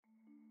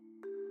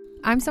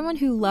I'm someone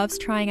who loves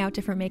trying out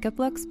different makeup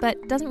looks,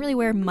 but doesn't really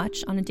wear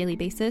much on a daily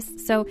basis,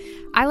 so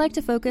I like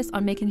to focus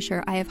on making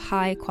sure I have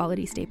high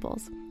quality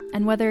staples.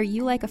 And whether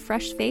you like a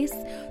fresh face,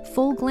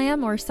 full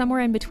glam, or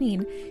somewhere in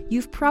between,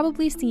 you've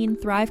probably seen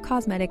Thrive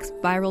Causemetics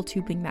Viral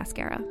Tubing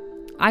Mascara.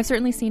 I've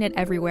certainly seen it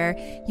everywhere.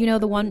 You know,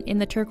 the one in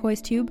the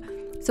turquoise tube?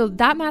 So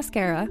that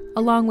mascara,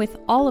 along with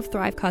all of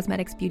Thrive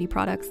Causemetics beauty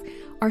products,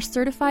 are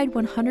certified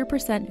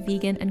 100%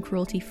 vegan and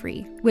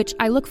cruelty-free, which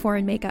I look for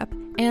in makeup,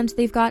 and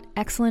they've got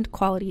excellent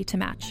quality to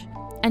match.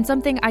 And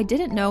something I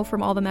didn't know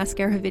from all the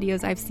mascara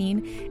videos I've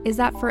seen is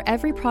that for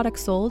every product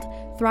sold,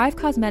 Thrive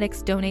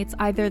Causemetics donates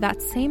either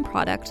that same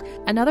product,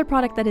 another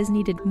product that is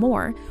needed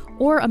more,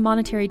 or a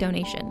monetary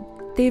donation.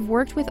 They've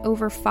worked with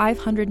over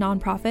 500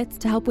 nonprofits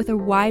to help with a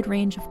wide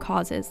range of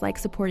causes like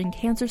supporting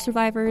cancer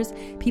survivors,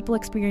 people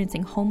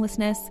experiencing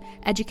homelessness,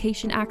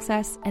 education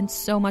access, and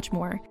so much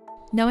more.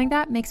 Knowing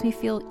that makes me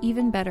feel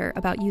even better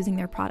about using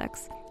their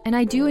products. And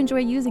I do enjoy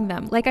using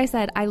them. Like I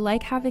said, I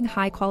like having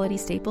high quality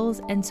staples,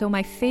 and so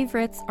my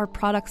favorites are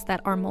products that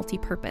are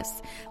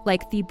multi-purpose,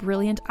 like the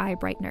Brilliant Eye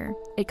Brightener.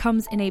 It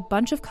comes in a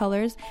bunch of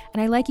colors,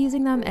 and I like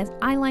using them as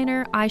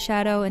eyeliner,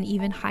 eyeshadow, and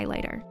even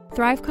highlighter.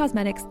 Thrive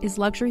Causemetics is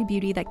luxury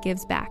beauty that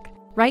gives back.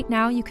 Right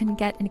now, you can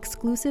get an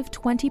exclusive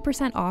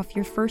 20% off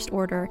your first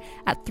order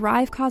at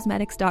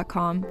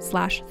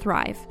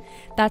thrivecausemetics.com/thrive.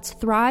 That's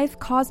Thrive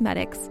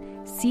Causemetics,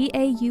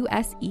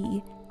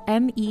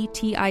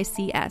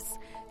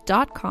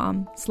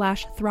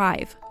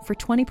 CAUSEMETICS.com/thrive for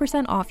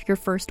 20% off your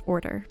first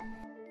order.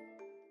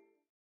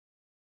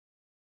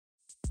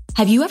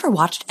 Have you ever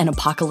watched an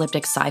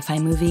apocalyptic sci-fi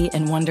movie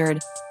and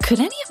wondered, could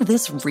any of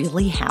this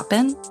really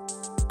happen?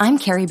 I'm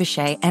Carrie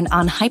Bechet, and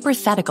on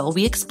Hypothetical,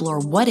 we explore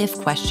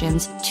what-if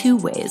questions two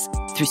ways,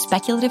 through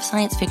speculative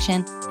science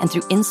fiction and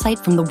through insight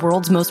from the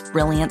world's most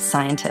brilliant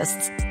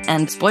scientists.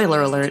 And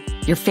spoiler alert,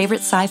 your favorite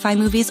sci-fi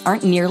movies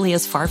aren't nearly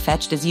as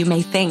far-fetched as you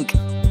may think.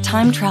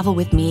 Time travel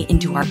with me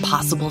into our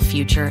possible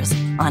futures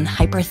on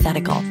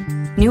Hypothetical.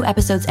 New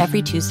episodes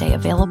every Tuesday,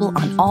 available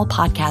on all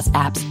podcast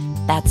apps.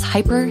 That's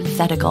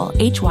Hypothetical,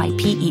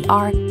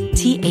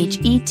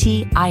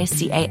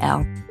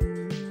 HYPERTHETICAL.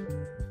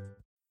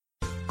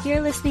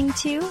 You're listening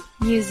to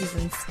Muses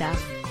and Stuff,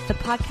 the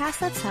podcast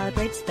that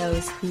celebrates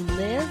those who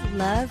live,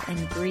 love,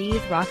 and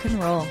breathe rock and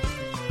roll.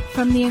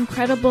 From the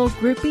incredible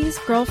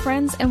groupies,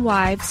 girlfriends, and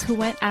wives who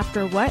went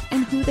after what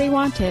and who they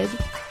wanted,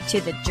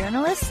 to the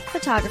journalists,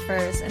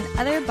 photographers, and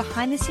other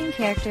behind-the-scene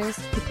characters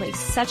who play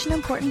such an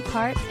important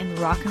part in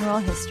rock and roll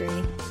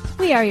history.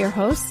 We are your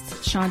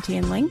hosts, Shanti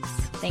and Lynx.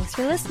 Thanks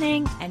for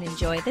listening, and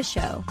enjoy the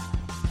show.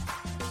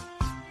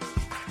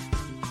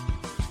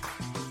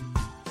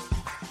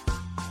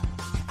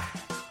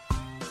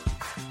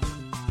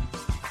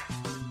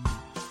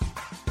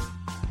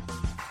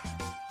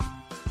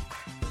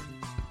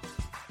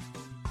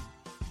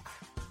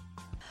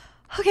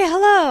 Okay,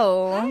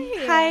 hello.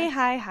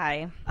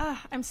 Hi.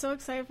 I'm so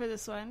excited for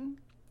this one.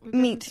 We've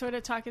Me been too. sort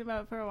of talking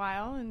about it for a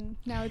while, and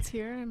now it's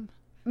here.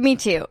 Me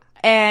too.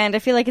 And I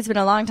feel like it's been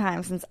a long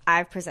time since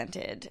I've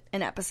presented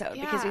an episode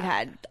because we've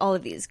had all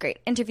of these great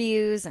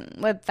interviews and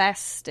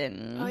WebFest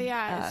and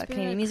it's been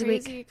Canadian a Music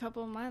crazy Week.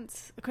 couple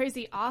months, a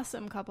crazy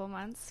awesome couple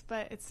months.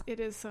 But it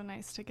is so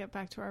nice to get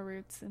back to our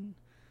roots, and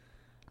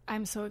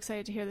I'm so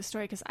excited to hear the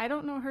story because I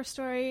don't know her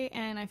story,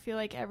 and I feel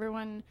like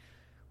everyone,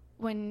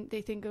 when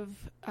they think of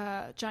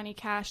Johnny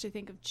Cash, they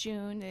think of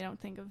June. They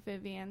don't think of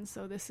Vivian.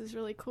 So this is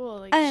really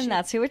cool. And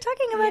that's who we're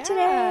talking about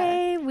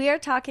today. We are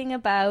talking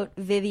about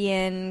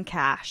Vivian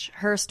Cash,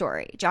 her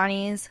story,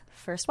 Johnny's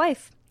first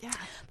wife. Yeah.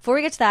 Before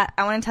we get to that,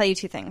 I want to tell you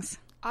two things.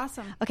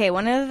 Awesome. Okay,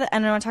 and I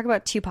want to talk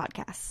about two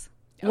podcasts.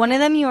 Okay. One of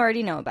them you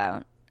already know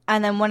about,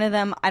 and then one of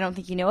them I don't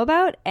think you know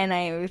about, and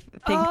I think...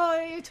 Oh,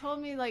 you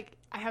told me,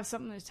 I have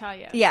something to tell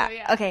you. Yeah.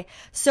 So, Okay.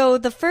 So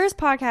the first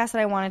podcast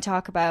that I want to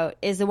talk about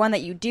is the one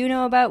that you do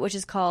know about, which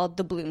is called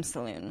The Bloom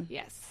Saloon.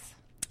 Yes.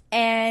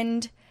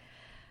 And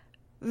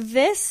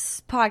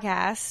this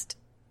podcast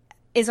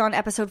is on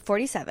episode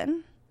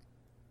 47.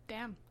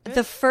 Damn. Good.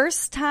 The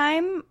first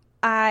time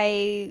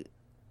I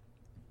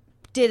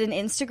did an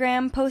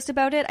Instagram post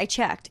about it, I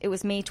checked. It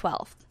was May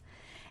 12th.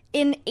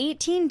 In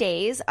 18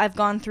 days, I've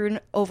gone through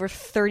over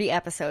 30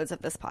 episodes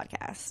of this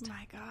podcast. Oh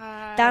my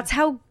God. That's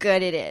how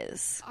good it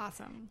is.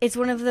 Awesome. It's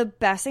one of the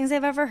best things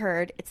I've ever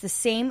heard. It's the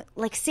same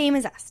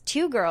as us.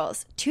 Two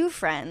girls, two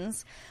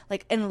friends,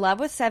 in love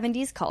with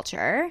 70s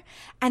culture.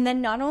 And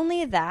then not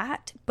only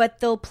that,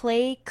 but they'll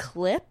play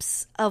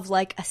clips of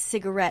a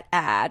cigarette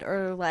ad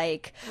or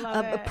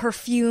a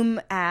perfume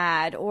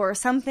ad or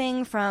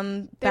something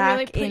from back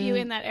really put you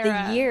in that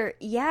era. The year.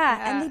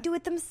 Yeah, and they do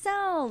it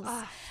themselves.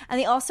 And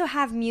they also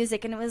have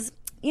music, and it was...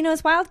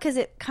 it's wild because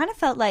it kind of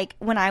felt like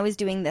when I was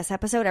doing this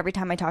episode, every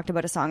time I talked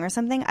about a song or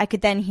something, I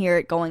could then hear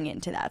it going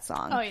into that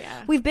song. Oh,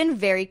 yeah. We've been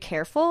very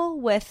careful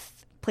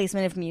with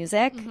placement of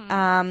music.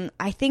 Mm-hmm.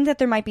 I think that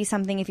there might be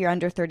something if you're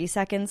under 30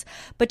 seconds,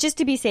 but just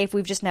to be safe,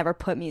 we've just never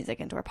put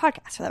music into our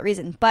podcast for that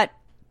reason. But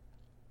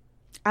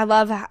I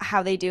love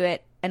how they do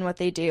it and what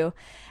they do.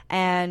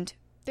 And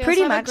They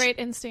pretty also have much a great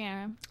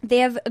Instagram. They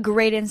have a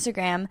great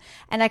Instagram,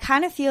 and I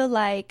kind of feel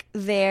like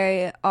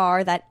they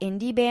are that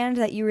indie band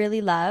that you really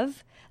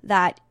love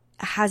that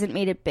hasn't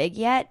made it big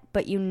yet,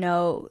 but you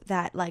know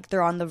that like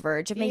they're on the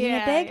verge of making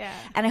it big. Yeah.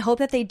 And I hope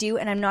that they do,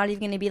 and I'm not even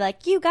going to be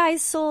like, you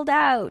guys sold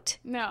out.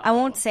 No. I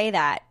won't say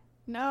that.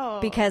 No.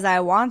 Because I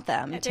want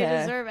them they to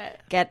deserve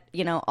it. get,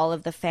 you know, all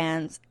of the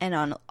fans and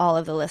on all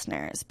of the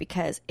listeners,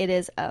 because it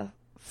is a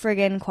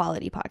friggin'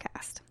 quality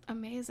podcast.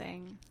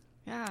 Amazing.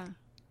 Yeah.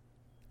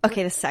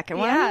 Okay, the second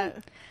one Yeah.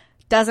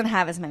 doesn't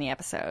have as many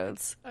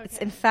episodes. Okay. It's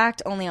in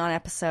fact only on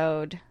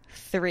episode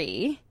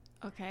 3.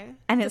 Okay.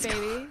 And The it's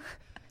baby.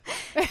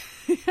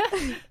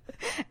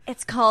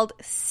 It's called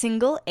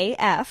Single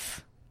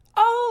AF,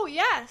 Oh,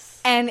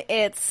 yes. and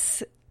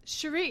it's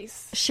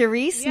Charisse.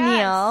 Charisse Yes.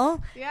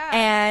 Neal Yes.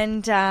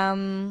 and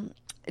Donna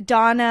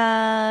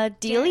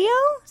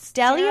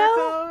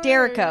Derrico?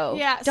 Derrico.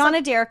 Yeah,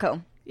 Donna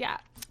Derrico. Yeah.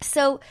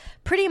 So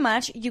pretty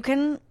much you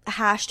can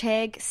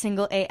hashtag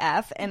Single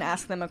AF and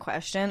ask them a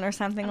question or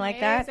something like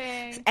that.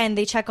 Amazing. And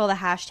they check all the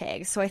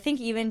hashtags. So I think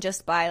even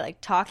just by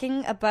like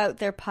talking about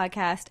their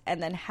podcast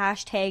and then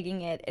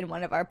hashtagging it in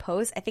one of our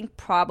posts, I think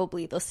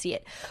probably they'll see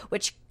it,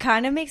 which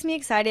kind of makes me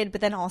excited,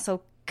 but then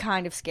also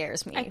kind of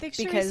scares me. I think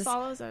because Charisse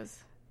follows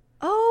us.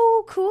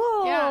 oh,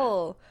 cool.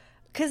 Yeah.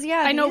 Because yeah,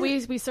 I know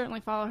these- we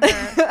certainly follow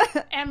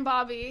her. And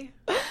Bobby.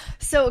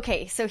 So,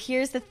 okay, so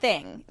here's the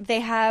thing.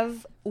 They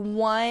have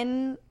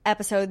one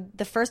episode,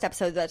 the first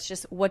episode, that's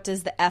just what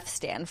does the F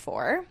stand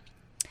for?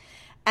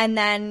 And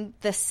then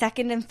the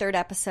second and third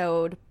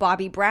episode,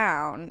 Bobby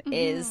Brown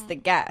is the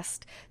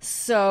guest.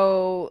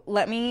 So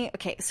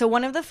so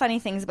one of the funny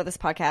things about this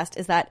podcast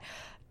is that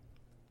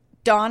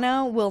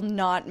Donna will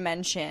not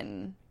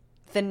mention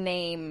the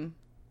name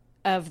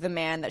of the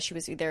man that she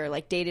was either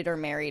like dated or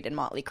married in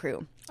Motley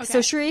Crue. Okay. So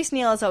Charisse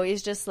Neal is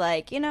always just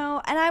like, you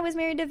know, and I was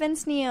married to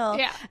Vince Neil.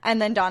 Yeah.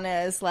 And then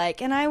Donna is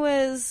like, and I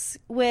was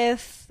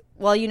with,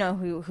 well, you know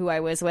who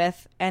I was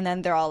with. And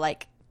then they're all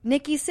like,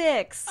 Nikki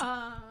Sixx.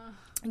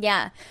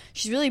 Yeah.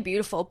 She's really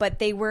beautiful, but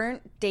they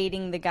weren't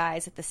dating the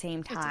guys at the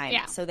same time.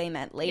 yeah. So they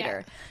met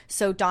later. Yeah.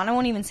 So Donna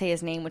won't even say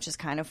his name, which is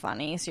kind of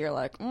funny. So you're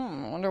like,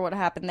 I wonder what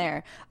happened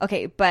there.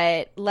 Okay,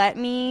 but let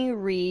me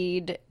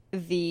read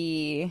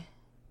the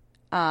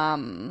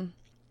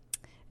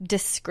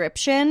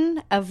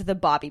description of the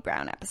Bobby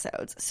Brown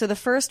episodes. So the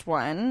first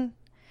one,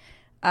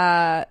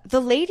 the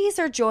ladies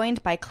are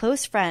joined by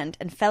close friend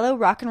and fellow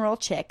rock and roll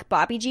chick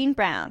Bobby Jean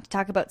Brown to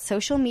talk about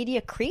social media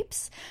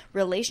creeps,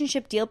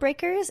 relationship deal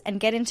breakers, and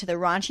get into the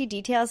raunchy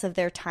details of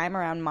their time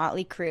around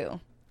Motley Crue.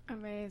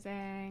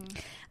 Amazing.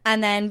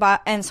 And then,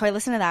 and so I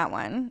listened to that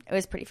one. It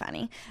was pretty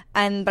funny.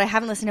 But I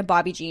haven't listened to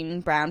Bobby Jean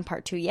Brown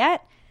Part 2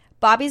 yet.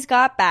 Bobby's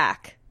got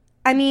back.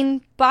 I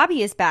mean,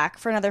 Bobby is back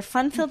for another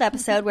fun-filled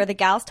episode where the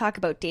gals talk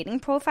about dating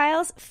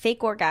profiles,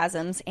 fake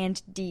orgasms,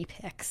 and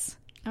D-pics.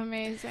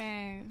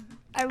 Amazing.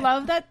 I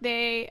love that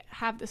they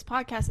have this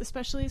podcast,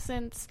 especially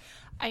since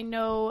I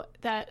know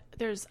that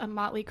there's a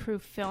Motley Crue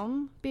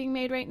film being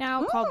made right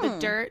now called The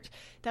Dirt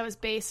that was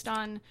based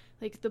on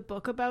like the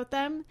book about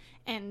them,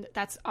 and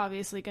that's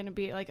obviously going to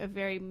be like a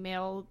very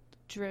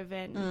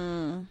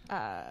male-driven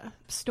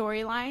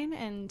storyline,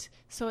 and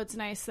so it's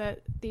nice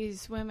that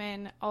these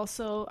women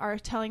also are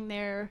telling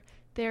their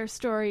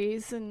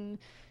stories and,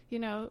 you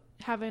know,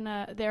 having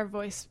their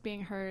voice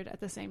being heard at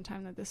the same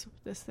time that this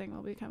thing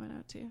will be coming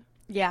out too.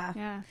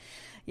 Yeah.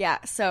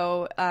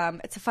 So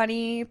it's a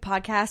funny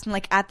podcast, and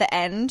like at the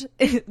end,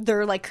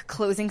 their like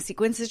closing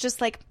sequence is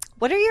just like,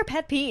 "What are your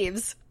pet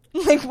peeves?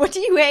 Like, what do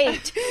you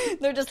hate?"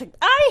 They're just like,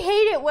 "I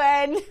hate it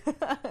when."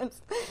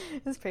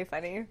 It's pretty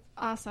funny.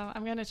 Awesome.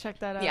 I'm gonna check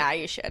that out. Yeah,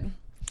 you should.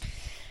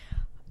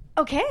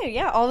 Okay,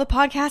 yeah, all the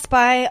podcasts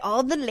by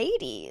all the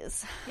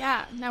ladies.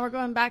 Yeah. Now we're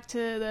going back to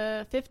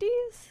the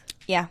 50s.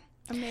 Yeah.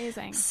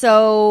 Amazing.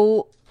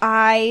 So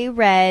I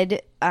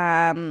read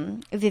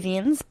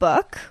Vivian's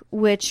book,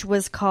 which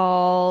is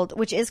called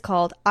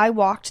I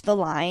Walked the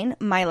Line,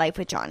 My Life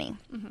with Johnny.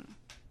 Mm-hmm.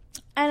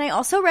 And I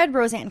also read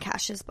Roseanne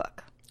Cash's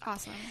book.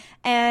 Awesome.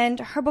 And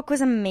her book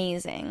was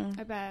amazing.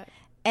 I bet.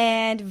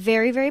 And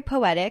very, very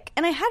poetic.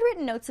 And I had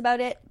written notes about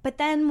it, but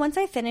then once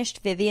I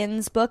finished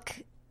Vivian's book,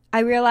 I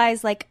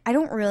realized, like, I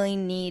don't really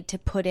need to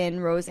put in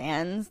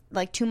Roseanne's,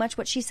 like, too much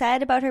what she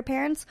said about her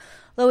parents,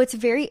 though it's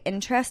very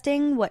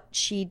interesting what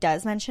she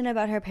does mention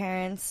about her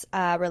parents'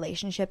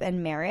 relationship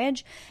and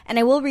marriage. And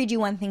I will read you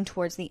one thing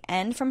towards the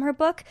end from her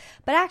book,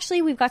 but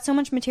actually we've got so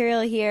much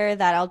material here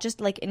that I'll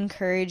just, like,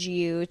 encourage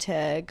you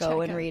to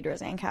go and read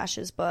Roseanne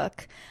Cash's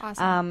book.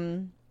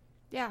 Awesome.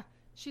 Yeah.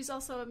 She's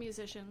also a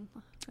musician.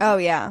 Oh,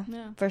 yeah,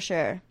 for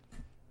sure.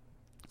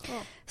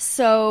 Cool.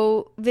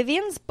 So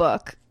Vivian's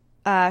book,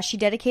 she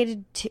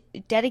dedicated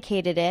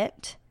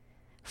it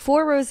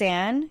for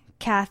Roseanne,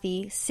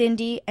 Kathy,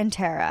 Cindy, and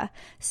Tara,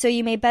 so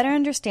you may better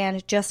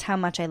understand just how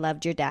much I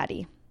loved your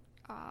daddy.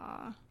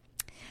 Aww.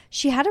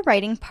 She had a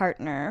writing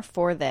partner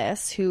for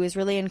this who was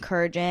really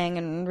encouraging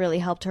and really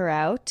helped her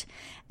out,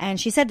 and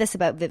she said this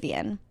about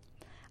Vivian: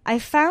 "I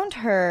found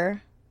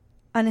her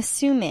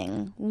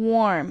unassuming,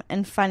 warm,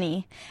 and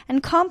funny,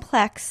 and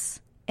complex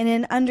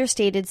in an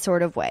understated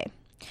sort of way.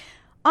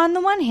 On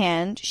the one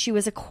hand, she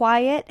was a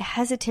quiet,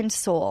 hesitant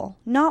soul,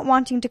 not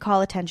wanting to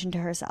call attention to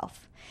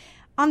herself.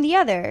 On the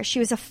other, she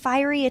was a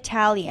fiery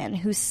Italian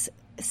whose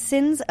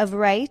sins of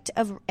right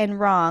and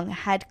wrong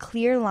had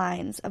clear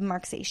lines of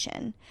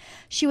markation.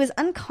 She was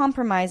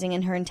uncompromising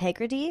in her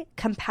integrity,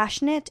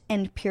 compassionate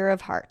and pure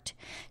of heart.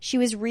 She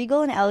was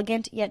regal and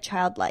elegant, yet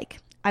childlike.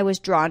 I was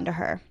drawn to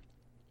her.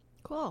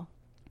 Cool.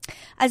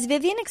 As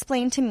Vivian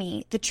explained to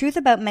me, the truth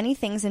about many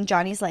things in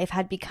Johnny's life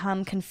had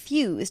become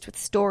confused with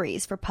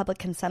stories for public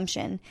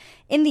consumption,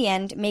 in the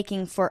end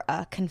making for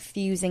a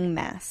confusing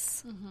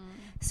mess. Mm-hmm.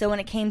 So when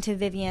it came to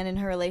Vivian and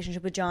her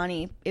relationship with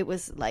Johnny, it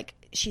was like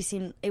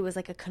it was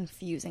like a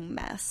confusing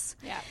mess.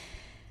 Yeah.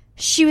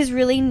 She was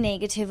really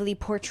negatively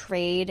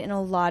portrayed in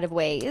a lot of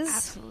ways.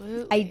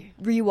 Absolutely. I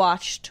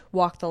rewatched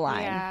Walk the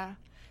Line. Yeah.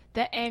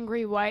 The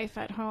angry wife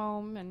at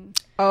home and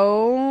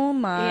oh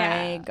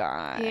my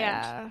God.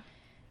 Yeah.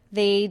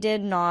 They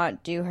did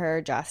not do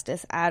her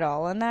justice at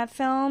all in that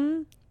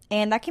film.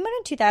 And that came out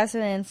in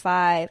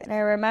 2005. And I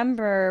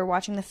remember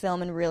watching the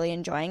film and really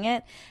enjoying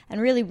it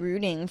and really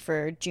rooting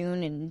for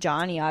June and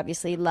Johnny,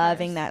 obviously,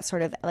 loving that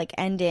sort of like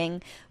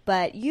ending.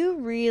 But you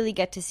really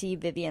get to see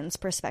Vivian's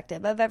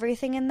perspective of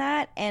everything in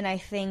that. And I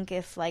think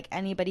if like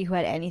anybody who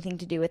had anything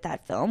to do with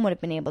that film would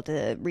have been able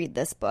to read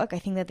this book, I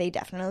think that they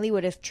definitely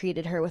would have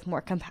treated her with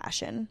more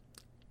compassion.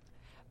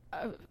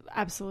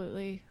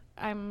 Absolutely.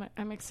 I'm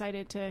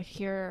excited to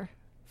hear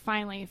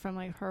finally from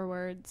like her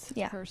words,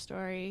 her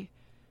story.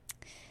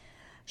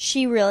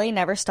 She really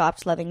never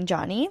stopped loving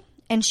Johnny,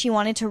 and she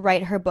wanted to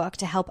write her book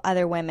to help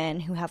other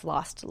women who have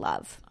lost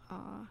love.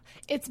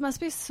 It must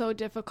be so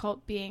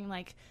difficult being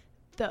like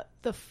the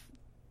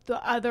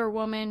other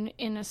woman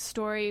in a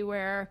story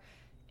where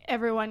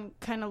everyone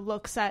kind of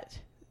looks at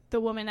the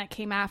woman that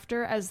came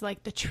after as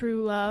like the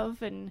true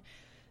love, and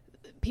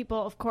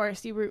people, of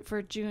course, you root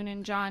for June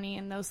and Johnny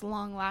and those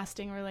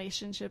long-lasting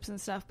relationships and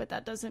stuff, but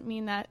that doesn't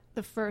mean that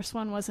the first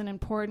one wasn't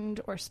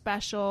important or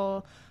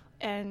special.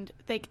 And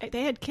they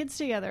had kids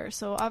together,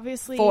 so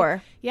obviously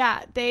 4.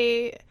 Yeah,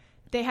 they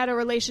had a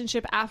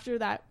relationship after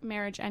that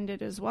marriage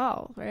ended as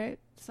well, right?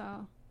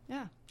 So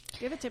yeah,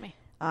 give it to me.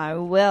 I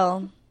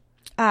will.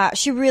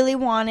 She really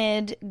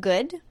wanted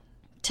good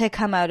to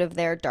come out of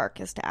their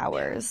darkest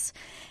hours.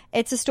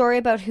 It's a story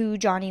about who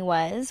Johnny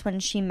was when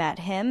she met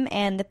him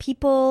and the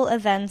people,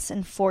 events,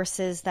 and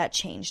forces that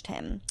changed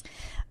him.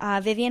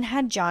 Vivian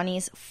had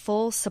Johnny's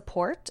full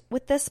support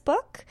with this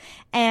book,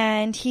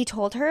 and he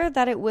told her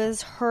that it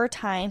was her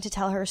time to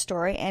tell her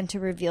story and to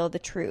reveal the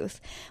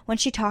truth. When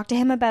she talked to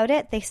him about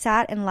it, they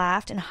sat and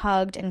laughed and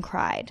hugged and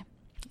cried.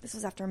 This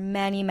was after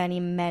many, many,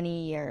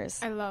 many years.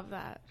 I love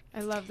that.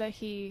 I love that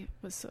he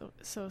was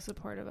so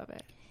supportive of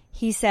it.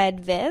 He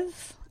said,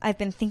 Viv, I've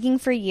been thinking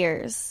for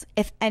years,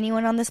 if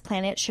anyone on this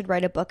planet should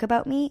write a book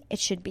about me, it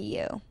should be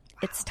you. Wow.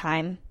 It's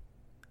time.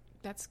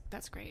 That's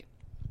great.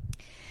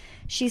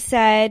 She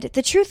said,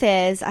 the truth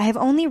is, I have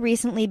only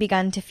recently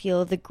begun to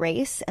feel the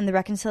grace and the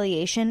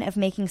reconciliation of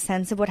making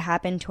sense of what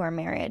happened to our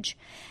marriage.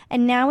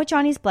 And now with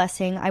Johnny's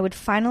blessing, I would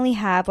finally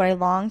have what I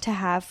longed to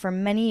have for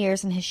many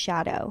years in his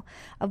shadow,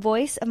 a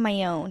voice of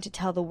my own to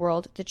tell the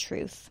world the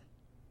truth.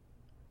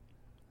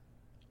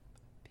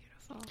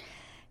 Beautiful.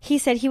 He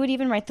said he would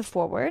even write the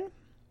foreword.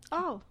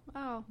 Oh.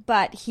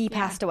 But he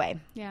passed away.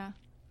 Yeah.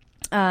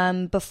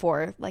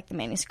 Before like the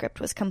manuscript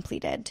was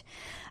completed.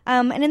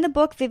 And in the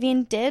book,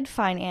 Vivian did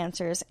find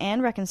answers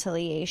and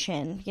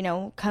reconciliation,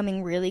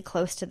 coming really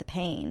close to the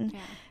pain. Yeah.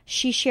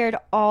 She shared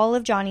all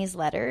of Johnny's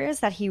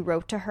letters that he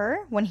wrote to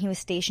her when he was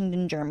stationed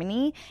in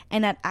Germany,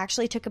 and that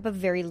actually took up a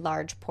very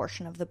large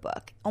portion of the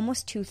book.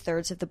 Almost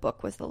 2/3 of the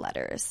book was the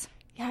letters.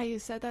 Yeah, you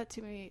said that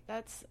to me.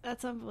 That's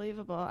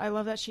unbelievable. I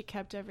love that she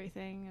kept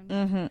everything. And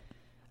mm-hmm.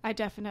 I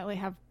definitely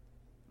have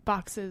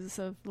boxes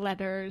of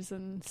letters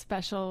and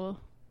special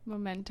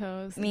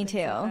mementos. Me too.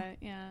 Like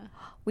yeah.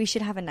 We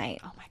should have a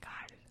night. Oh my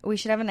God. We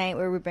should have a night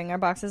where we bring our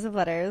boxes of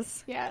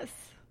letters. Yes.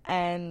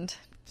 And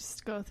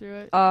just go through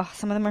it. Oh,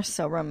 some of them are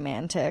so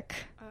romantic.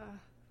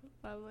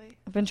 Lovely.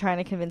 I've been trying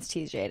to convince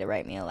TJ to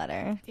write me a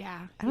letter.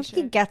 Yeah. I don't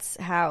think he gets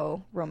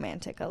how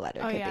romantic a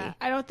letter could be.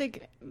 I don't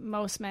think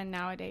most men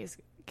nowadays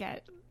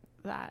get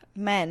that.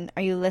 Men,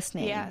 are you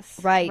listening? Yes.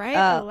 Write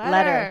a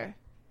letter.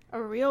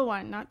 A real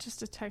one, not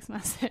just a text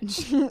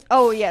message.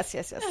 Oh, yes,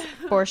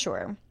 for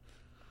sure.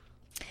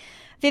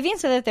 Vivian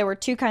said that there were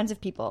 2 kinds of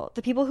people.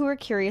 The people who were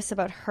curious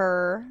about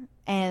her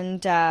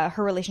and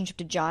her relationship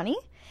to Johnny,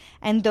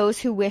 and those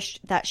who wished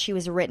that she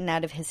was written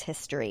out of his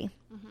history.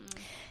 Mm-hmm.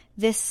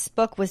 This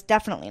book was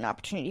definitely an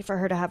opportunity for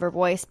her to have her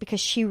voice because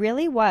she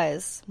really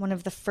was one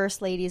of the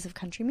first ladies of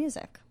country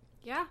music.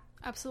 Yeah,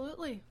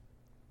 absolutely.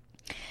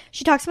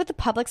 She talks about the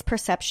public's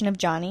perception of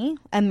Johnny,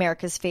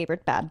 America's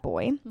favorite bad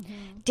boy,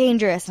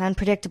 dangerous and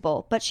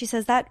unpredictable, but she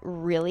says that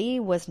really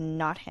was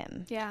not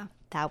him. Yeah.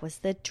 That was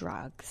the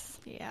drugs.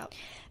 Yeah.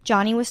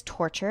 Johnny was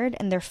tortured,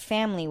 and their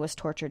family was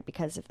tortured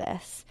because of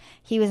this.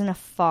 He was in a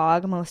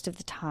fog most of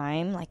the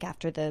time, like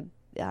after the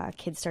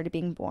kids started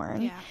being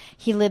born. Yeah.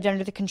 He lived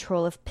under the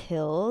control of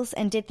pills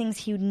and did things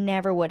he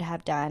never would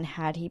have done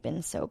had he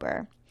been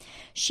sober.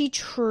 She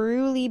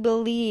truly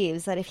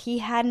believes that if he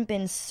hadn't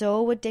been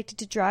so addicted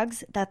to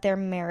drugs, that their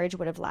marriage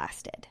would have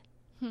lasted.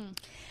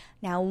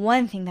 Now,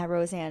 one thing that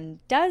Roseanne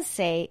does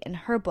say in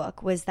her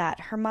book was that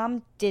her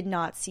mom did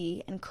not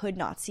see and could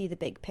not see the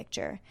big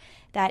picture,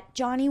 that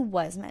Johnny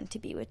was meant to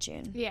be with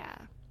June. Yeah.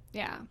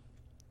 Yeah.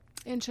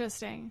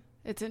 Interesting.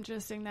 It's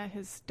interesting that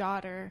his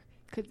daughter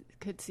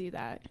could see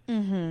that.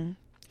 Mm-hmm.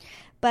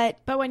 But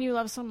when you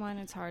love someone,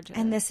 it's hard to...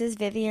 And this is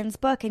Vivian's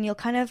book, and you'll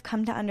kind of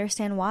come to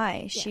understand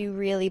why. She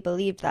really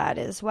believed that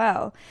as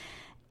well.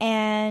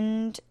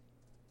 And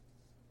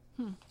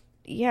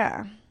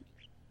yeah.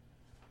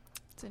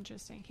 It's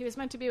interesting. He was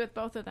meant to be with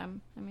both of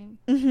them. I mean...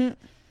 Mm-hmm.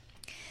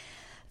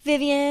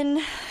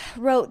 Vivian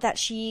wrote that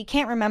she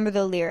can't remember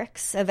the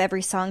lyrics of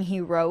every song he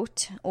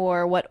wrote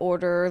or what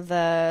order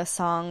the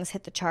songs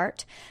hit the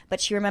chart, but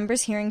she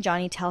remembers hearing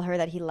Johnny tell her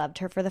that he loved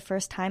her for the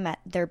first time at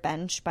their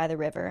bench by the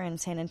river in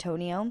San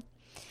Antonio.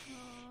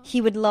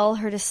 He would lull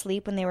her to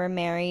sleep when they were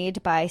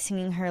married by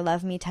singing her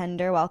 "Love Me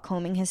Tender" while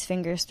combing his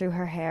fingers through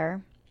her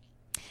hair.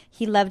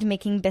 He loved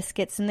making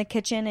biscuits in the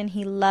kitchen, and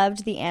he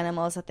loved the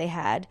animals that they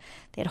had.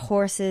 They had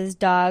horses,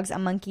 dogs, a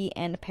monkey,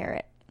 and a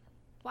parrot.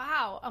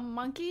 Wow, a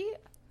monkey?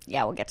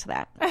 Yeah, we'll get to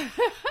that.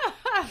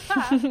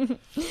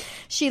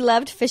 She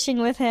loved fishing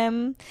with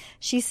him.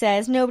 She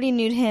says nobody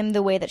knew him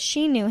the way that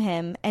she knew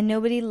him, and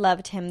nobody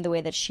loved him the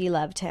way that she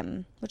loved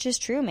him. Which is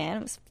true, man.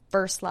 It was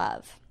first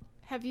love.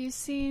 Have you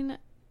seen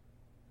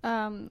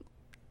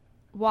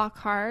Walk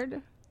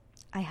Hard?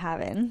 I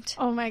haven't.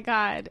 Oh my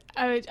god.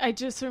 I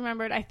just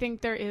remembered, I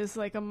think there is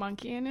like a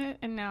monkey in it,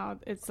 and now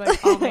it's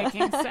like all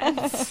making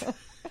sense.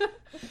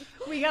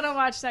 We gotta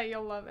watch that.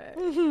 You'll love it.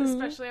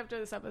 Especially after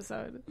this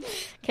episode.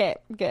 Okay,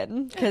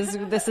 good. Because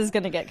this is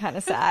gonna get kind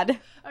of sad.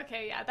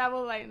 Okay, yeah, that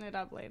will lighten it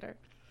up later.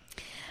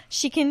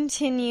 She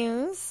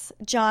continues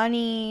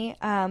Johnny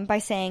by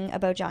saying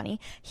about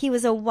Johnny, he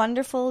was a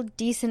wonderful,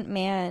 decent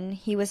man.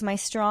 He was my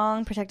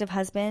strong, protective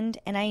husband,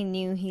 and I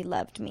knew he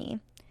loved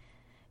me.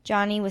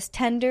 Johnny was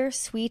tender,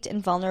 sweet,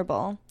 and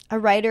vulnerable, a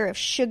writer of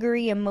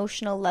sugary,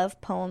 emotional love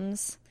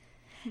poems.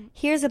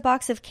 Here's a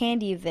box of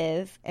candy,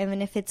 Viv,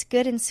 and if it's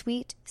good and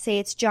sweet, say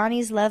it's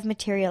Johnny's love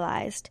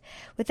materialized,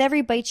 with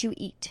every bite you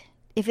eat.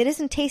 If it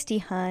isn't tasty,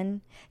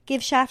 hun,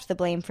 give Shaft the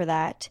blame for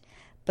that.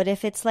 But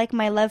if it's like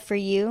my love for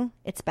you,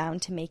 it's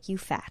bound to make you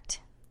fat.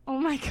 Oh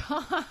my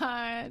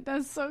god,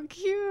 that's so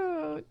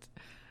cute.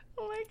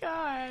 Oh my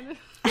god.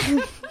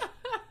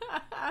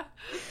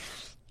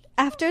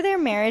 After their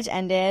marriage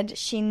ended,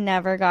 she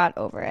never got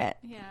over it.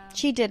 Yeah.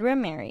 She did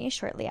remarry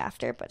shortly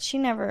after, but she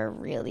never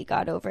really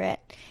got over it.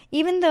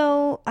 Even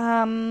though,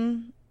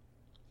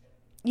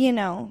 you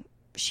know,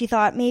 she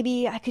thought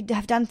maybe I could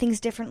have done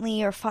things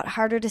differently or fought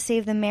harder to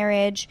save the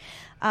marriage.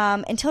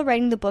 Until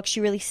writing the book,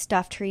 she really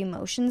stuffed her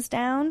emotions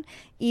down,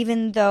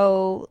 even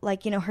though,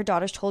 like, you know, her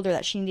daughters told her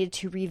that she needed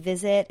to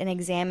revisit and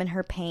examine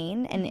her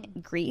pain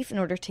and grief in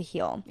order to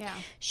heal. Yeah.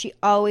 She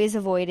always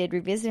avoided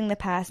revisiting the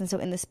past, and so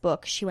in this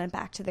book, she went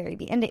back to the very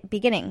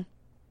beginning.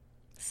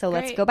 So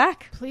Great. Let's go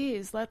back.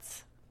 Please,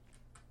 let's...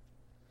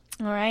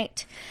 All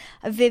right.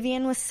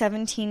 Vivian was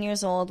 17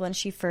 years old when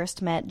she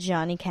first met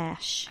Johnny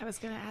Cash. I was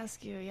going to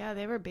ask you. Yeah,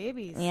 they were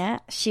babies. Yeah.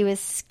 She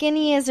was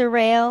skinny as a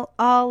rail,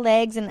 all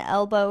legs and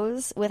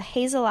elbows, with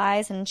hazel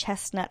eyes and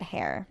chestnut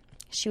hair.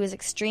 She was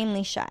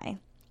extremely shy.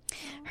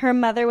 Her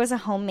mother was a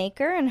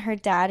homemaker and her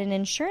dad an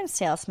insurance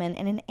salesman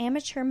and an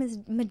amateur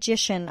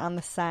magician on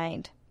the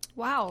side.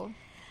 Wow.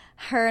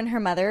 Her and her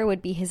mother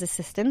would be his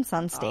assistants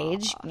on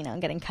stage, you know,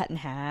 getting cut in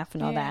half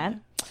and all that.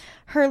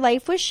 Her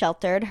life was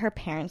sheltered. Her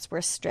parents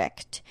were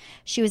strict.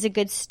 She was a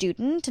good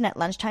student, and at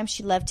lunchtime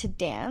she loved to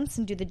dance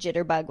and do the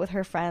jitterbug with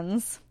her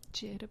friends.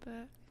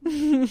 Jitterbug.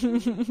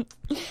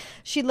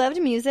 She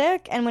loved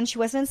music, and when she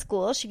wasn't in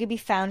school, she could be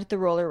found at the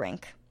roller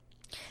rink.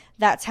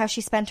 That's how she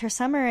spent her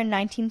summer in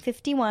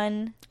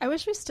 1951. I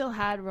wish we still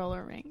had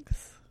roller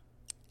rinks.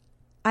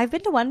 I've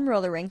been to one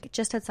roller rink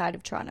just outside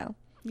of Toronto.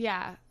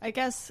 Yeah, I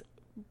guess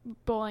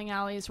bowling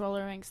alleys,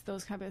 roller rinks,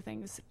 those kind of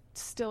things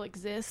still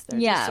exist.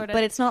 They're Yeah, just sort of...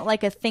 but it's not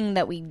like a thing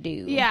that we do.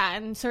 Yeah,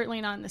 and certainly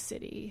not in the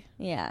city.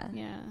 Yeah.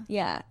 Yeah.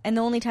 Yeah. And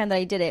the only time that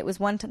I did it was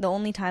the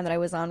only time that I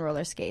was on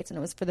roller skates, and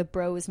it was for the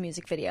Bros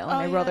music video. And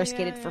I roller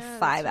skated for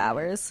 5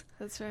 hours.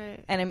 That's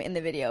right. And I'm in the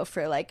video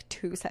for like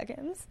 2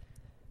 seconds.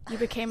 You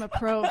became a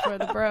pro for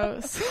the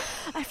Bros.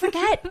 I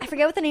forget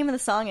what the name of the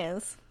song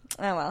is.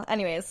 Oh well.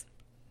 Anyways.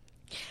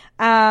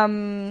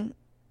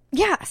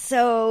 Yeah,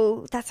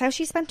 so that's how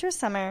she spent her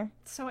summer.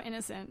 So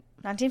innocent.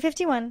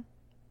 1951.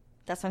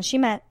 That's when she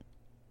met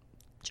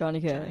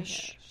Johnny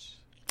Cash.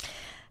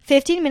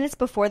 15 minutes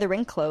before the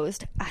rink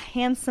closed, a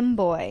handsome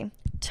boy,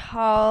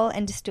 tall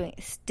and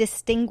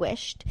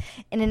distinguished,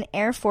 in an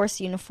Air Force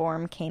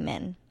uniform came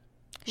in.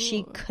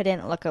 She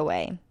couldn't look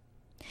away.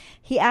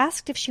 He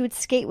asked if she would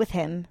skate with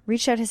him,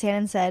 reached out his hand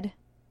and said,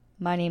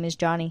 "My name is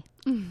Johnny."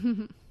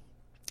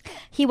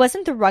 He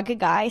wasn't the rugged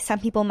guy some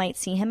people might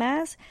see him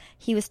as.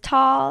 He was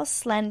tall,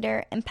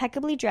 slender,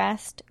 impeccably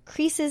dressed,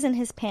 creases in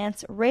his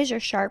pants razor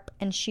sharp,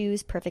 and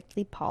shoes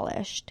perfectly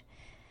polished.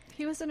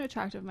 He was an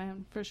attractive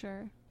man, for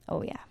sure.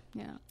 Oh, yeah.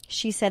 Yeah.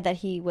 She said that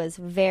he was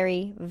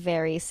very,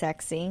 very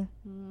sexy.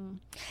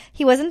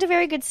 He wasn't a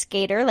very good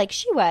skater like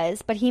she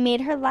was, but he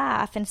made her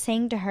laugh and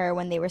sang to her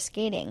when they were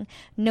skating.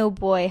 No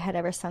boy had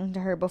ever sung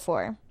to her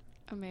before.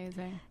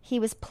 Amazing. He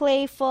was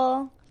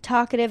playful,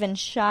 talkative, and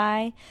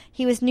shy.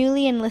 He was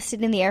newly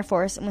enlisted in the Air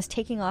Force and was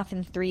taking off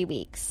in 3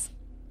 weeks.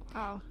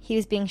 Wow. He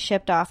was being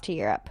shipped off to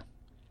Europe.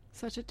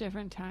 Such a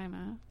different time,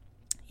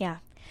 huh? Yeah.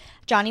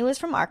 Johnny was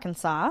from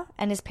Arkansas,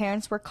 and his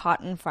parents were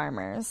cotton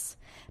farmers.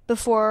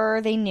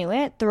 Before they knew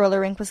it, the roller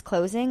rink was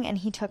closing, and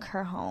he took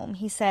her home.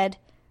 He said,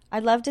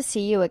 "I'd love to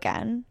see you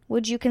again.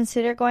 Would you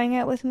consider going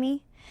out with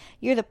me?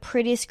 You're the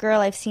prettiest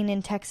girl I've seen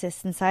in Texas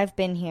since I've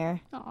been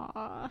here."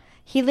 Aww.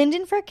 He leaned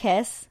in for a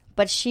kiss,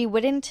 but she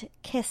wouldn't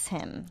kiss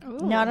him.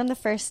 Ooh. Not on the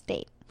first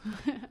date.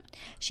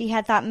 She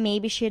had thought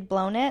maybe she had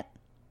blown it,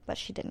 but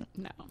she didn't.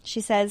 No.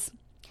 She says,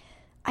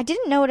 "I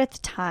didn't know it at the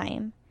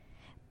time,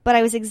 but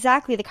I was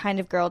exactly the kind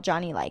of girl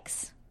Johnny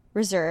likes.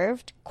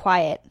 Reserved,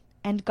 quiet,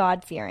 and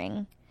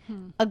God-fearing.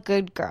 A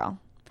good girl.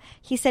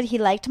 He said he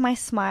liked my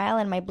smile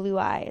and my blue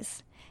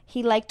eyes.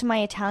 He liked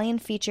my Italian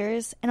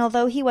features, and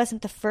although he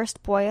wasn't the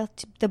first boy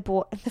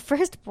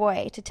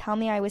to tell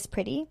me I was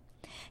pretty,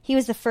 he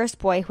was the first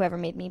boy who ever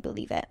made me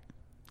believe it."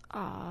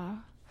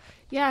 Aw.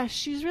 Yeah,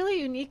 she's really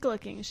unique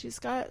looking. She's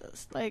got,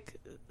 like,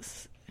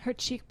 her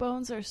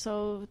cheekbones are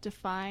so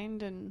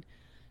defined, and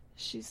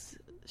she's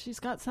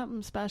got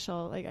something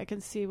special. Like, I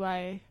can see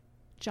why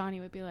Johnny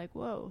would be like,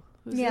 whoa,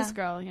 who's this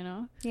girl, you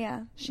know?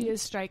 Yeah. She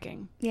is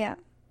striking. Yeah.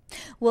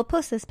 We'll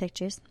post those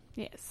pictures.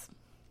 Yes.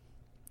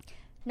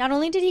 Not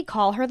only did he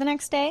call her the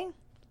next day,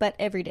 but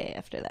every day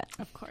after that.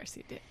 Of course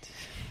he did.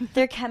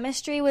 Their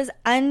chemistry was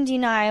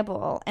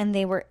undeniable, and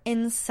they were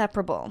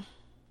inseparable.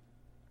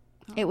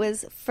 It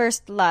was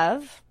first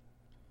love.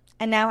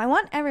 And now I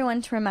want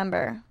everyone to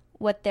remember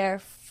what their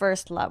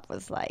first love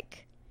was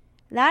like.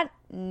 That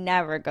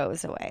never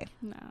goes away.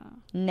 No.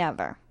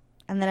 Never.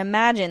 And then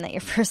imagine that your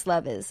first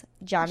love is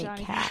Johnny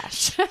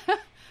Cash.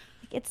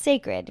 It's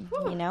sacred,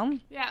 you know?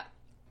 Yeah.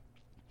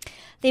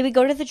 They would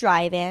go to the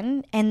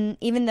drive-in, and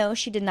even though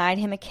she denied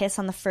him a kiss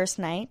on the first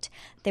night,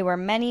 there were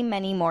many,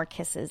 many more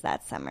kisses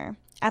that summer.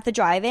 At the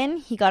drive-in,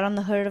 he got on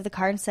the hood of the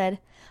car and said,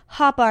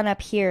 "Hop on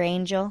up here,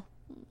 Angel,"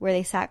 where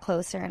they sat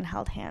closer and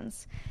held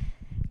hands.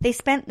 They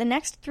spent the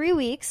next 3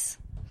 weeks,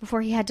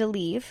 before he had to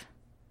leave,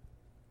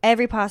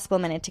 every possible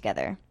minute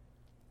together.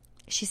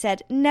 She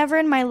said, "Never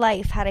in my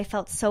life had I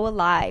felt so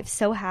alive,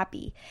 so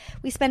happy.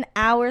 We spent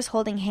hours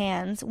holding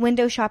hands,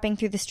 window shopping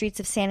through the streets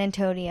of San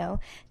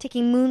Antonio,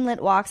 taking moonlit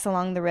walks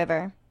along the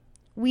river.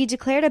 We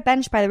declared a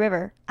bench by the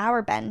river,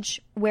 our bench,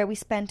 where we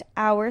spent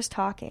hours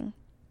talking."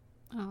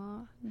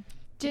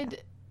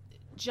 Did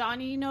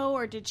Johnny know,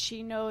 or did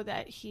she know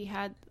that he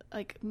had,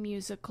 like,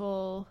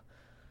 musical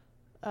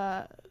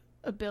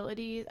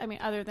ability? I mean,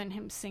 other than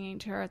him singing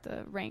to her at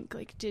the rink,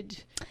 like,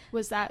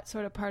 was that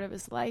sort of part of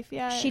his life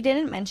yet? She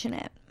didn't mention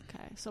it.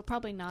 Okay, so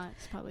probably not.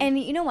 It's probably... And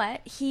you know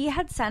what? He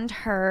had sent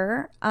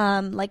her,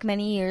 like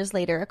many years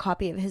later, a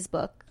copy of his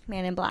book,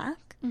 Man in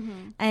Black.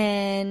 Mm-hmm.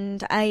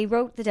 And I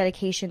wrote the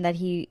dedication that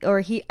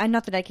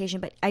not the dedication,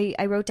 but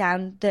I wrote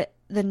down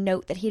the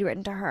note that he'd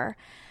written to her.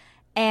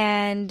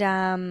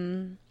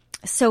 And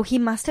so he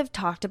must have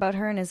talked about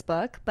her in his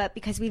book, but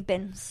because we've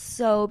been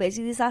so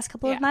busy these last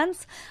couple of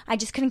months, I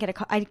just couldn't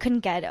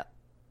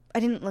I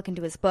didn't look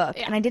into his book,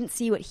 and I didn't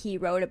see what he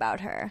wrote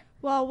about her.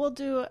 Well, we'll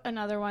do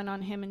another one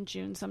on him in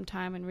June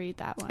sometime and read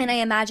that one. And I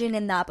imagine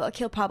in that book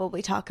he'll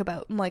probably talk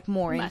about, like,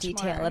 more in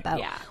detail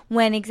about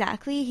when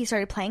exactly he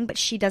started playing, but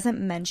she doesn't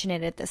mention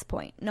it at this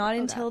point. Not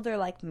until they're,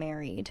 like,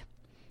 married.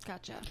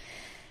 Gotcha.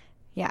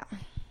 Yeah.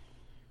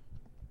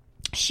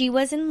 She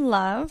was in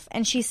love,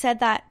 and she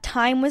said that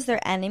time was their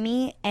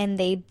enemy, and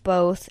they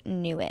both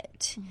knew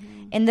it.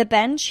 Mm-hmm. In the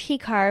bench, he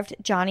carved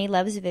 "Johnny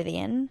Loves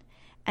Vivian,"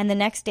 and the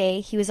next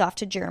day, he was off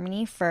to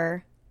Germany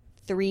for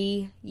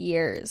 3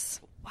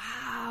 years.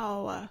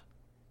 Wow.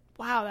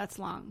 Wow, that's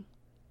long.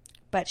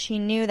 But she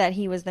knew that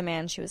he was the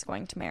man she was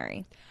going to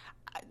marry.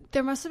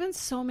 There must have been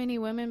so many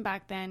women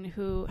back then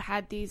who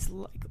had these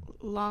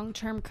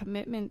long-term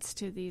commitments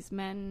to these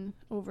men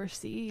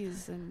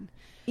overseas. And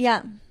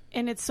yeah.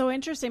 And it's so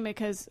interesting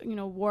because, you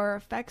know, war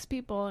affects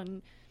people,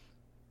 and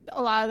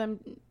a lot of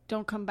them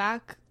don't come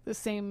back the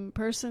same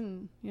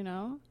person, you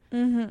know?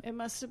 Mm-hmm. It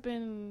must have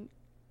been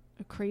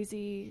a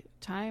crazy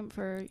time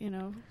for, you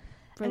know,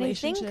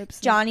 relationships. And I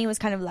think Johnny was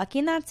kind of lucky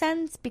in that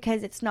sense,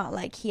 because it's not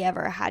like he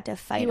ever had to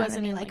fight on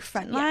any, like,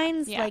 front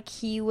lines. Yeah. Like,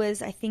 he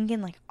was, I think,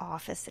 in, like,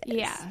 offices.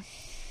 Yeah.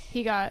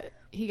 He got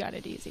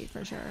it easy,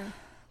 for sure.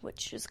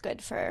 Which is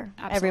good for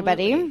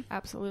everybody.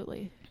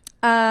 Absolutely.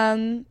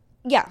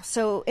 Yeah,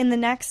 so in the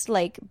next,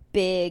 like,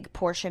 big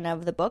portion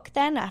of the book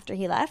then, after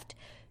he left,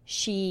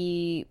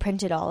 she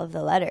printed all of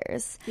the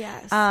letters.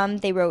 Yes.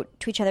 They wrote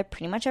to each other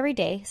pretty much every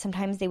day.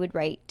 Sometimes they would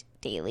write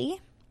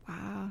daily.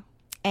 Wow.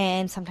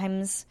 And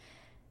sometimes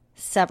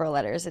several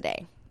letters a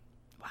day.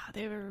 Wow,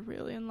 they were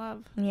really in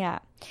love. Yeah.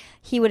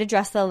 He would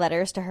address the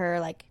letters to her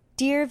like,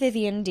 "Dear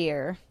Vivian,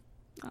 dear,"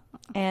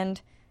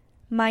 and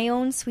 "My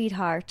own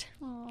sweetheart."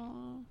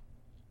 Aww.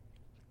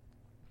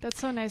 That's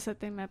so nice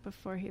that they met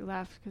before he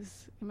left,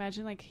 because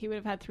imagine, like, he would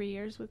have had 3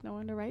 years with no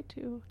one to write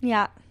to.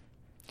 Yeah.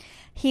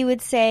 He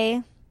would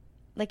say,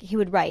 like, he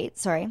would write,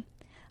 sorry,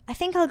 "I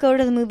think I'll go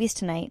to the movies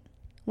tonight.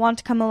 Want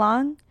to come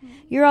along?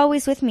 You're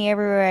always with me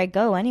everywhere I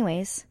go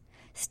anyways.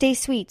 Stay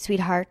sweet,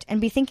 sweetheart,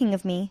 and be thinking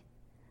of me.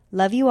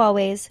 Love you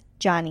always,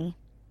 Johnny."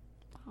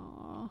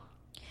 Aww.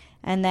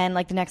 And then,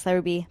 like, the next letter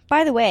would be,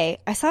 "By the way,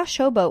 I saw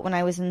Showboat when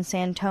I was in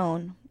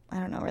Santone." I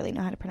don't really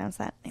know how to pronounce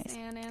that. Anyways.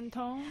 San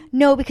Antone?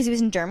 No, because he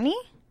was in Germany.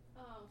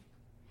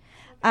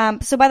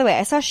 So, by the way,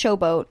 I saw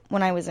Showboat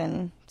when I was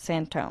in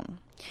Santone.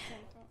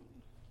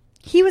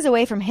 He was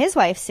away from his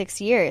wife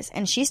 6 years,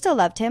 and she still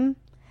loved him.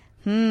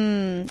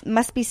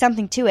 Must be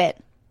something to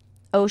it.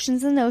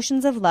 Oceans and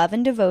oceans of love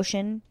and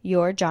devotion,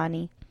 your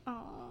Johnny.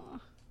 Aww.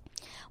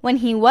 When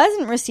he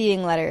wasn't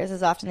receiving letters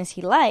as often as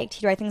he liked,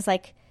 he'd write things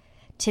like,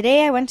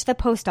 "Today I went to the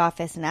post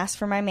office and asked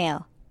for my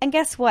mail. And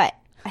guess what?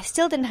 I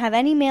still didn't have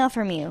any mail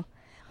from you.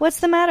 What's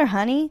the matter,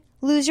 honey?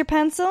 Lose your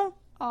pencil?"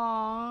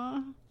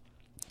 Aww.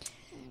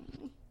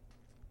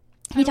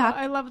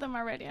 I love them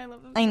already. I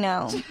love them. I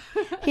know.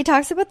 He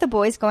talks about the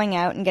boys going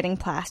out and getting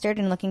plastered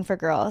and looking for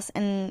girls,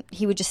 and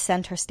he would just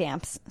send her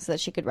stamps so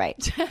that she could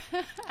write.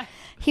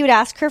 He would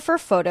ask her for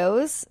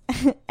photos,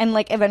 and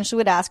like eventually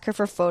would ask her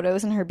for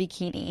photos in her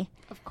bikini.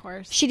 Of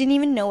course. She didn't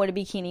even know what a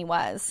bikini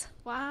was.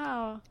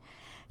 Wow.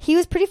 He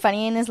was pretty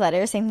funny in his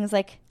letters, saying things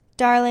like,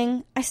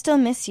 "Darling, I still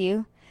miss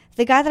you.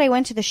 The guy that I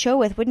went to the show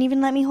with wouldn't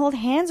even let me hold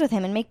hands with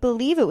him and make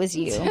believe it was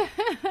you."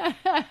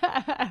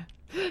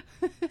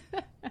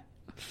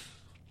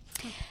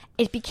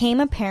 It became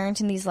apparent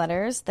in these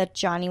letters that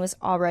Johnny was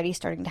already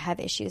starting to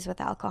have issues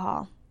with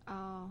alcohol.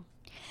 Oh.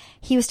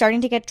 He was starting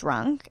to get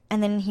drunk,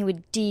 and then he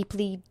would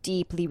deeply,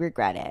 deeply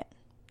regret it.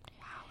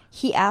 Wow.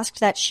 He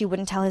asked that she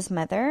wouldn't tell his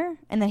mother,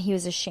 and then he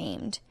was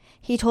ashamed.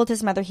 He told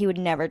his mother he would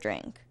never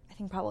drink. I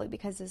think probably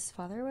because his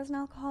father was an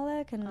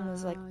alcoholic, and it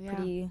was like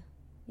pretty,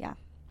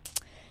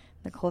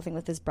 the whole thing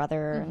with his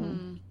brother.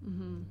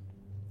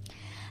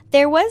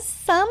 There was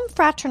some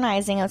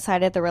fraternizing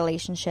outside of the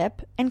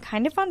relationship, and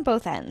kind of on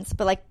both ends,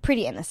 but like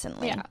pretty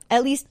innocently. Yeah.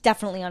 At least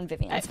definitely on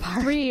Vivian's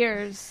part. 3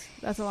 years.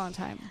 That's a long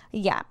time.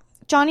 Yeah.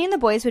 Johnny and the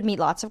boys would meet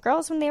lots of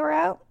girls when they were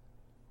out.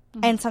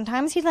 And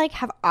sometimes he'd like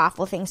have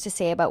awful things to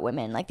say about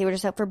women. Like they were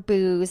just out for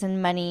booze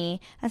and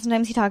money. And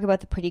sometimes he'd talk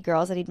about the pretty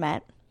girls that he'd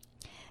met.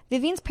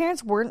 Vivian's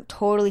parents weren't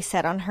totally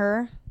set on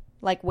her,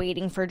 like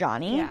waiting for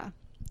Johnny. Yeah.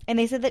 And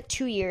they said that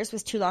 2 years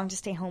was too long to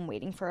stay home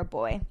waiting for a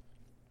boy.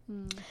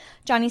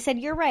 Johnny said,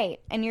 "You're right,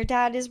 and your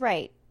dad is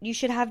right. You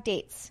should have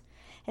dates.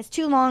 It's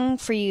too long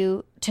for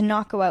you to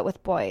not go out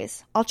with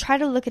boys. I'll try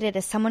to look at it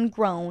as someone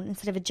grown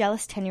instead of a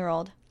jealous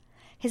 10-year-old.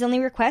 His only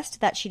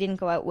request that she didn't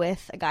go out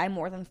with a guy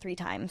more than 3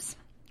 times.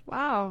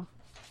 Wow.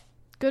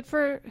 Good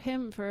for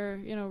him for,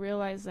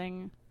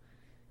 realizing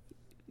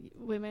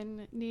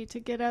women need to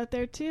get out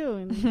there too.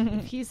 And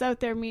if he's out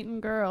there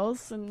meeting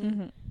girls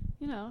and,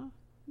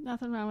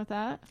 nothing wrong with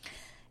that.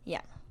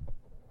 Yeah.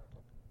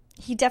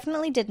 He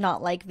definitely did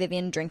not like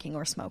Vivian drinking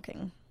or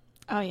smoking.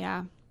 Oh,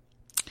 yeah.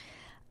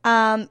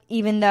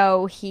 Even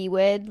though he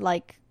would,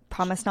 like,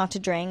 promise not to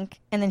drink,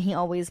 and then he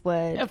always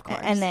would. Of course.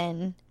 And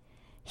then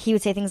he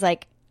would say things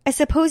like, "I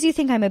suppose you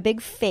think I'm a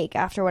big fake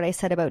after what I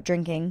said about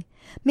drinking.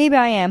 Maybe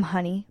I am,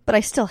 honey, but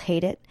I still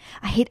hate it.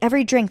 I hate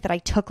every drink that I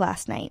took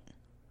last night."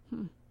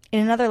 In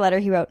another letter,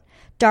 he wrote,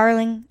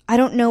 "Darling, I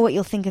don't know what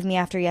you'll think of me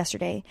after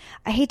yesterday.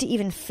 I hate to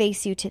even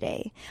face you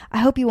today. I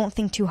hope you won't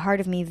think too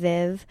hard of me,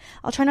 Viv.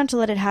 I'll try not to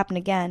let it happen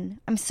again.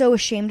 I'm so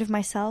ashamed of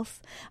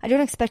myself. I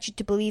don't expect you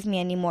to believe me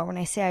anymore when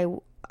I say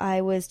I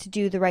was to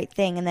do the right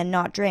thing and then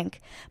not drink.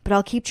 But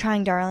I'll keep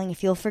trying, darling,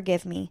 if you'll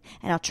forgive me,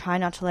 and I'll try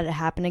not to let it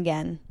happen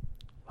again."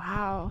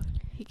 Wow.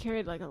 He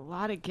carried like a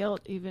lot of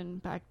guilt even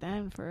back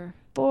then for...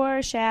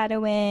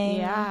 Foreshadowing.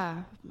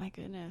 Yeah. My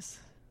goodness.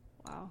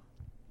 Wow.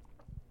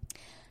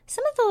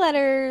 Some of the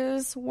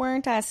letters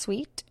weren't as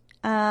sweet.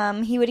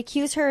 He would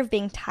accuse her of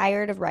being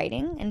tired of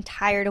writing and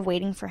tired of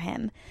waiting for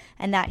him,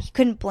 and that he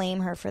couldn't blame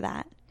her for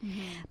that.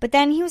 But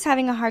then he was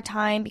having a hard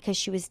time because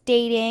she was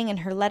dating and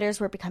her letters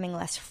were becoming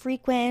less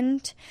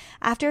frequent.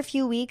 After a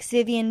few weeks,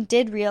 Vivian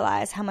did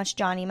realize how much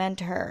Johnny meant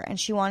to her, and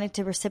she wanted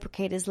to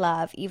reciprocate his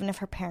love even if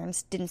her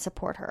parents didn't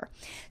support her.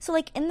 So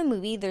like in the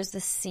movie, there's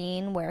this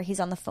scene where he's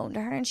on the phone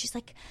to her and she's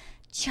like,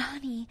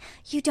 "Johnny,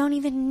 you don't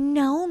even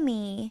know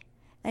me."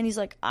 And he's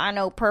like, "I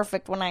know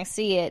perfect when I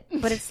see it."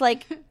 But it's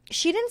like,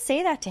 she didn't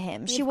say that to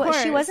him. She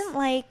wasn't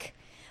like,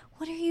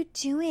 "What are you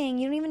doing?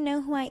 You don't even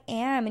know who I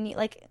am." And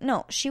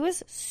no, she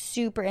was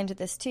super into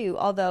this too.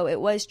 Although it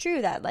was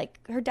true that like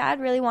her dad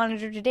really wanted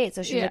her to date.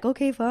 So she was like,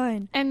 "Okay,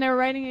 fine." And they're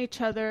writing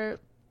each other,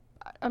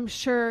 I'm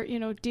sure,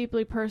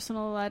 deeply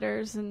personal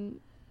letters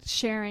and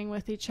sharing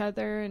with each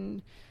other.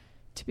 And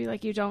to be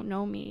like, "You don't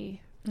know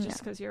me just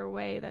because you're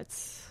away."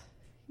 That's,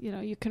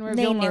 you can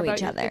reveal more about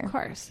each other. Of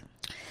course.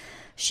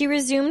 She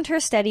resumed her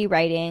steady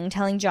writing,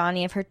 telling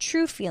Johnny of her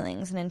true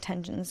feelings and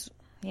intentions,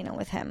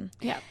 with him.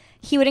 Yeah.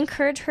 He would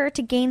encourage her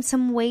to gain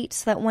some weight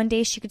so that one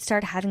day she could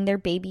start having their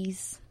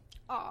babies.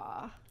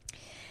 Aw.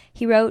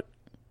 He wrote,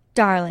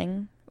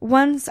 "Darling,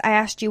 once I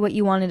asked you what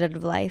you wanted out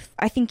of life.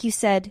 I think you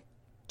said,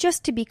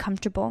 just to be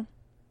comfortable.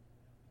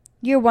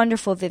 You're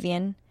wonderful,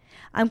 Vivian.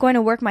 I'm going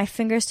to work my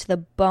fingers to the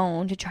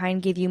bone to try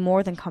and give you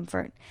more than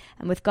comfort.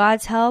 And with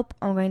God's help,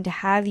 I'm going to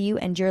have you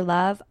and your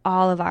love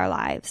all of our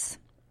lives."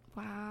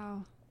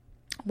 Wow.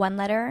 One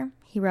letter,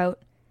 he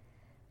wrote,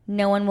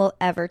 "No one will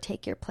ever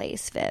take your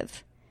place,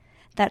 Viv.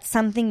 That's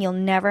something you'll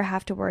never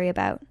have to worry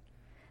about.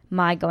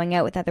 My going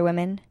out with other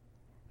women.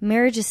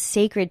 Marriage is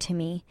sacred to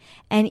me,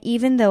 and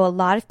even though a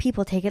lot of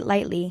people take it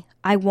lightly,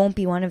 I won't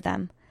be one of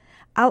them.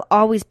 I'll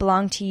always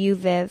belong to you,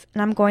 Viv,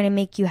 and I'm going to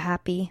make you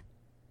happy."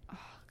 Oh,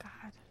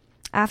 God.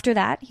 After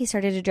that, he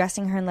started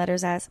addressing her in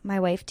letters as my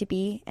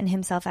wife-to-be and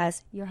himself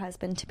as your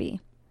husband-to-be.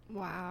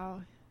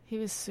 Wow. He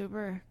was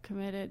super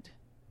committed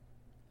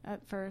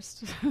at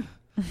first.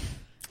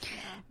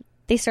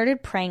 They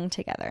started praying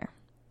together.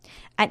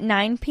 At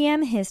 9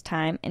 p.m. his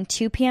time and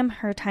 2 p.m.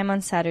 her time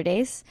on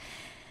Saturdays,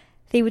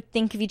 they would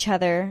think of each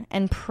other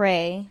and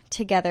pray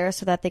together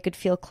so that they could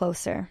feel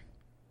closer.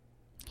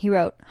 He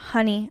wrote,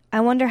 "Honey, I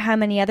wonder how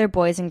many other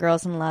boys and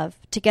girls in love,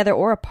 together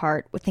or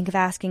apart, would think of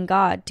asking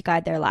God to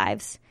guide their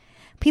lives.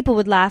 People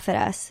would laugh at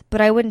us,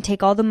 but I wouldn't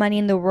take all the money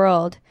in the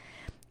world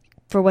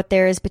for what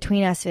there is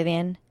between us,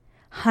 Vivian.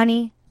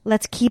 Honey,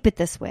 let's keep it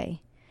this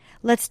way.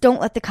 Let's don't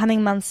let the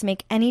coming months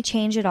make any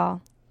change at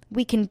all.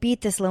 We can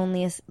beat this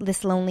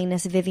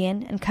loneliness,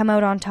 Vivian, and come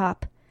out on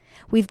top.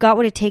 We've got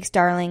what it takes,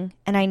 darling,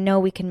 and I know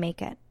we can make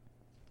it."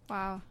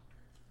 Wow.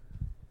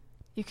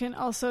 You can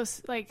also,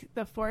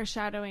 the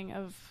foreshadowing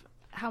of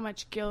how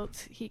much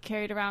guilt he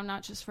carried around,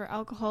 not just for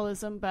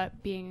alcoholism,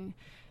 but being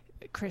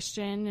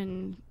Christian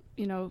and,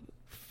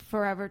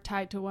 forever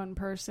tied to one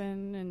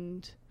person.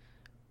 And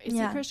is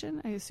he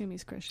Christian? I assume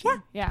he's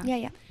Christian.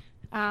 Yeah.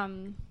 I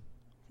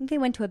think they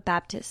went to a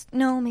Baptist.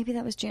 No, maybe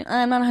that was June.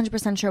 I'm not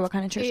 100% sure what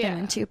kind of church they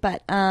went to,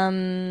 but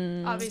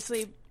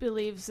obviously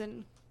believes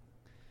in,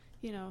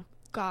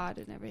 God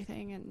and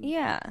everything, and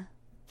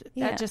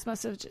that just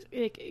must have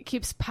it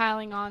keeps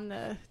piling on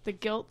the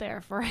guilt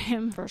there for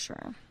him, for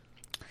sure.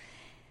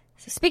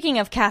 So speaking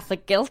of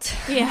Catholic guilt,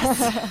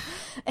 yes,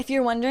 if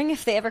you're wondering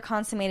if they ever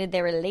consummated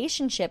their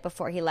relationship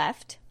before he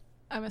left,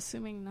 I'm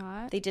assuming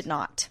not. They did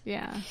not.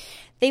 Yeah,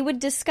 they would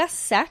discuss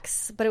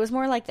sex, but it was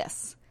more like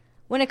this.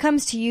 "When it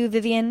comes to you,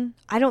 Vivian,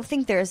 I don't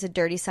think there is a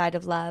dirty side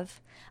of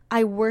love.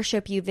 I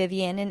worship you,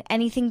 Vivian, and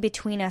anything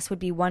between us would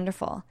be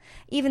wonderful.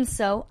 Even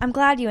so, I'm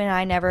glad you and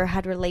I never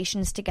had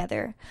relations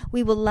together.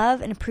 We will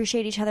love and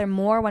appreciate each other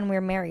more when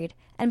we're married.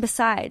 And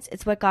besides,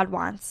 it's what God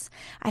wants.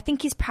 I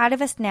think he's proud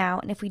of us now,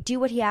 and if we do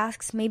what he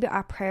asks, maybe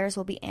our prayers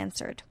will be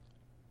answered."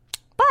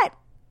 But,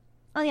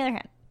 on the other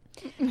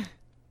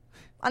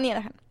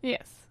hand,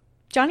 yes,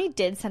 Johnny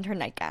did send her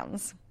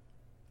nightgowns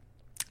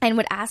and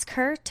would ask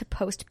her to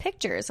post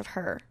pictures of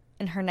her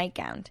in her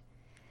nightgown.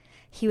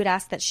 He would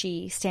ask that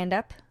she stand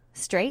up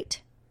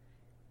straight,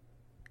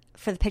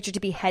 for the picture to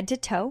be head to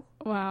toe.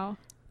 Wow.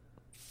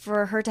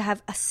 For her to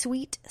have a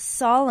sweet,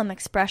 solemn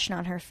expression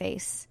on her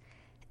face,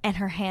 and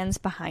her hands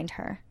behind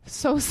her.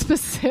 So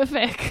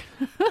specific.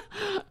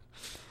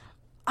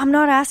 "I'm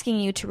not asking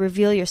you to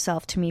reveal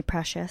yourself to me,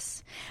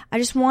 precious. I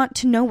just want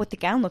to know what the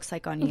gown looks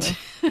like on you.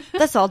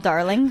 That's all,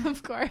 darling.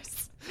 Of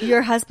course.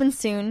 Your husband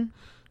soon,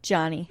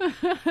 Johnny."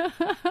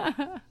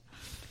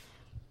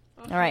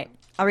 All right,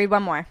 I'll read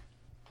one more.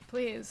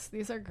 Please,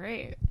 these are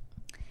great.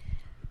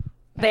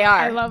 They are,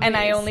 I love and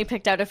these. I only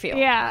picked out a few.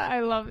 Yeah,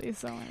 I love these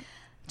so much.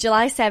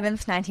 July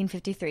 7th,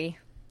 1953.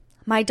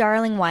 "My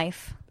darling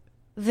wife.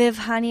 Viv,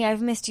 honey,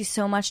 I've missed you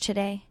so much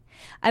today.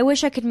 I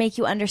wish I could make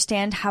you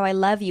understand how I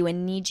love you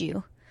and need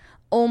you.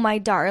 Oh, my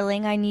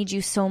darling, I need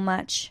you so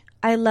much.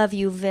 I love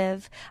you,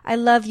 Viv. I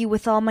love you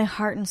with all my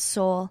heart and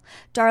soul.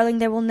 Darling,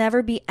 there will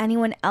never be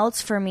anyone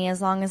else for me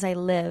as long as I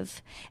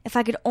live. If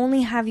I could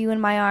only have you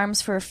in my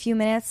arms for a few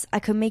minutes, I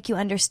could make you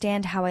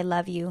understand how I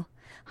love you.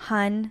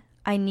 Hun,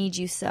 I need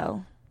you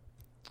so."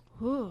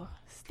 Ooh,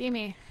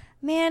 steamy.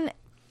 Man,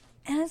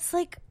 and it's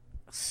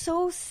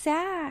so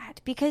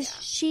sad because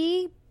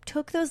she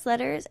took those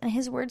letters and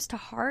his words to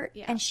heart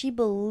and she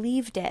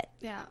believed it.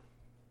 Yeah.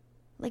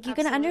 You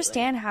can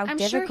understand how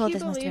difficult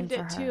this must have been for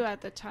her. I'm sure he believed it too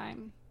at the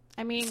time.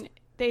 I mean,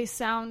 they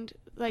sound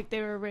like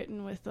they were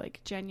written with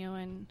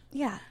genuine,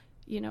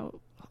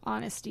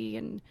 honesty,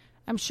 and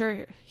I'm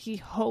sure he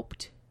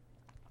hoped,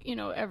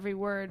 every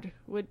word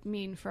would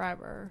mean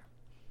forever.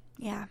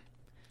 Yeah.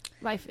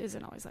 Life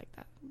isn't always like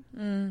that.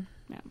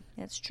 Yeah,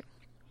 that's true.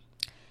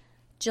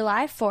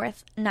 July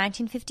 4th,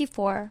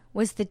 1954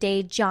 was the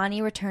day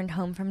Johnny returned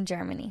home from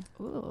Germany.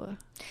 Ooh.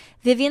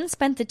 Vivian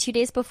spent the 2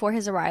 days before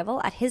his arrival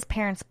at his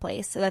parents'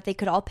 place so that they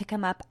could all pick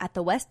him up at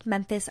the West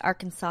Memphis,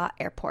 Arkansas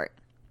airport.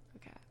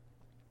 Okay.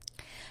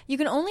 You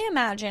can only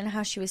imagine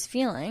how she was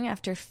feeling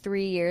after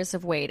 3 years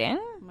of waiting.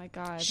 Oh my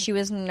God. She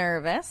was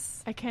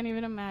nervous. I can't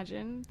even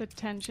imagine the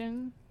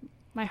tension.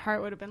 My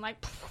heart would have been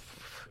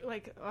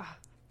ugh.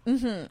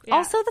 Yeah.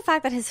 Also, the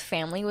fact that his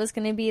family was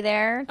going to be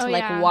there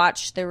to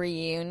watch the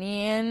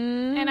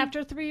reunion. And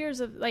after 3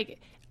 years of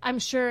I'm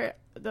sure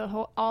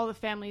all the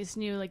families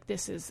knew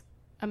this is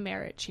a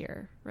marriage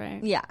here,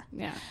 right? Yeah.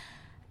 Yeah.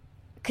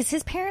 Because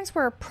his parents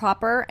were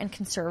proper and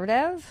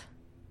conservative.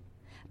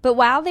 But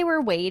while they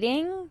were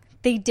waiting,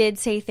 they did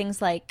say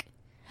things like,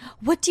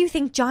 "What do you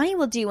think Johnny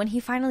will do when he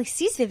finally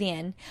sees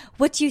Vivian?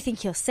 What do you think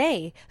he'll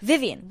say?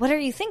 Vivian, what are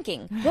you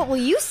thinking? What will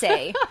you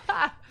say?"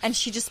 And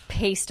she just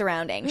paced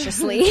around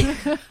anxiously.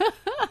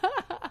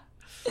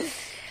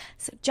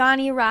 So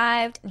Johnny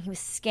arrived, and he was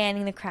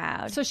scanning the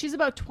crowd. So she's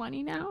about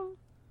 20 now?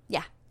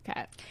 Yeah.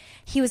 Okay.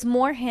 He was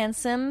more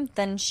handsome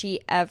than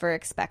she ever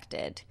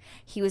expected.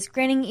 He was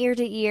grinning ear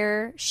to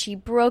ear. She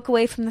broke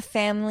away from the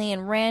family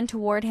and ran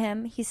toward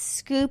him. He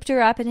scooped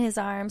her up in his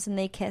arms, and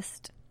they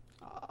kissed.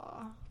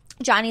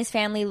 Johnny's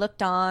family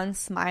looked on,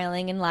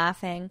 smiling and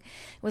laughing.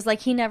 It was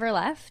like he never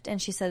left,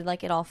 and she said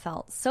it all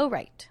felt so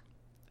right.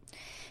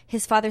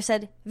 His father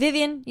said,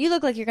 "Vivian, you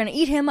look like you're going to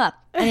eat him up,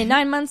 and in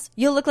 9 months,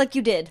 you'll look like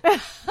you did."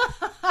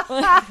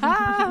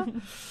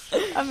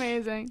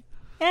 Amazing.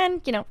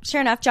 And,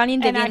 sure enough, Johnny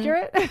and Vivian...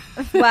 Inaccurate?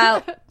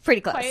 Well, pretty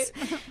close.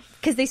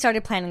 Because they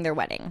started planning their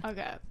wedding.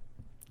 Okay.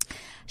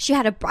 She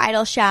had a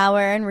bridal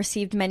shower and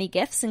received many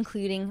gifts,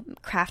 including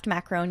Kraft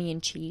macaroni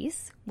and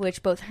cheese,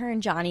 which both her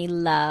and Johnny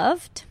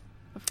loved.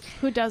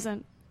 Who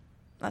doesn't?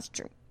 That's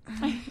true.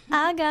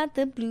 I got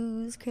the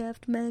blues,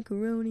 Kraft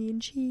macaroni and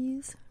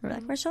cheese. Remember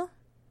that commercial?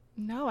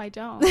 No, I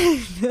don't.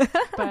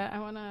 But I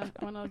wanna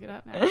look it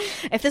up now.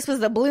 If this was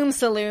the Bloom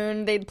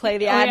Saloon, they'd play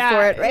the ad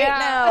for it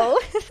now.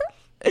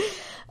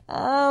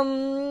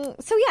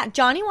 So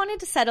Johnny wanted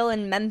to settle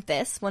in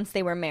Memphis once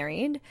they were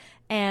married,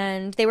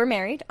 and they were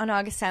married on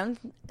August 7th,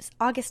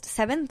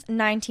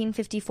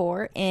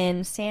 1954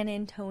 in San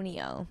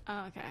Antonio.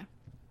 Oh, okay.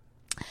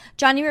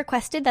 Johnny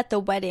requested that the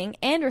wedding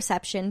and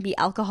reception be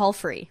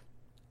alcohol-free.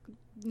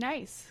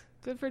 Nice.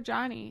 Good for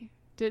Johnny.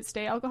 Did it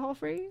stay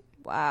alcohol-free?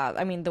 Wow.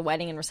 I mean, the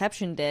wedding and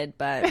reception did,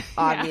 but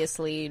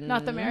obviously...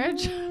 Not the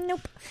marriage?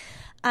 Nope.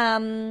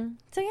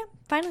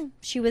 Finally,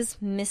 she was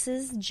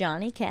Mrs.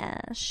 Johnny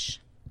Cash.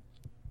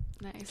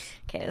 Nice.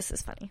 Okay, this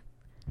is funny.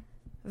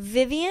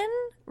 Vivian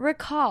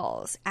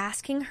recalls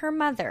asking her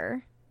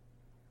mother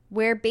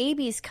where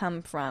babies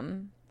come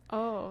from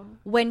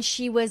when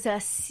she was a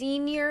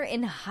senior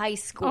in high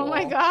school. Oh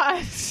my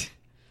gosh.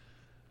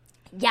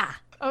 Yeah.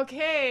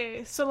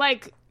 Okay, so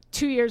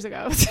 2 years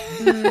ago.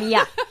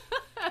 Yeah.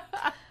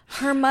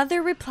 Her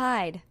mother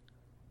replied,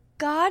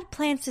 "God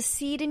plants a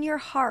seed in your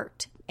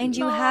heart and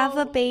you have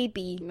a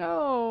baby."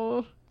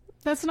 No.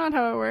 That's not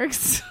how it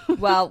works.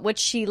 Well, which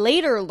she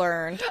later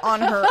learned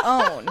on her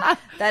own,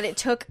 that it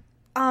took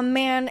a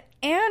man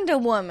and a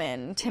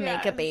woman to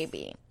make a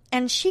baby.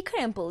 And she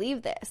couldn't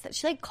believe this, that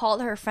she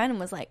called her friend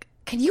and was like,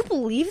 "Can you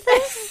believe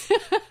this?"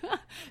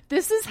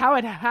 This is how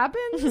it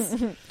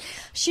happens?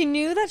 She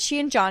knew that she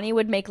and Johnny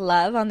would make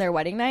love on their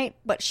wedding night,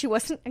 but she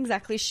wasn't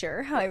exactly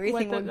sure how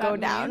everything would go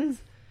down.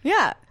 Means?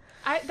 Yeah.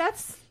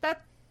 That's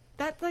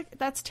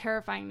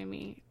terrifying to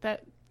me,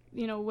 that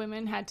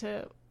women had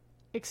to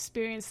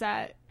experience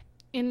that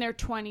in their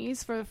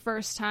 20s for the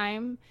first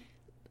time,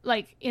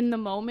 in the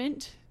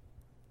moment.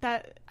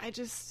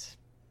 That's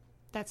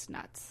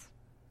nuts.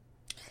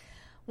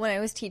 When I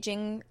was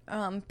teaching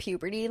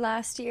puberty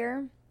last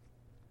year,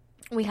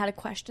 we had a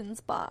questions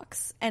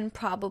box, and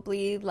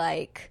probably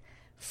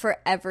for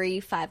every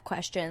 5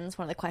 questions,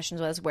 one of the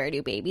questions was, "Where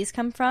do babies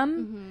come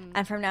from?" Mm-hmm.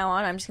 And from now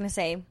on, I'm just going to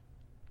say,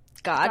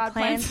 God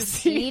plants a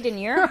seed in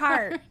your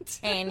heart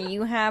and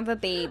you have a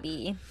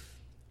baby.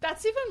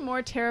 That's even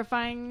more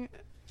terrifying,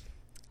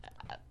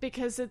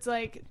 because it's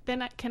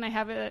then can I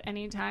have it at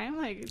any time?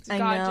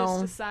 God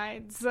just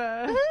decides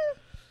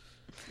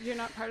you're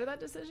not part of that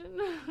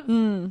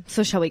decision?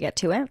 So shall we get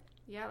to it?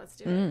 Yeah, let's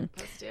do it.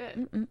 Let's do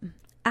it.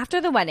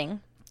 After the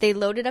wedding, they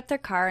loaded up their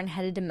car and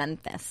headed to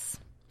Memphis.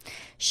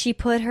 She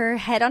put her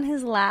head on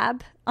his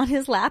lap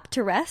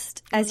to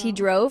rest as he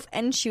drove,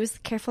 and she was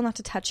careful not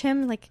to touch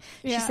him.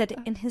 She said,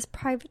 in his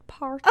private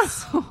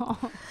parts.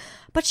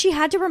 But she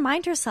had to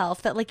remind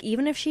herself that,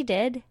 even if she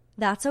did,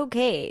 that's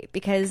okay,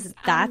 because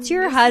that's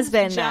your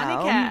husband now.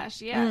 Johnny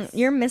Cash, yes.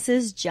 You're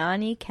Mrs.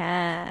 Johnny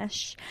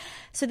Cash.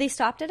 So they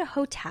stopped at a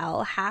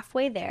hotel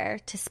halfway there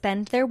to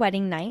spend their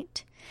wedding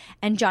night,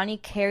 and Johnny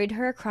carried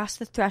her across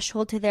the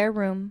threshold to their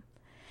room.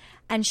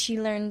 And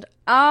she learned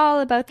all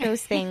about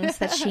those things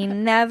that she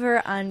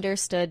never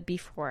understood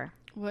before.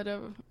 What a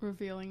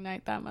revealing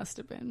night that must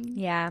have been.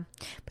 Yeah.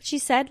 But she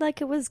said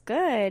it was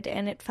good,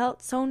 and it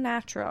felt so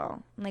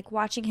natural.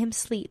 Watching him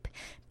sleep,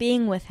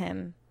 being with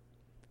him.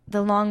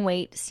 The long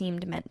wait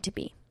seemed meant to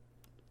be.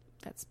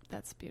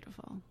 That's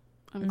beautiful.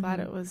 I'm glad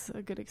it was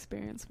a good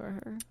experience for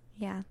her.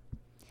 Yeah.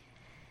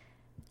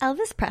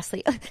 Elvis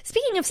Presley.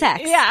 Speaking of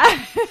sex.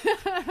 Yeah.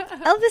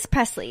 Elvis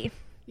Presley.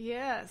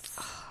 Yes.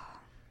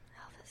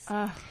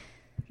 Elvis.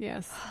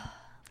 Yes.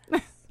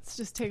 Let's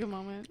just take a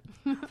moment.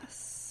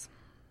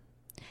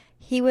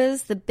 He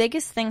was the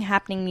biggest thing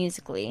happening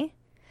musically,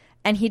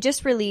 and he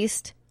just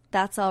released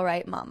That's All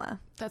Right, Mama.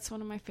 That's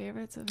one of my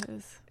favorites of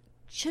his.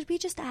 should we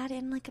just add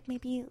in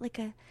maybe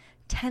a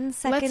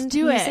 10-second Let's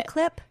do music it.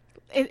 clip?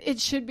 It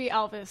should be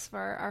Elvis for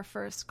our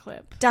first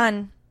clip.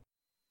 Done.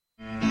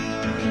 Well,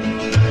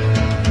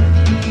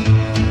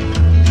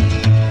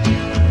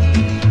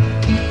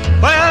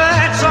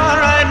 that's all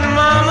right,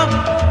 Mama.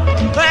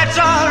 That's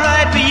all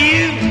right for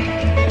you.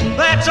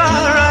 That's all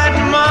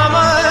right,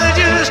 Mama.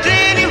 Just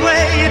any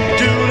way you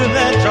do it,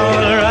 that's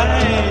all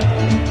right.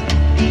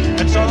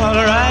 That's all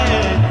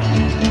right.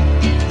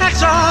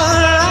 That's all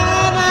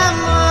right,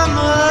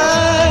 Mama.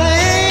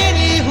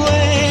 Any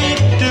way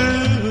you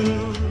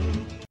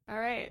do. All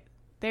right.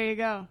 There you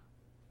go.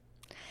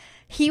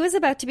 He was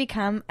about to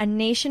become a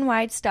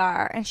nationwide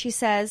star, and she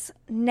says,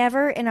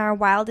 never in our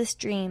wildest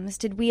dreams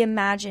did we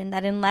imagine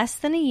that in less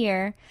than a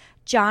year,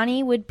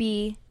 Johnny would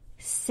be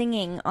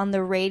singing on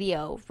the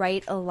radio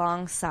right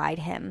alongside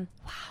him.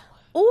 Wow.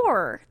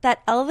 Or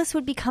that Elvis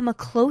would become a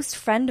close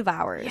friend of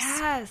ours.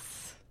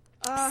 Yes.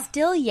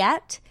 Still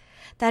yet,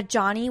 that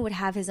Johnny would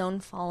have his own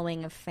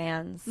following of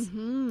fans.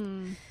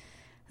 Mm-hmm.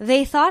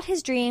 They thought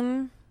his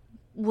dream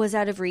was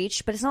out of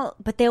reach,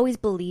 but they always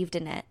believed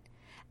in it.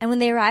 And when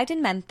they arrived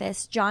in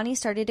Memphis, Johnny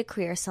started a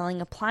career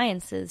selling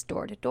appliances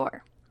door to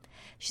door.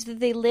 She said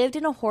they lived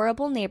in a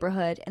horrible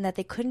neighborhood and that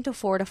they couldn't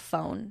afford a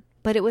phone,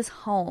 but it was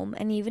home,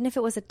 and even if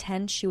it was a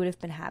 10, she would have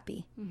been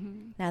happy.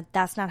 Mm-hmm. Now,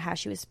 that's not how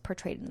she was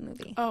portrayed in the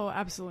movie. Oh,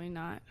 absolutely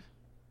not.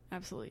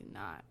 Absolutely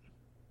not.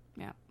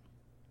 Yeah.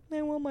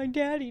 I want my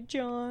daddy,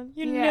 John.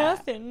 You're Yeah.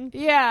 nothing.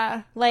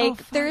 Yeah.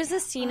 There's a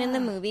scene in the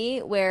movie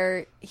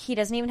where he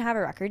doesn't even have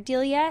a record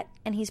deal yet,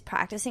 and he's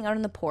practicing out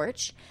on the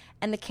porch,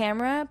 and the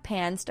camera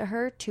pans to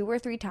her 2 or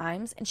 3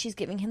 times, and she's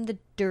giving him the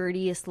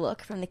dirtiest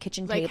look from the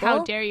kitchen Like, table.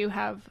 how dare you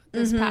have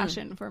this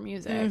passion for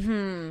music?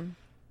 Mm-hmm.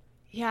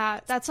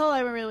 Yeah, that's all I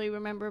really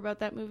remember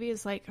about that movie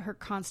is, like, her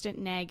constant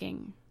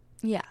nagging.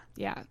 Yeah.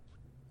 Yeah.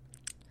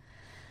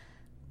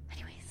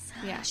 Anyways,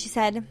 Yeah. she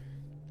said,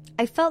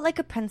 I felt like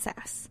a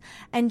princess,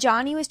 and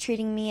Johnny was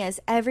treating me as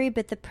every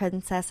bit the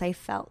princess I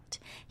felt.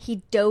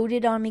 He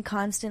doted on me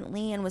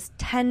constantly and was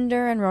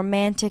tender and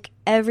romantic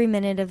every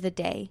minute of the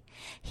day.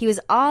 He was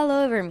all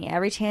over me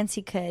every chance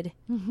he could,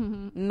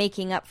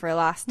 making up for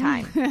lost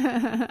time,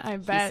 I he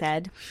bet.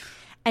 said.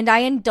 And I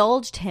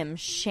indulged him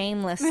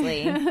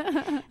shamelessly.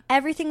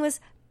 Everything was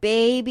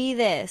baby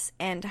this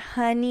and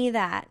honey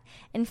that.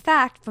 In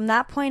fact, from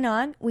that point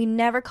on, we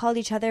never called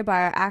each other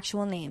by our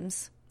actual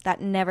names. That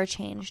never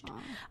changed.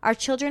 Aww. Our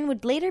children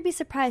would later be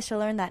surprised to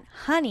learn that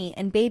Honey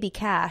and Baby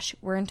Cash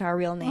weren't our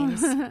real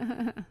names.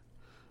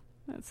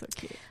 That's so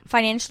cute.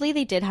 Financially,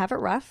 they did have it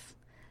rough.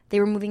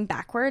 They were moving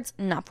backwards,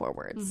 not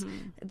forwards.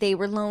 Mm-hmm. They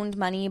were loaned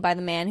money by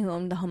the man who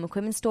owned the home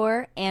equipment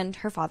store and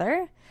her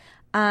father.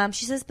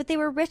 She says, but they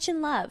were rich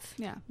in love.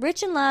 Yeah.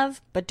 Rich in love,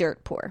 but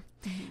dirt poor.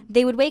 Mm-hmm.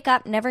 They would wake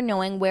up never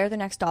knowing where their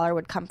next dollar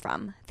would come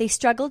from. They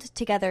struggled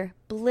together,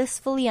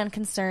 blissfully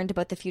unconcerned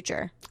about the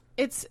future.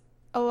 It's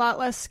a lot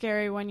less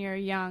scary when you're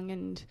young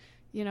and,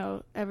 you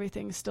know,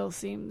 everything still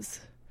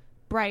seems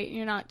bright.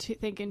 You're not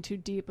thinking too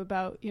deep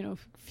about, you know,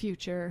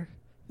 future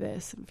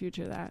this and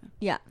future that.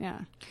 Yeah. Yeah.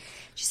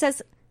 She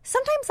says,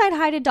 sometimes I'd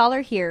hide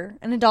 $1 here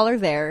and $1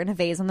 there in a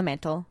vase on the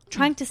mantle,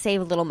 trying to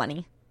save a little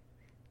money.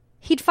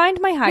 He'd find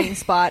my hiding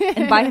spot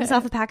and buy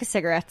himself a pack of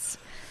cigarettes.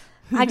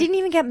 I didn't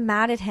even get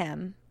mad at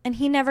him, and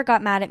he never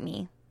got mad at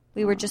me.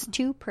 We were just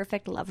 2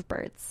 perfect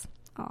lovebirds.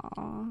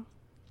 Aww.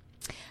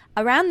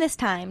 Around this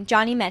time,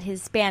 Johnny met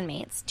his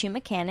bandmates, 2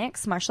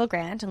 mechanics, Marshall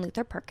Grant and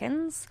Luther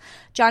Perkins.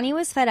 Johnny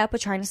was fed up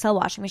with trying to sell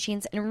washing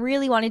machines and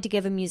really wanted to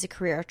give a music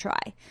career a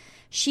try.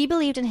 She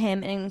believed in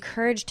him and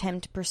encouraged him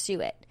to pursue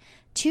it.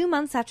 2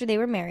 months after they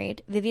were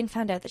married, Vivian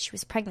found out that she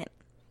was pregnant.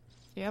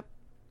 Yep.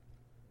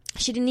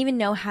 She didn't even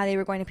know how they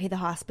were going to pay the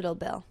hospital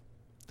bill.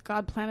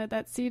 God planted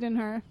that seed in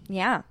her.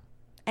 Yeah.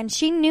 And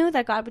she knew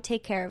that God would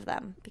take care of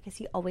them because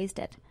he always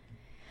did.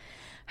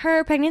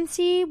 Her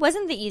pregnancy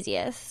wasn't the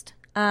easiest.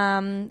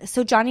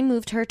 So Johnny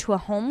moved her to a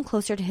home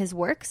closer to his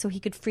work so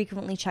he could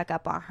frequently check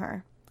up on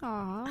her.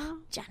 Aww.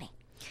 Johnny.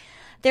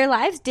 Their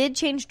lives did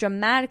change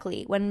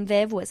dramatically when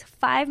Viv was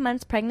 5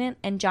 months pregnant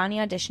and Johnny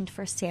auditioned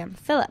for Sam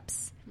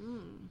Phillips.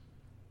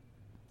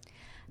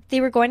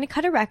 They were going to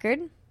cut a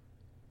record.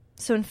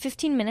 So in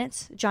 15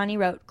 minutes, Johnny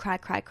wrote Cry,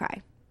 Cry,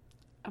 Cry.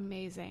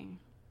 Amazing.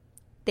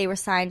 They were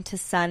signed to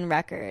Sun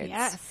Records.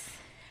 Yes.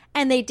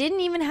 And they didn't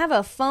even have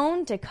a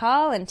phone to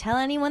call and tell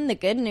anyone the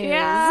good news.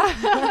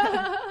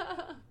 Yeah.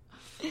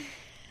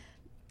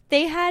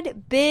 They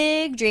had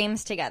big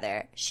dreams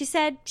together. She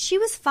said she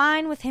was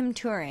fine with him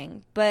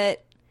touring,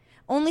 but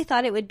only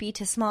thought it would be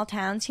to small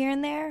towns here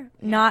and there,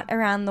 not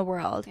around the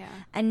world. Yeah.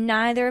 And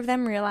neither of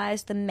them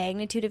realized the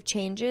magnitude of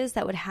changes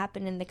that would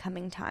happen in the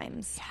coming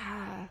times.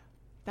 Yeah.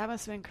 That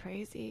must have been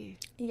crazy.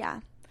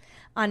 Yeah.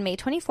 On May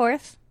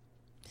 24th,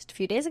 just a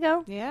few days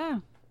ago, Yeah.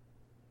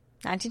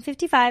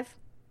 1955,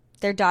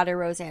 their daughter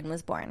Roseanne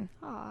was born.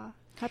 Aw.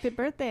 Happy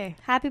birthday.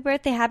 Happy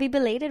birthday, happy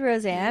belated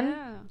Roseanne.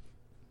 Yeah.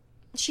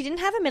 She didn't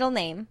have a middle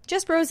name,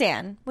 just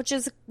Roseanne,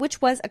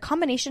 which was a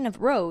combination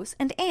of Rose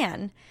and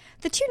Anne,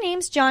 the 2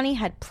 names Johnny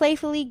had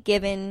playfully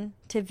given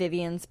to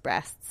Vivian's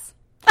breasts.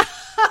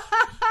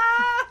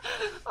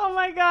 Oh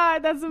my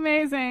God, that's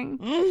amazing.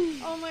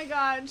 Oh my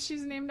God,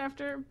 she's named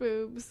after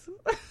boobs.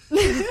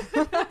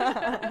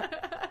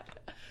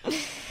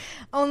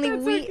 Only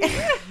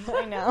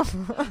I know.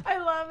 I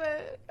love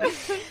it.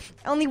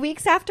 Only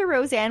weeks after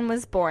Roseanne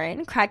was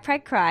born, Cry, Cry,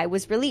 Cry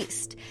was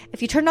released.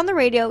 If you turned on the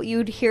radio,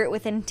 you'd hear it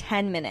within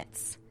 10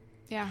 minutes.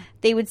 Yeah.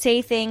 They would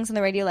say things on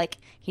the radio like,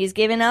 he's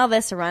giving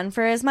Elvis a run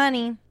for his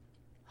money.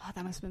 Oh,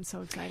 that must have been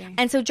so exciting.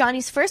 And so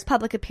Johnny's first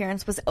public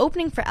appearance was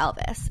opening for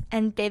Elvis,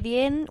 and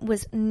Vivian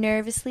was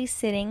nervously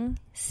sitting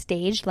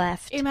stage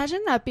left.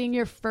 Imagine that being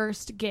your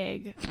first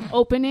gig,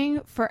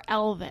 opening for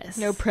Elvis.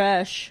 No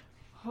pressure.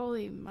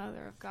 Holy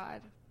mother of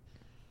God.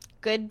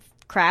 Good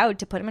crowd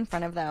to put him in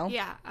front of, though.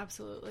 Yeah,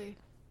 absolutely.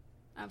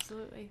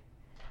 Absolutely.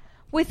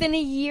 Within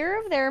a year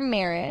of their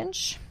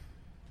marriage,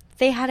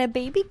 they had a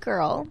baby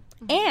girl,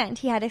 and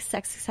he had a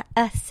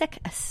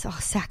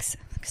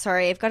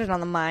sorry, I've got it on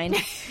the mind.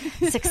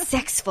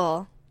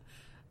 Successful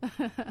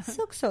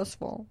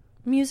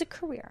music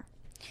career.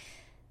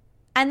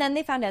 And then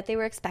they found out they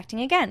were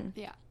expecting again.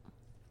 Yeah.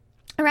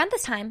 Around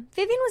this time,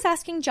 Vivian was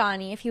asking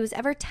Johnny if he was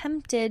ever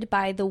tempted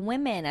by the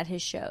women at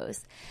his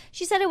shows.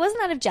 She said it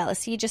wasn't out of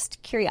jealousy,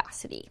 just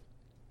curiosity.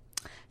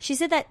 She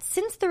said that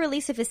since the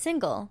release of his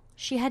single,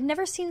 she had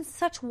never seen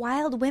such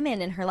wild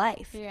women in her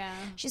life. Yeah.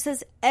 She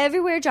says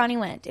everywhere Johnny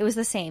went, it was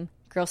the same.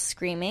 Girls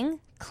screaming,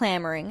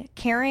 clamoring,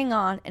 carrying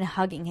on, and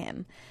hugging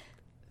him.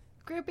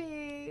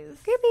 Groupies.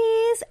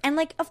 And,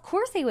 like, of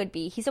course they would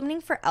be. He's opening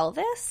for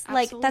Elvis.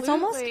 Like, that's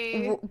almost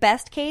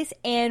best case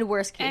and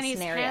worst case and he's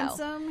scenario.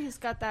 handsome. He's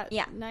got that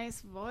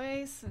nice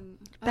voice. And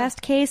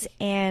Best case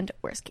and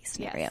worst case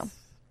scenario.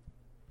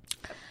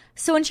 Yes.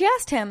 So when she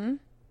asked him,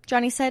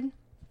 Johnny said,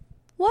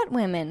 "What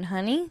women,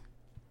 honey?"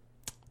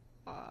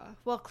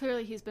 Well,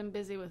 clearly he's been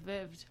busy with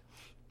Viv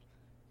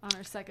on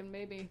her second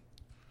baby.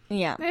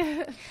 Yeah.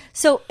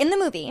 So in the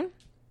movie,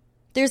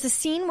 there's a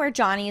scene where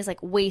Johnny is,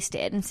 like,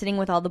 wasted and sitting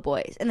with all the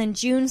boys. And then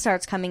June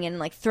starts coming in and,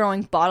 like,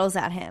 throwing bottles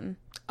at him.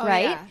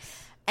 Right?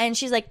 Yes. And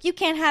she's like, you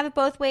can't have it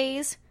both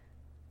ways.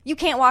 You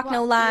can't walk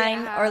no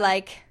line. yeah. Or,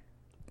 like,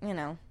 you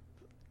know.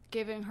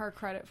 Giving her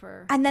credit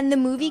for... And then the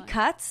movie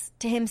cuts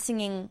to him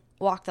singing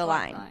Walk the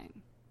Line.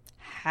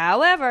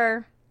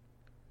 However,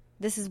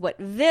 this is what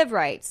Viv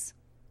writes,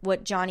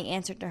 what Johnny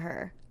answered to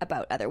her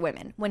about other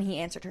women when he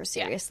answered her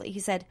seriously. He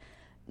said,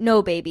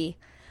 "No, baby.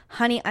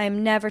 Honey, I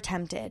am never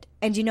tempted.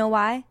 And you know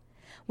why?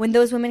 When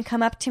those women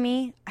come up to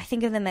me, I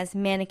think of them as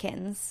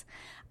mannequins.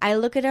 I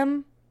look at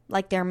them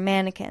like they're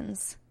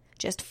mannequins.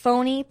 Just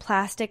phony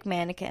plastic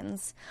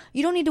mannequins.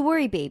 You don't need to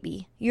worry,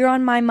 baby. You're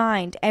on my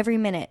mind every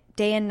minute,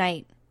 day and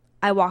night.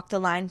 I walk the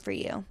line for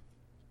you."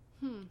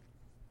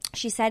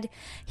 She said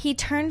he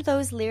turned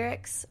those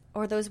lyrics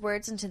or those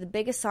words into the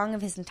biggest song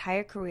of his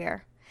entire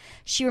career.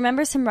 She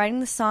remembers him writing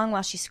the song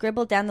while she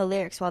scribbled down the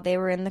lyrics while they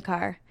were in the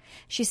car.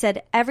 She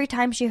said every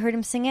time she heard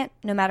him sing it,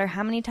 no matter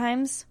how many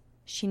times,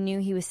 she knew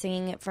he was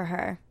singing it for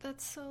her.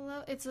 That's so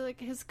low. It's like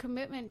his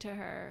commitment to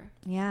her.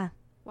 Yeah.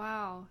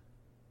 Wow.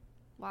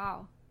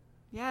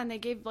 Yeah, and they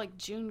gave, like,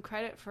 June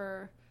credit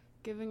for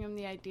giving him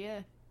the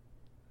idea.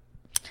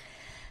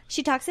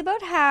 She talks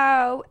about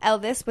how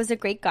Elvis was a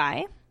great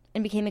guy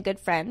and became a good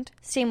friend.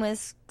 Same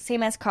as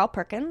Carl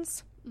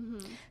Perkins.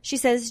 Mm-hmm. She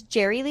says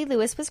Jerry Lee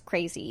Lewis was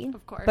crazy,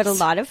 of course, but a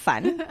lot of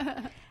fun.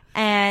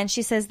 And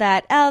she says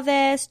that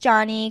Elvis,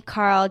 Johnny,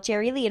 Carl,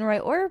 Jerry Lee, and Roy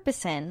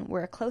Orbison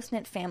were a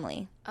close-knit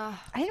family. I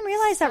didn't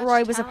realize that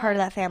Roy was a part of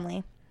that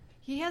family.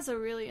 He has a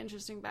really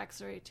interesting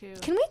backstory, too.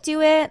 Can we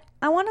do it?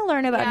 I want to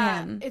learn about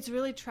him. It's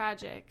really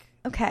tragic.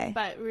 Okay.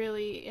 But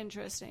really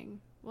interesting.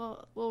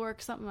 We'll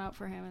work something out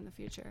for him in the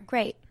future.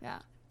 Great. Yeah.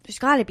 There's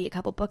got to be a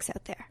couple books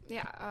out there.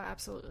 Yeah,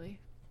 absolutely.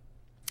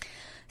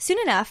 Soon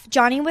enough,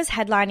 Johnny was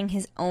headlining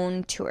his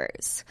own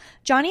tours.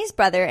 Johnny's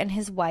brother and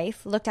his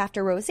wife looked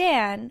after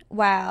Roseanne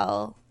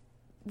while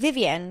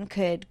Vivian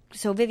could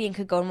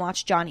go and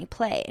watch Johnny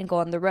play and go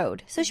on the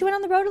road. So she went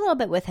on the road a little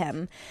bit with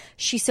him.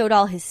 She sewed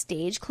all his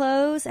stage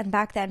clothes, and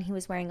back then he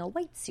was wearing a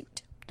white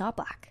suit, not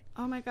black.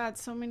 Oh my God,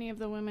 so many of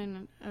the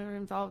women are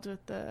involved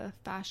with the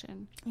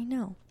fashion. I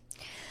know.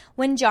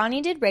 When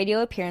Johnny did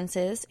radio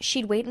appearances,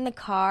 she'd wait in the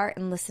car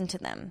and listen to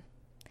them.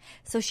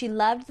 So she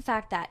loved the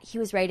fact that he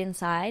was right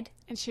inside,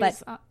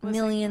 but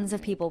millions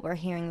of people were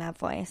hearing that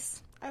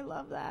voice. I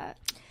love that.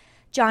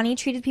 Johnny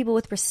treated people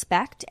with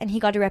respect, and he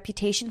got a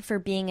reputation for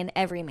being an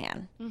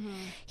everyman. Mm-hmm.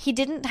 He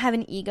didn't have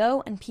an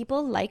ego, and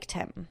people liked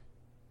him.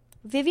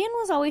 Vivian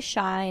was always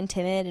shy and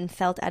timid and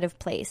felt out of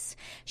place.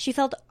 She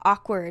felt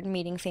awkward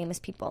meeting famous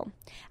people.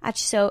 At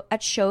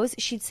shows,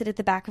 she'd sit at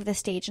the back of the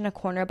stage in a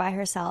corner by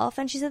herself,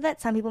 and she said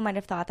that some people might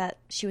have thought that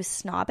she was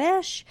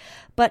snobbish,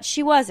 but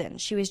she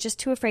wasn't. She was just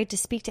too afraid to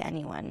speak to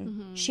anyone.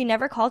 Mm-hmm. She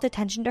never called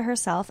attention to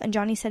herself, and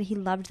Johnny said he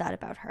loved that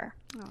about her.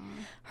 Aww.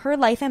 Her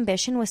life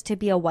ambition was to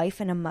be a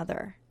wife and a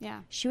mother.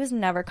 Yeah. She was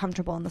never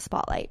comfortable in the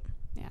spotlight.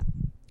 Yeah.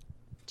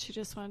 She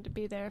just wanted to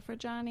be there for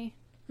Johnny.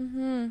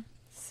 Mm-hmm.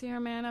 See her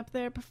man up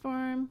there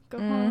perform, go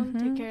home,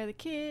 take care of the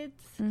kids.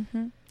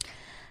 Mm-hmm.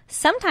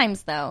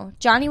 Sometimes, though,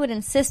 Johnny would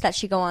insist that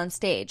she go on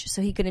stage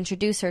so he could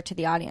introduce her to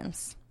the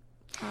audience.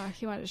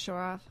 He wanted to show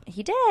her off.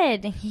 He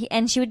did.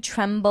 And she would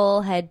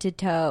tremble head to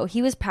toe.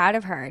 He was proud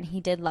of her, and he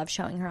did love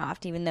showing her off,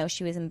 even though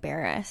she was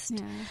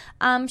embarrassed.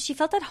 Yeah. She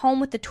felt at home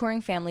with the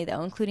touring family,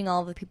 though, including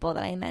all of the people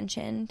that I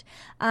mentioned.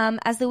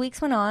 As the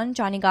weeks went on,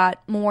 Johnny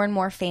got more and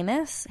more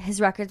famous. His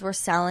records were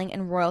selling,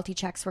 and royalty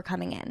checks were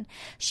coming in.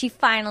 She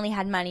finally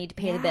had money to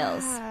pay the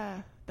bills.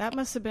 That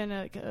must have been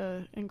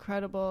a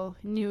incredible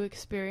new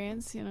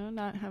experience,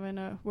 not having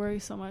to worry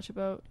so much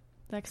about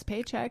next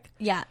paycheck.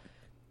 Yeah.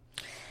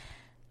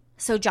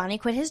 So Johnny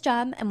quit his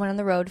job and went on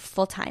the road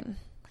full time.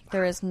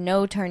 There was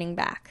no turning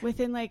back.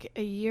 Within like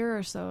a year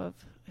or so of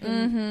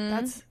him.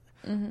 That's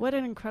what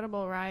an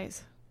incredible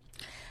rise.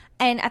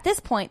 And at this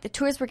point, the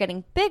tours were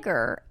getting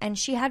bigger, and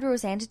she had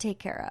Roseanne to take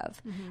care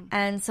of.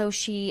 And so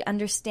she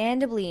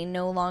understandably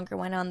no longer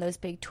went on those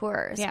big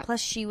tours. Yeah. Plus,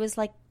 she was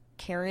like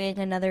carrying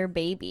another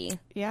baby.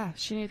 Yeah,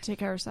 she needed to take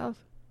care of herself.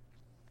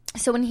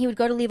 So when he would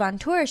go to leave on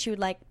tour, she would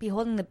like be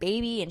holding the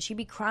baby, and she'd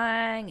be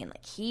crying, and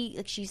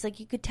she's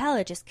like, you could tell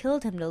it just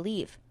killed him to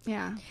leave.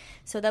 Yeah.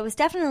 So that was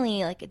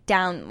definitely like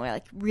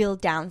real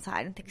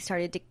downside, and things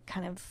started to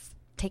kind of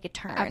take a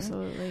turn.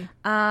 Absolutely.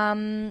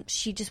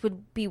 She just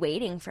would be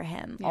waiting for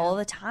him all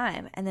the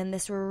time, and then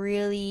this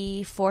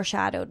really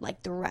foreshadowed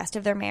like the rest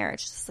of their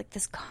marriage, just like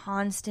this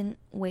constant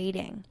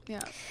waiting.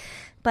 Yeah.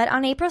 But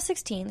on April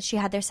 16th, she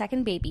had their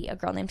second baby, a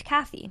girl named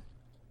Kathy.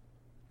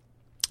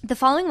 The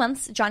following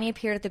months, Johnny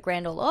appeared at the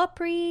Grand Ole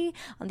Opry,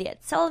 on the Ed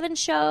Sullivan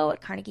Show, at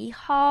Carnegie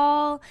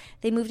Hall.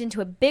 They moved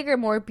into a bigger,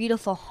 more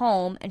beautiful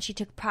home, and she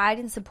took pride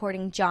in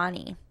supporting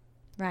Johnny,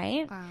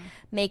 right? Wow.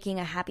 Making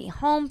a happy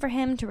home for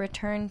him to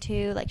return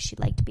to. Like, she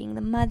liked being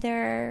the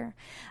mother.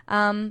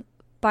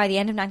 By the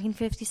end of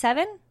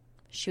 1957,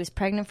 she was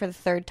pregnant for the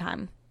third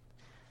time.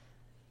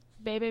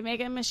 Baby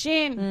making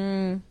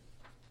machine.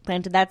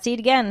 Planted that seed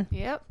again.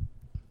 Yep.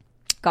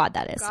 God,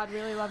 that is. God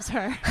really loves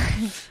her.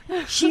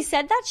 She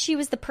said that she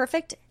was the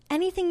perfect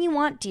anything you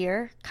want,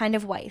 dear, kind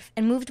of wife,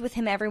 and moved with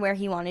him everywhere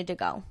he wanted to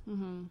go.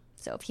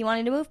 So if he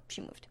wanted to move,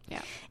 she moved.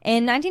 Yeah.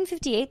 In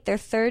 1958, their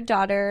third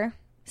daughter,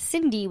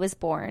 Cindy, was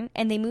born,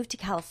 and they moved to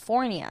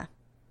California.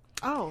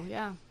 Oh,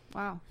 yeah.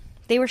 Wow.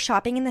 They were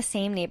shopping in the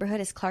same neighborhood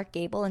as Clark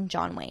Gable and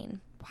John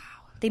Wayne. Wow.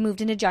 They moved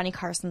into Johnny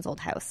Carson's old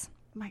house.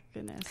 My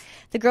goodness.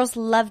 The girls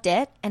loved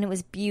it, and it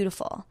was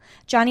beautiful.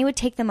 Johnny would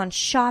take them on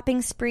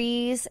shopping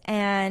sprees,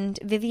 and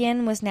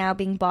Vivian was now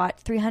being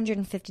bought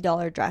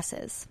 $350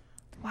 dresses.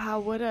 Wow,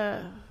 what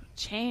a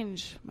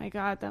change. My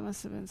God, that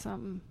must have been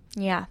something.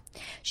 Yeah.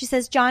 She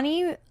says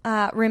Johnny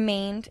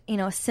remained,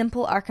 a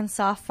simple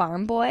Arkansas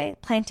farm boy,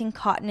 planting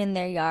cotton in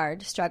their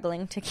yard,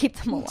 struggling to keep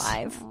them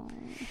alive.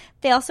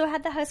 They also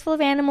had the house full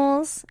of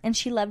animals, and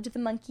she loved the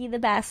monkey the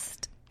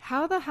best.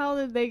 How the hell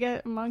did they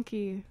get a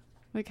monkey?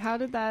 Like, how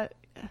did that...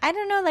 I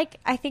don't know,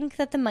 I think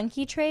that the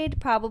monkey trade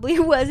probably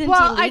wasn't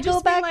well, illegal I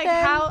just back mean,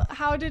 then.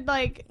 how did,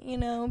 Michael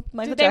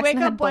did they Jackson wake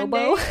had up one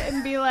Bobo. day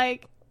and be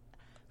like,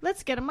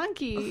 let's get a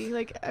monkey?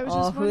 Like, I was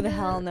just who the wondering,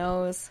 hell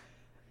knows?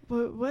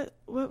 What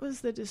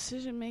was the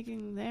decision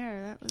making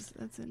there?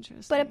 That's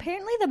interesting. But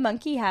apparently the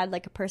monkey had,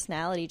 a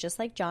personality, just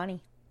like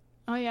Johnny.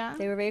 Oh, yeah?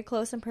 They were very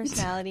close in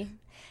personality.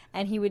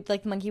 And he would, the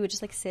monkey would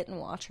just, sit and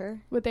watch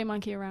her. Would they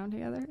monkey around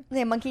together?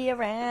 They monkey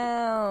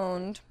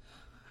around.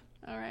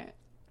 All right.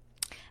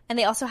 And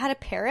they also had a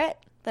parrot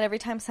that every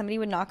time somebody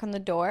would knock on the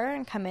door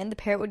and come in, the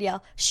parrot would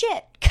yell,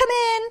 "Shit, come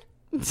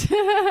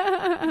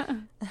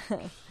in!"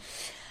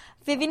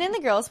 Vivian and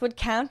the girls would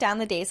count down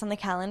the days on the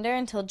calendar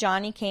until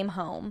Johnny came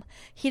home.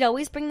 He'd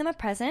always bring them a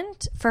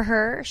present. For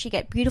her, she'd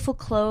get beautiful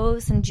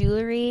clothes and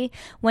jewelry.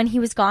 When he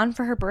was gone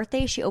for her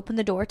birthday, she opened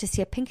the door to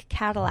see a pink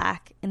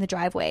Cadillac in the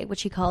driveway,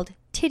 which he called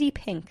Titty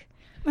Pink.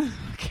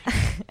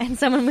 And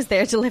someone was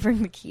there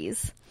delivering the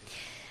keys.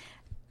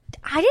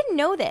 I didn't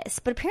know this,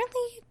 but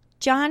apparently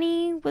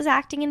Johnny was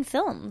acting in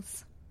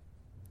films.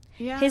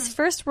 Yeah. His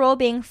first role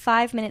being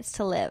 5 Minutes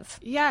to Live.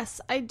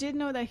 Yes, I did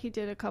know that he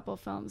did a couple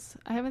films.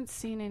 I haven't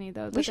seen any,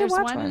 though. We should there's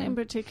watch one. in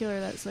particular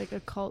that's like a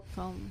cult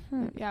film.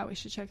 Yeah, we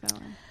should check that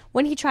one.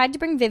 When he tried to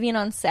bring Vivian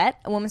on set,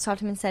 a woman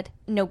stopped him and said,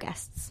 "No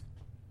guests."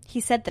 He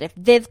said that if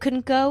Viv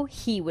couldn't go,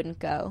 he wouldn't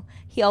go.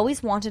 He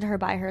always wanted her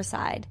by her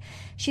side.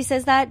 She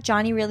says that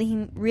Johnny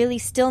really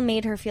still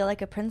made her feel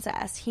like a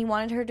princess. He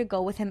wanted her to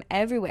go with him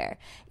everywhere.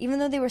 Even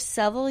though they were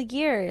several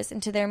years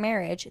into their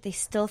marriage, they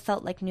still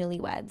felt like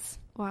newlyweds.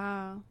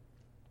 Wow.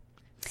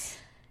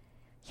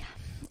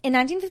 In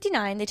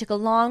 1959, they took a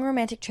long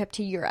romantic trip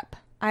to Europe.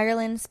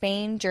 Ireland,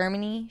 Spain,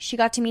 Germany. She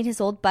got to meet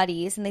his old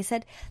buddies, and they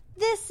said,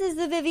 "This is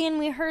the Vivian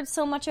we heard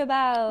so much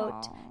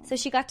about." Aww. So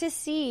she got to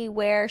see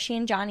where she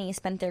and Johnny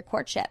spent their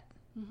courtship.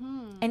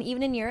 Mm-hmm. And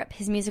even in Europe,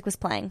 his music was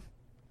playing.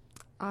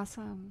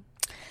 Awesome.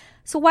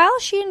 So while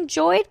she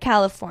enjoyed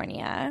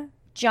California,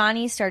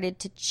 Johnny started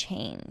to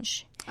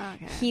change.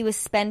 Okay. He was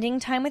spending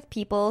time with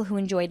people who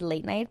enjoyed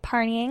late-night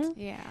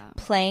partying,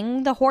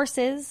 playing the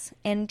horses,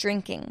 and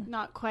drinking.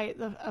 Not quite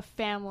a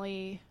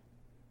family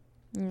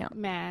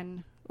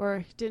man,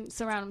 or didn't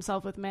surround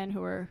himself with men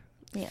who were,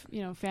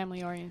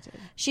 family-oriented.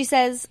 She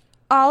says,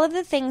 all of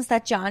the things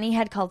that Johnny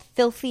had called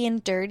filthy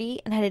and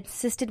dirty and had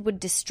insisted would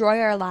destroy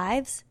our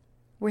lives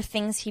were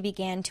things he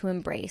began to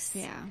embrace.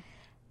 Yeah.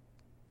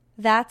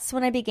 That's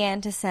when I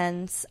began to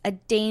sense a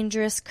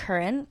dangerous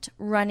current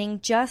running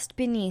just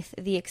beneath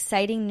the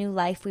exciting new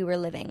life we were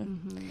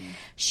living. Mm-hmm.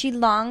 She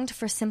longed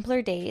for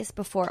simpler days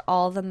before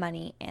all the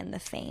money and the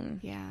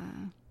fame. Yeah.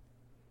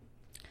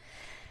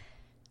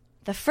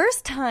 The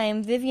first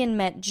time Vivian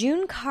met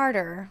June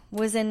Carter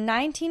was in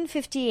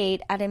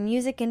 1958 at a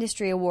music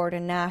industry award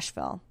in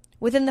Nashville.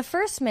 Within the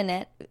first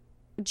minute,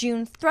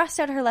 June thrust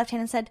out her left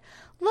hand and said,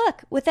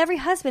 "Look, with every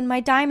husband, my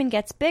diamond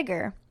gets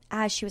bigger,"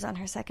 as she was on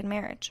her second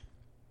marriage.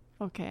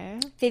 Okay.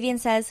 Vivian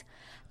says,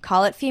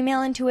 call it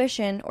female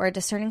intuition or a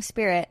discerning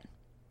spirit,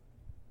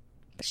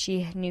 but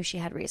she knew she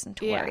had reason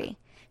to worry.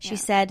 She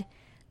said,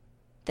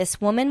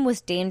 "This woman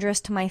was dangerous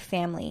to my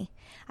family.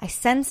 I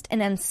sensed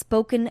an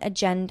unspoken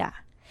agenda.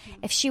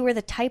 If she were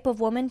the type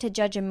of woman to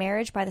judge a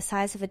marriage by the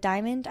size of a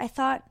diamond, I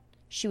thought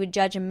she would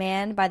judge a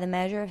man by the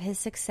measure of his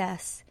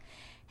success.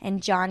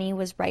 And Johnny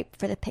was ripe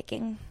for the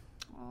picking."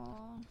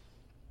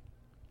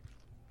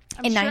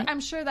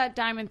 I'm sure that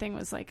diamond thing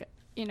was like,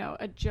 you know,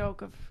 a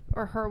joke of,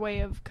 or her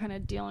way of kind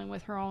of dealing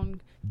with her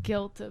own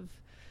guilt of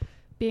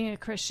being a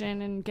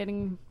Christian and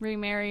getting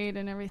remarried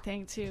and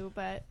everything too.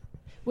 But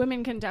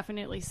women can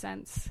definitely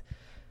sense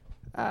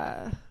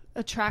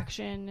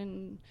attraction,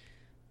 and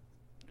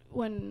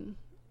when,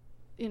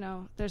 you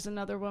know, there's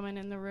another woman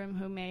in the room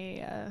who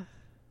may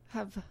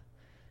have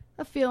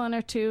a feeling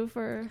or two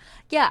for...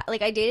 Yeah,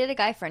 like I dated a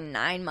guy for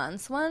 9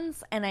 months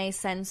once, and I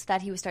sensed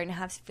that he was starting to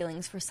have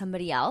feelings for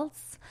somebody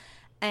else.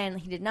 And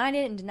he denied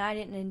it and denied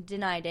it and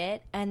denied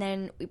it. And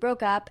then we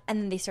broke up, and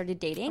then they started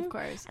dating. Of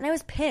course. And I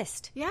was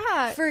pissed.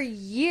 Yeah. For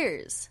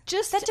years.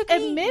 Just that took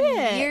admit me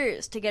it.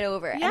 years to get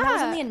over. Yeah. And that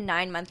was only a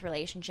 9-month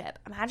relationship.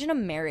 Imagine a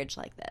marriage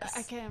like this.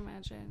 I can't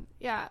imagine.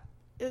 Yeah.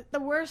 The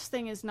worst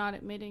thing is not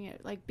admitting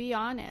it. Like, be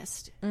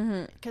honest.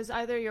 Because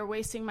either you're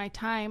wasting my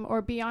time,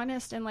 or be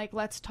honest and, like,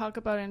 let's talk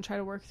about it and try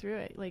to work through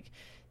it. Like,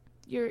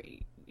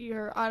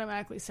 you're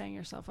automatically setting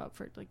yourself up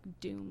for, like,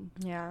 doom.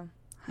 Yeah.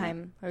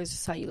 Haim. I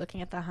just saw you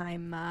looking at the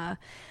Haim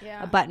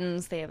Yeah.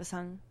 buttons. They have a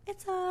song.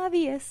 It's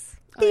obvious.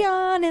 Be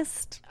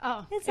honest.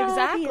 Oh, It's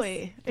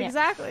exactly. obvious. Yeah.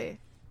 Exactly.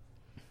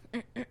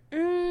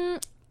 In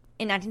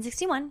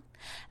 1961,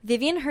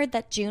 Vivian heard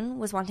that June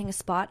was wanting a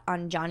spot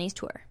on Johnny's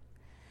tour.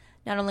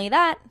 Not only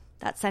that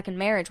second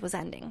marriage was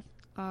ending.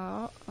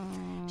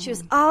 She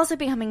was also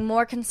becoming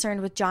more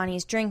concerned with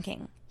Johnny's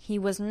drinking. He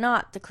was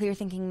not the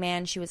clear-thinking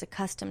man she was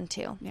accustomed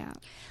to. Yeah.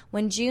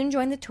 When June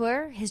joined the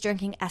tour, his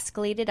drinking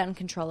escalated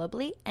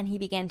uncontrollably, and he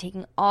began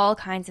taking all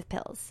kinds of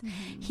pills.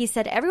 He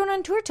said everyone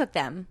on tour took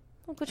them,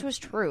 which was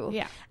true.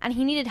 Yeah. And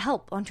he needed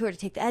help on tour to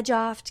take the edge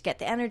off, to get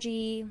the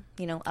energy,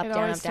 you know, up, It down,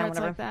 always up, down, starts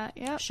whatever. like that.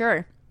 Yeah.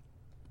 Sure.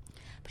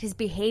 But his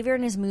behavior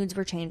and his moods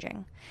were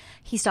changing.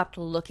 He stopped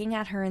looking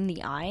at her in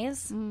the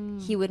eyes.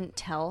 He wouldn't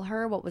tell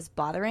her what was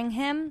bothering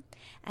him,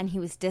 and he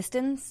was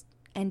distant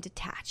and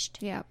detached.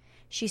 Yeah.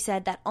 She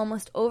said that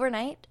almost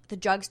overnight, the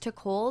drugs took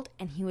hold,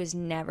 and he was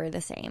never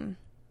the same.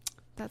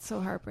 That's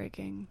so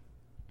heartbreaking.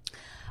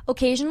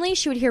 Occasionally,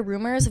 she would hear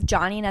rumors of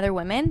Johnny and other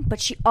women,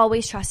 but she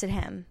always trusted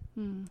him.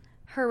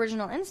 Her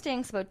original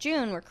instincts about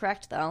June were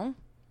correct, though.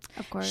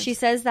 Of course. She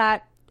says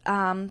that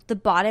the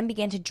bottom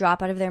began to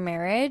drop out of their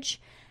marriage,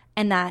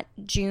 and that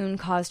June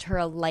caused her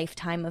a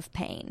lifetime of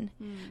pain.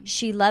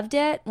 She loved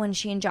it when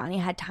she and Johnny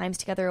had times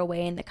together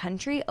away in the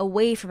country,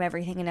 away from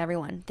everything and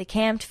everyone. They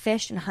camped,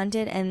 fished, and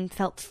hunted, and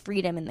felt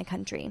freedom in the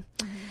country.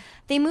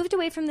 They moved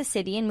away from the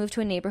city and moved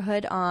to a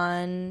neighborhood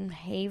on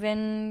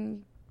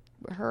Haven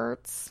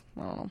Hertz,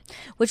 I don't know,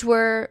 which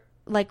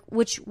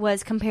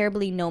was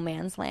comparably no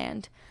man's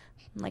land.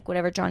 Like,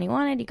 whatever Johnny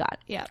wanted, he got.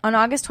 Yeah. On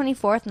August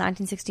 24th,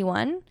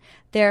 1961,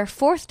 their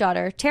fourth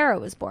daughter, Tara,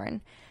 was born.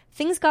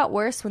 Things got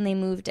worse when they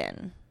moved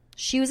in.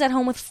 She was at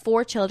home with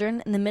 4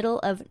 children in the middle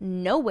of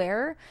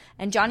nowhere,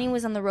 and Johnny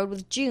was on the road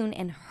with June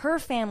and her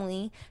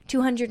family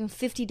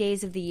 250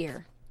 days of the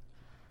year.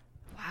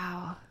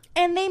 Wow.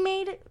 And they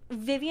made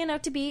Vivian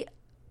out to be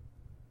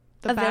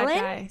The a bad villain?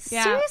 guy.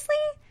 Yeah. Seriously?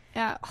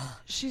 Yeah.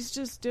 She's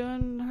just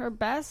doing her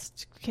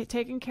best,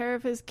 taking care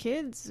of his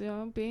kids, you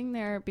know, being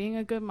there, being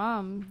a good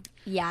mom.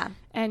 Yeah.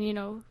 And, you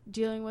know,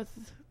 dealing with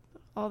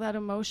all that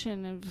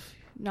emotion of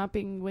not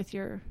being with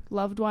your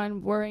loved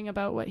one, worrying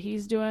about what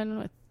he's doing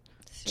with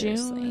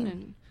Seriously. June,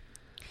 and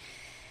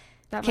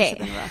that must have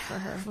been rough for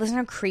her. Listen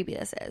how creepy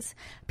this is.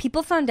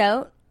 People found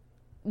out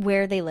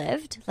where they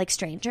lived, like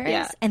strangers,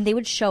 Yeah. and they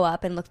would show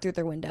up and look through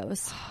their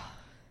windows.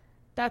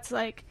 That's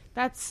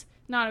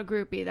not a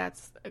groupie.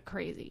 That's a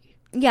crazy.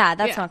 Yeah,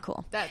 that's Yeah. not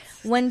cool.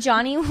 That's When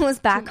Johnny was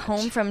back much.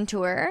 home from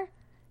tour,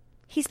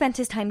 he spent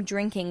his time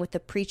drinking with the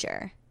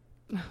preacher.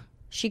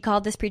 She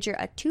called this preacher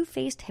a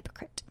two-faced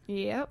hypocrite.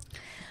 Yep.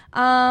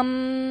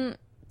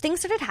 Things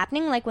started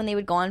happening like when they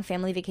would go on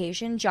family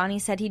vacation. Johnny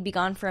said he'd be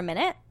gone for a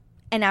minute,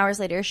 and hours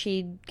later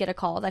she'd get a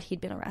call that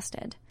he'd been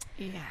arrested.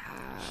 Yeah.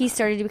 He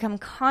started to become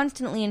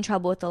constantly in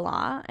trouble with the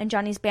law, and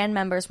Johnny's band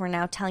members were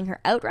now telling her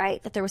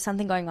outright that there was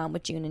something going on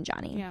with June and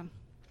Johnny. Yeah.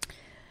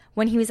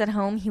 When he was at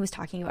home, he was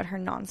talking about her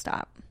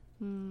nonstop.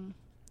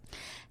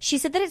 She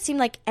said that it seemed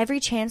like every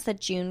chance that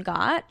June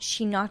got,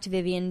 she knocked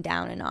Vivian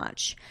down a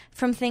notch.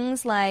 From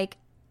things like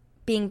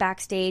being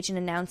backstage and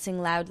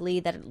announcing loudly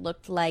that it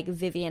looked like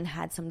Vivian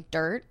had some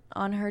dirt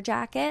on her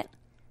jacket.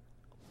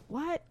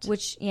 What?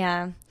 Which,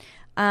 yeah.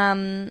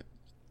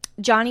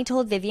 Johnny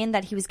told Vivian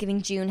that he was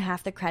giving June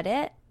half the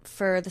credit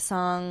for the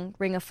song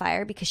Ring of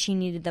Fire because she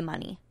needed the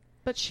money.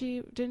 But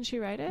didn't she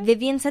write it?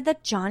 Vivian said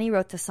that Johnny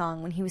wrote the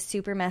song when he was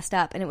super messed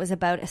up, and it was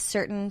about a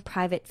certain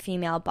private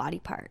female body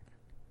part.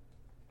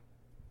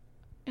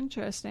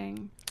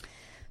 Interesting.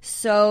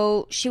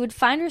 So she would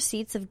find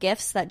receipts of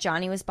gifts that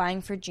Johnny was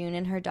buying for June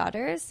and her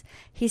daughters.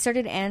 He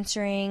started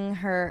answering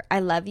her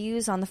I love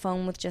yous on the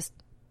phone with just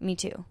me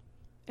too.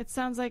 It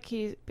sounds like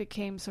he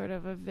became sort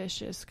of a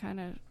vicious kind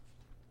of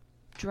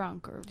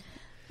drunk or...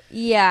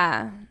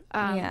 Yeah.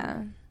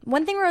 Yeah.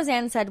 One thing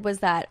Roseanne said was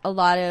that a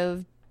lot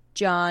of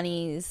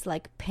Johnny's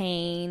like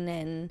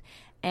pain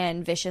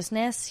and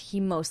viciousness, he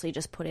mostly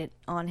just put it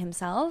on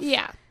himself.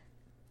 Yeah.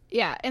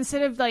 Yeah.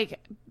 Instead of like,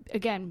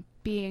 again,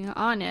 being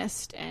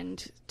honest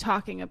and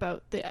talking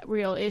about the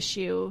real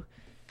issue,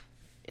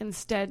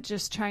 instead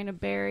just trying to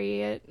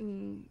bury it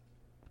and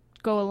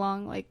go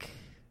along like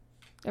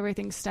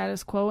everything's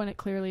status quo, and it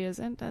clearly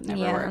isn't. That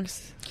never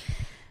works.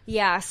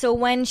 Yeah, so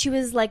when she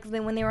was like,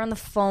 when they were on the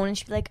phone and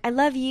she'd be like, I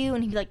love you,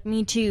 and he'd be like,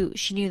 me too,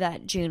 she knew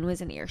that June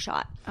was in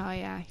earshot. Oh,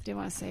 yeah, he didn't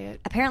want to say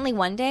it. Apparently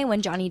one day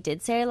when Johnny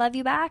did say I love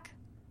you back,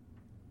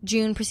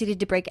 June proceeded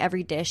to break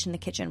every dish in the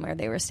kitchen where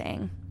they were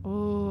staying.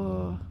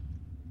 Oh.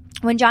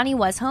 When Johnny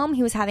was home,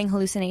 he was having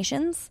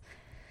hallucinations.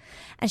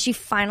 And Viv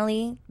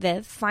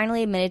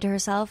finally admitted to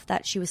herself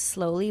that she was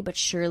slowly but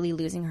surely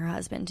losing her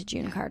husband to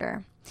June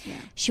Carter. Yeah.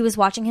 She was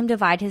watching him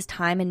divide his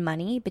time and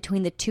money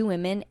between the two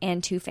women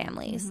and two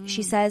families. Mm-hmm.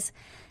 She says,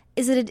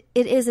 it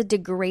is a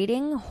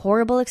degrading,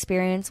 horrible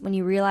experience when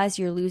you realize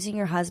you're losing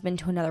your husband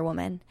to another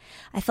woman.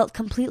 I felt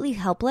completely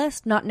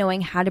helpless, not knowing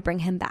how to bring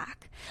him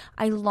back.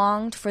 I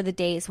longed for the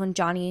days when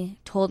Johnny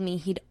told me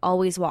he'd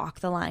always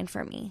walk the line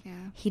for me. Yeah.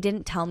 He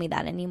didn't tell me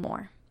that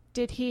anymore.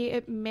 Did he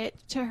admit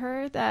to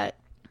her that...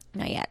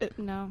 Not yet.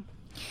 No.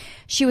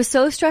 She was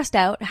so stressed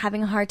out,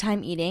 having a hard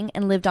time eating,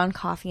 and lived on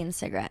coffee and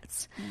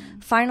cigarettes.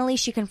 Finally,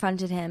 she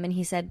confronted him, and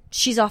he said,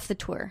 she's off the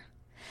tour.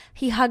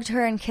 He hugged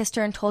her and kissed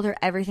her and told her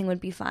everything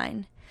would be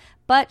fine.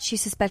 But she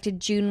suspected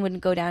June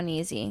wouldn't go down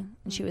easy,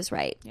 and she was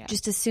right. Yeah.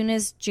 Just as soon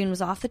as June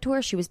was off the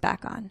tour, she was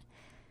back on.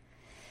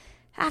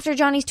 After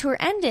Johnny's tour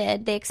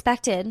ended, they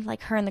expected,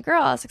 like her and the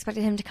girls,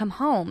 expected him to come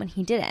home, and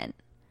he didn't.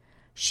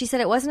 She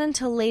said it wasn't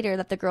until later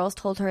that the girls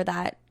told her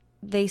that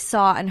they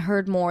saw and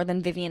heard more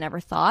than Vivian ever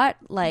thought.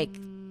 Like,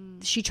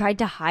 she tried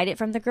to hide it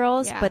from the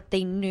girls, but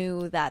they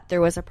knew that there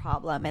was a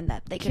problem and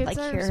that they could, like,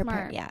 hear her.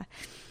 Smart.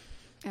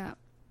 Yeah.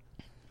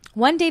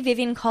 One day,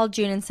 Vivian called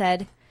June and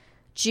said,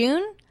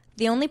 June,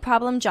 the only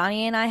problem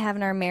Johnny and I have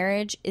in our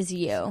marriage is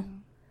you.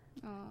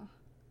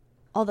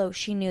 Although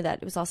she knew that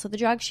it was also the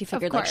drug, she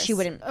figured, like, she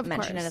wouldn't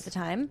mention it at the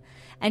time.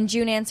 And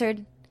June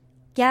answered,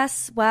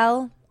 yes,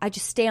 well, I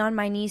just stay on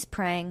my knees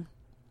praying.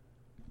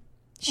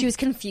 She was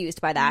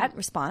confused by that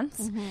response.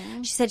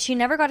 Mm-hmm. She said she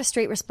never got a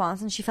straight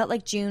response, and she felt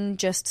like June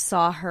just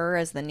saw her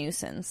as the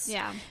nuisance.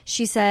 Yeah.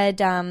 She said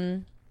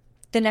the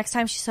next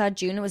time she saw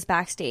June, it was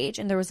backstage,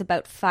 and there was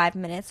about 5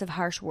 minutes of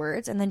harsh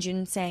words, and then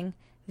June saying,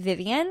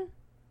 Vivian,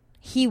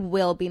 he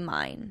will be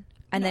mine.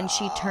 And then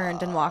she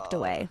turned and walked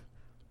away.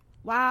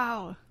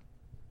 Wow.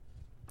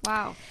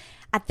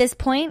 At this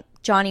point,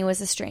 Johnny was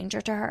a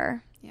stranger to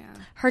her. Yeah.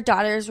 Her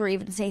daughters were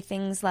even say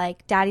things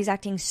like, Daddy's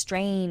acting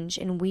strange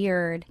and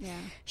weird. Yeah.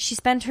 She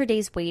spent her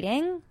days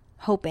waiting,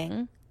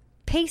 hoping,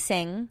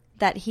 pacing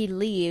that he'd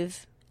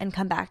leave and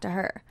come back to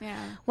her. Yeah.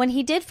 When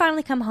he did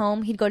finally come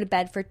home, he'd go to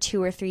bed for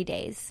 2 or 3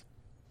 days.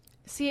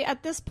 See,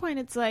 at this point,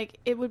 it's like,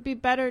 it would be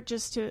better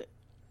just to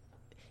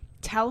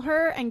tell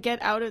her and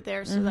get out of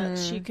there so that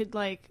she could,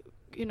 like,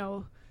 you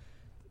know,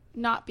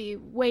 not be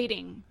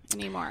waiting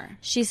anymore.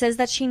 She says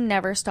that she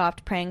never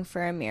stopped praying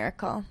for a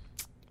miracle.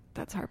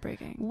 That's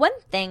heartbreaking. One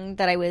thing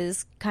that I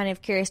was kind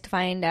of curious to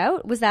find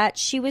out was that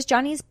she was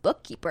Johnny's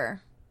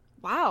bookkeeper.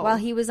 Wow. While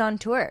he was on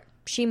tour.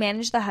 She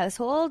managed the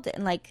household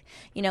and, like,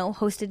 you know,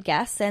 hosted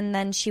guests, and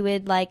then she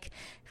would, like,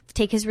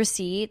 take his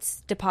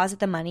receipts, deposit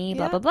the money,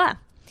 blah, blah, blah.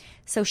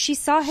 So she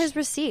saw his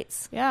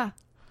receipts. Yeah.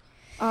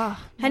 Oh,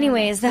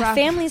 anyways, the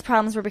family's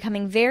problems were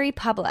becoming very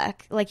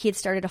public. Like, he had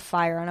started a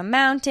fire on a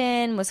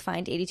mountain, was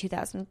fined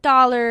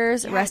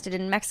 $82,000, arrested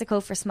in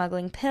Mexico for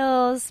smuggling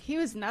pills. He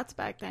was nuts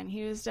back then.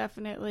 He was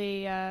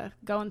definitely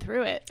going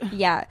through it.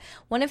 Yeah.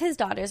 One of his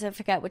daughters, I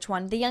forget which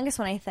one, the youngest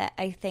one,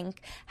 I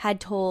think, had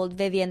told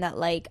Vivian that,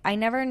 like, I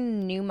never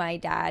knew my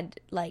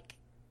dad, like,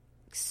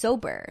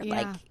 sober. Yeah.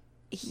 Like,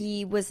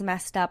 he was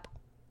messed up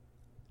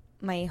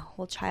my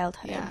whole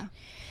childhood.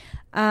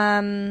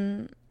 Yeah.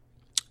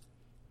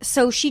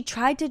 So she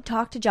tried to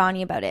talk to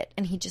Johnny about it,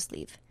 and he'd just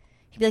leave.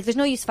 He'd be like, there's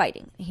no use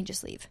fighting, and he'd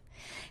just leave.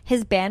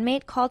 His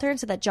bandmate called her and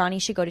said that Johnny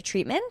should go to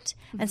treatment,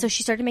 and so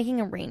she started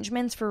making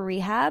arrangements for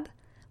rehab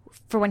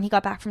for when he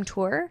got back from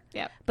tour.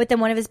 Yep. But then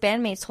one of his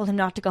bandmates told him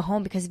not to go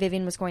home because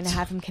Vivian was going to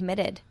have him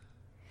committed.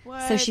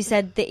 What? So she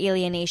said the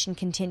alienation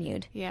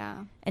continued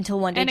Yeah. until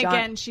one day And John...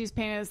 again, she's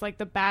painted as like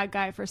the bad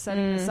guy for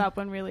setting this up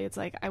when really it's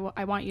like,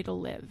 I want you to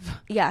live.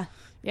 Yeah.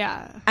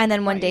 Yeah. And then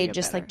I one want you day, to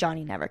just better. like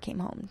Johnny never came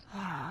home.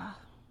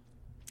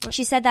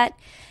 She said that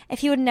if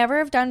he would never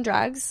have done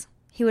drugs,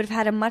 he would have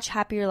had a much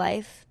happier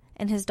life,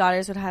 and his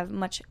daughters would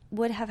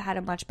have had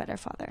a much better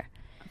father.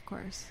 Of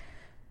course.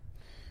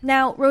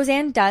 Now,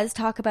 Roseanne does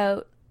talk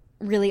about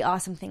really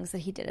awesome things that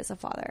he did as a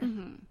father.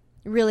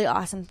 Really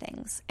awesome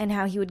things, and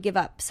how he would give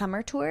up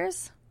summer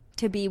tours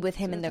to be with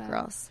him and the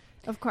girls.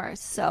 Of course.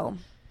 So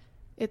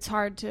It's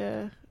hard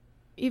to,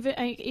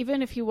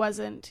 even if he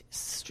wasn't,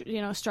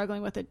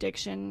 struggling with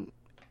addiction,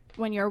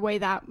 when you're away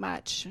that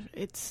much,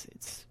 it's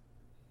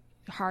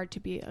hard to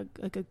be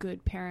a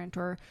good parent,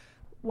 or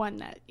one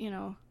that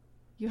you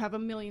have a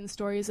million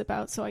stories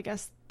about. So I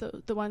guess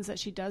the ones that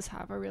she does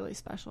have are really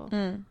special.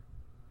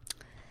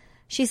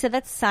 she said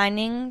that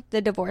signing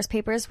the divorce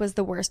papers was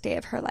the worst day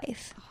of her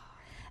life.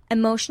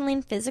 Emotionally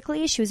and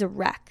physically, she was a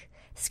wreck.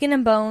 Skin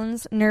and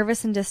bones,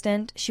 nervous and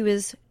distant. She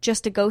was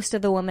just a ghost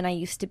of the woman I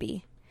used to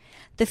be.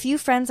 The few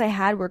friends I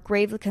had were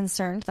gravely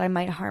concerned that I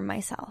might harm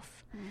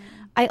myself.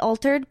 I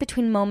altered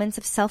between moments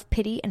of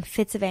self-pity and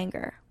fits of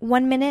anger.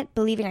 1 minute,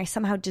 believing I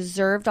somehow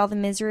deserved all the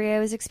misery I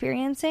was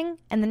experiencing,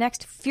 and the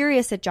next,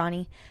 furious at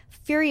Johnny,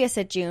 furious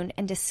at June,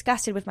 and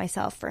disgusted with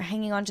myself for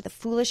hanging on to the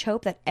foolish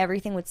hope that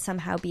everything would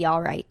somehow be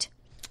all right.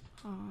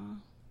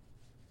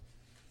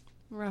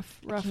 Rough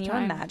Can you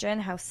time. imagine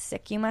how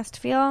sick you must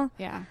feel?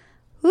 Yeah.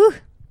 Whew.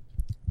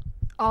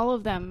 All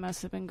of them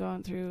must have been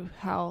going through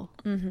hell.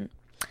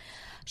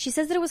 She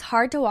says that it was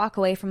hard to walk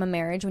away from a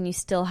marriage when you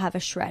still have a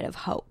shred of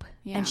hope.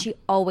 Yeah. And she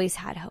always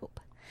had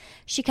hope.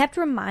 She kept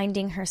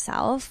reminding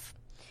herself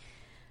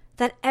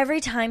that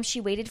every time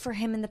she waited for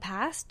him in the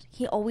past,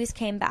 he always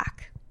came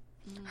back.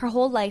 Her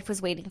whole life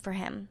was waiting for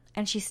him,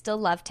 and she still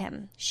loved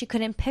him. She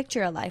couldn't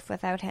picture a life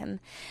without him.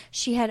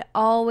 She had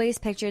always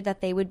pictured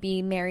that they would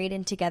be married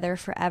and together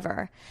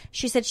forever.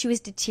 She said she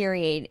was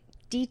deteriorating.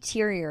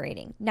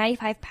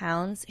 95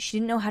 pounds. She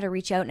didn't know how to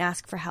reach out and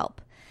ask for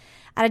help.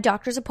 At a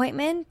doctor's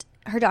appointment,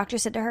 her doctor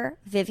said to her,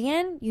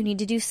 "Vivian, you need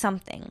to do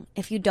something.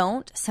 If you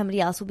don't, somebody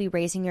else will be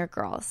raising your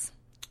girls."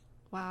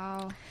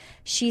 Wow.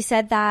 She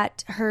said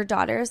that her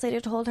daughters later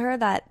told her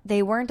that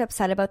they weren't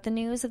upset about the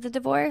news of the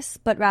divorce,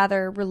 but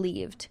rather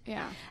relieved.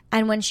 Yeah.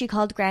 And when she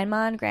called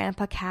Grandma and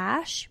Grandpa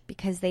Cash,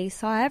 because they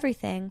saw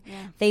everything,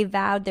 they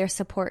vowed their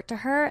support to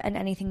her and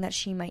anything that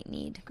she might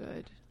need.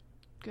 Good.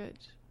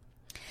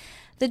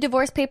 The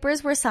divorce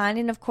papers were signed,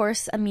 and of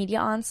course, a media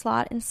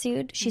onslaught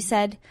ensued. She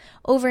said,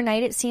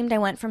 "Overnight, it seemed I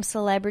went from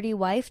celebrity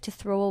wife to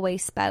throwaway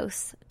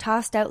spouse,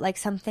 tossed out like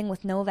something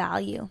with no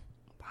value."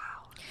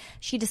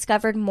 She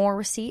discovered more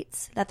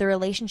receipts that the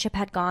relationship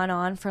had gone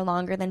on for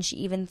longer than she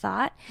even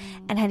thought,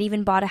 and had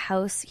even bought a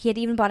house. He had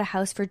even bought a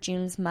house for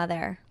June's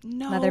mother,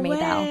 Mother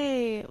Maybelle.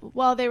 Way.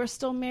 While they were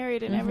still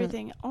married and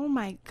everything. Oh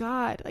my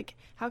God. Like,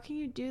 how can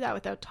you do that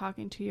without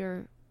talking to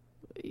your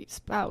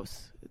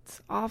spouse? It's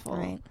awful.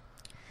 Right.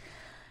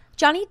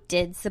 Johnny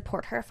did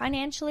support her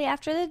financially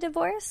after the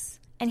divorce,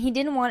 and he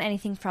didn't want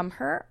anything from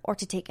her or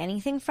to take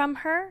anything from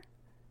her.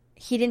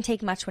 He didn't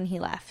take much when he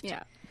left.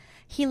 Yeah.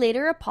 He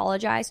later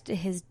apologized to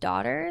his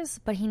daughters,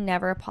 but he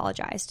never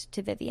apologized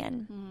to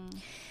Vivian.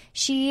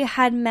 She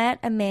had met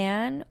a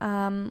man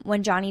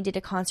when Johnny did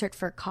a concert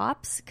for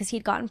cops, because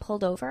he'd gotten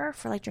pulled over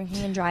for like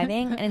drinking and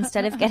driving, and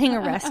instead of getting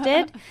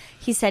arrested,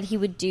 he said he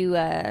would do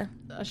a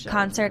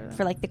concert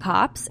for like the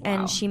cops,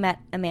 and she met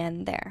a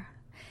man there,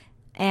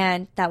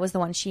 and that was the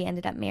one she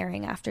ended up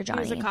marrying after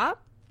Johnny. He was a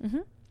cop?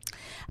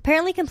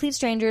 Apparently, complete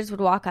strangers would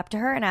walk up to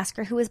her and ask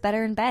her who was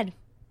better in bed.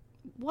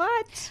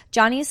 What?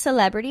 Johnny's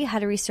celebrity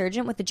had a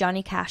resurgent with the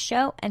Johnny Cash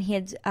show, and he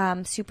had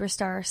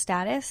superstar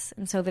status.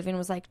 And so Vivian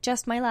was like,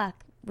 "Just my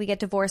luck. We get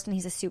divorced, and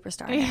he's a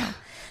superstar now."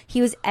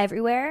 He was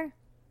everywhere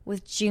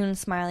with June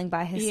smiling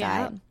by his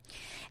side.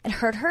 It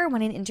hurt her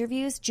when in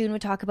interviews, June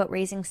would talk about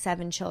raising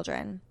 7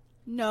 children.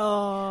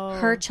 No.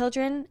 Her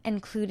children,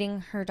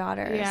 including her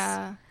daughters.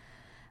 Yeah.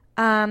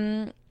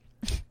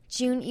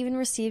 June even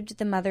received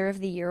the Mother of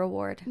the Year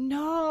award.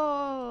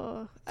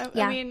 No.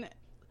 Yeah. I mean,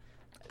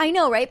 I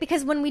know, right?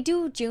 Because when we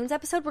do June's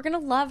episode, we're going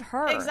to love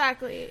her.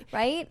 exactly.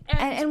 Right? And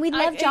And we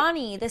love I-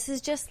 Johnny. This is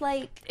just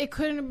like... It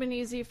couldn't have been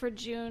easy for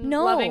June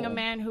No. loving a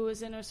man who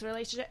was in a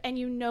relationship. And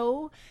you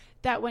know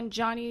that when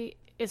Johnny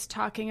is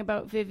talking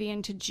about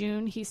Vivian to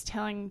June, he's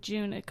telling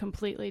June a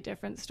completely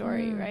different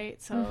story,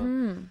 right?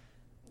 So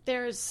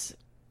there's...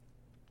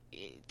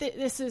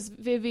 This is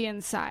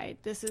Vivian's side.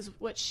 This is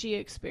what she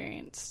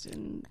experienced.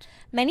 And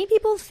Many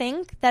people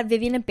think that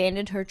Vivian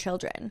abandoned her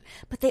children,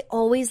 but they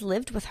always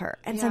lived with her.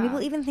 And some Yeah.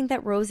 people even think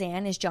that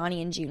Roseanne is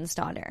Johnny and June's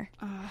daughter.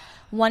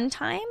 One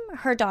time,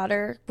 her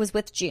daughter was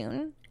with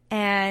June,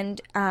 and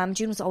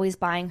June was always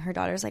buying her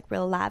daughters like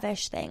real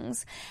lavish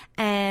things.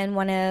 And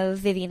one of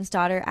Vivian's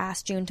daughter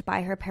asked June to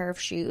buy her a pair of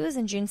shoes,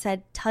 and June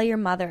said, "Tell your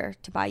mother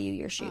to buy you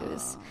your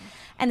shoes."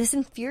 And this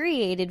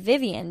infuriated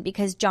Vivian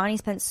because Johnny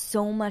spent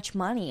so much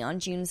money on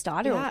June's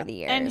daughter over the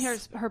years. And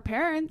her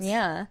parents.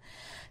 Yeah.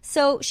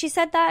 So she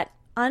said that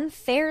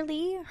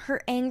Unfairly,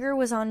 her anger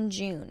was on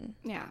June.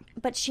 Yeah.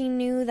 But she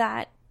knew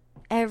that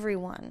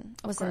everyone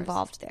was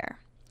involved there.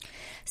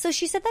 So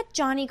she said that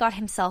Johnny got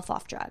himself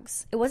off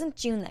drugs. It wasn't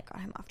June that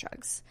got him off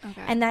drugs.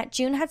 Okay. And that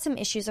June had some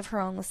issues of her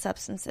own with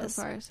substances.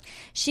 Of course.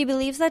 She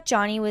believes that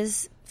Johnny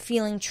was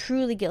feeling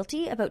truly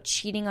guilty about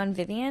cheating on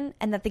Vivian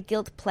and that the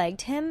guilt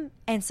plagued him,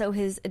 and so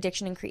his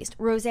addiction increased.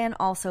 Roseanne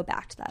also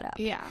backed that up.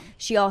 Yeah.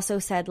 She also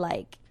said,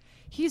 like...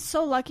 He's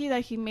so lucky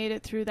that he made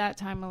it through that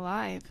time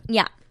alive.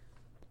 Yeah.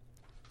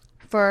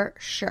 For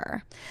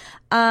sure.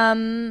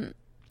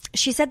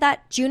 She said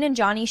that June and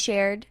Johnny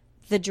shared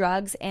the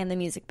drugs and the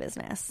music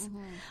business.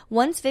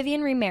 Once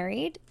Vivian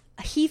remarried,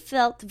 he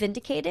felt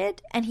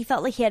vindicated and he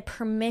felt like he had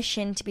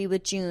permission to be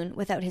with June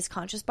without his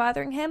conscience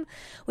bothering him,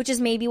 which is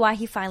maybe why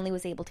he finally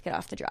was able to get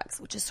off the drugs,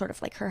 which is sort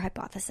of like her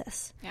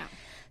hypothesis. Yeah.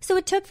 So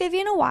it took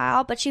Vivian a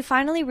while, but she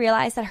finally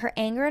realized that her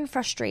anger and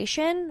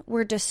frustration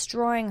were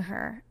destroying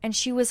her, and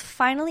she was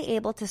finally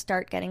able to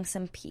start getting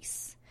some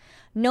peace.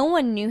 No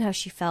one knew how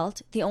she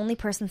felt. The only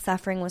person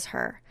suffering was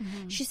her.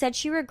 She said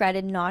she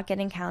regretted not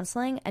getting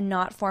counseling and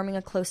not forming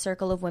a close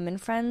circle of women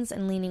friends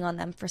and leaning on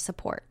them for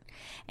support.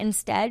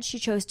 Instead, she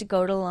chose to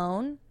go it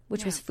alone,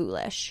 which was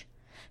foolish.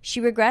 She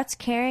regrets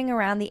carrying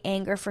around the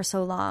anger for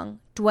so long,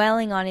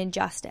 dwelling on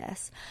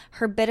injustice.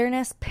 Her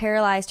bitterness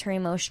paralyzed her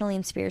emotionally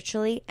and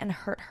spiritually and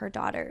hurt her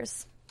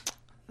daughters.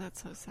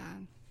 That's so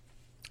sad.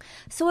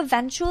 So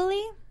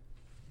eventually,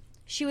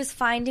 she was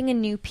finding a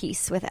new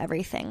peace with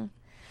everything.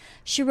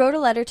 She wrote a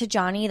letter to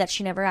Johnny that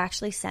she never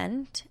actually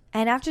sent,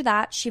 and after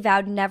that, she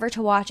vowed never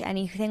to watch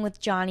anything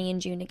with Johnny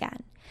and June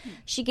again.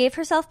 She gave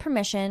herself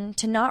permission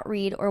to not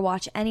read or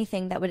watch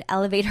anything that would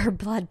elevate her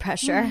blood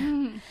pressure.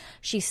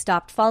 She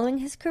stopped following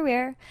his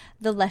career.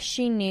 The less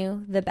she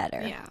knew, the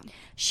better. Yeah.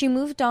 She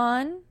moved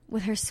on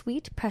with her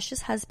sweet,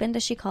 precious husband,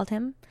 as she called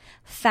him,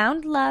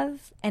 found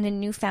love and a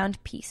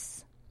newfound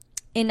peace.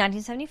 In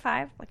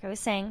 1975, like I was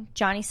saying,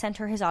 Johnny sent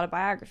her his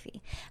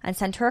autobiography and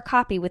sent her a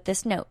copy with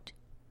this note.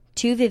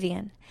 To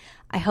Vivian,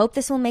 I hope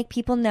this will make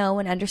people know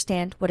and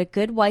understand what a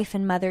good wife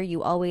and mother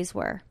you always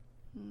were.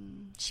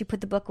 She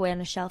put the book away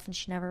on a shelf and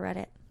she never read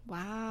it.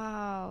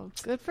 Wow.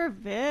 Good for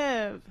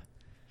Viv.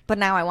 But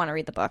now I want to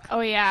read the book.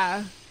 Oh,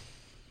 yeah.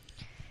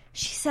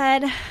 She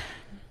said,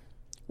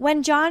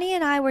 when Johnny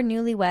and I were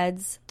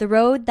newlyweds, the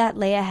road that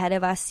lay ahead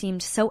of us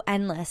seemed so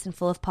endless and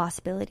full of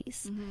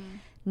possibilities.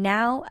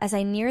 Now, as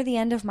I near the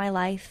end of my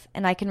life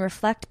and I can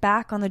reflect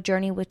back on the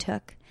journey we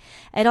took,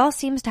 it all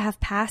seems to have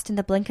passed in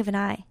the blink of an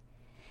eye.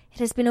 It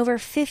has been over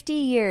 50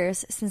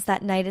 years since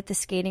that night at the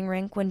skating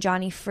rink when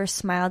Johnny first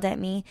smiled at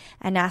me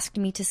and asked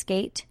me to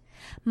skate.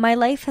 My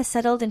life has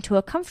settled into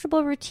a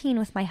comfortable routine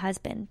with my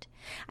husband.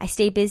 I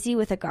stay busy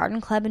with a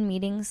garden club and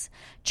meetings,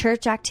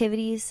 church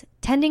activities,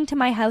 tending to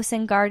my house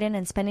and garden,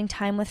 and spending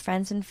time with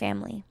friends and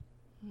family.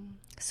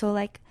 So,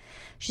 like,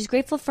 she's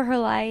grateful for her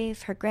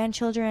life, her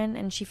grandchildren,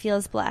 and she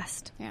feels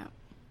blessed. Yeah.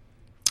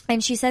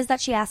 And she says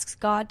that she asks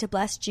God to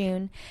bless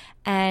June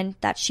and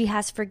that she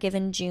has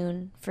forgiven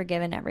June,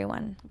 forgiven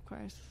everyone. Of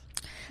course.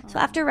 So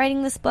after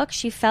writing this book,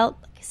 she felt,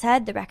 like I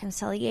said, the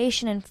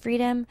reconciliation and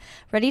freedom,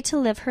 ready to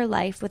live her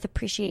life with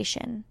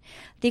appreciation.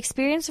 The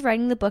experience of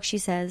writing the book, she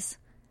says,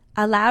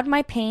 allowed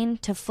my pain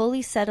to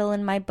fully settle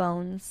in my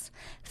bones,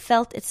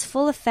 felt its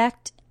full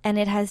effect, and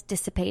it has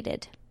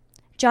dissipated.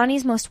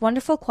 Johnny's most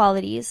wonderful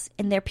qualities,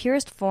 in their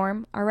purest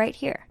form, are right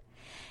here.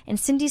 In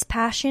Cindy's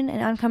passion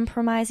and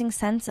uncompromising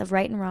sense of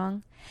right and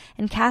wrong,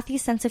 in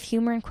Kathy's sense of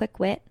humor and quick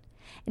wit,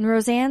 in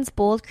Roseanne's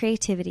bold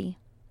creativity,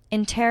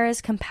 in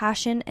Tara's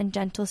compassion and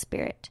gentle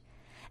spirit,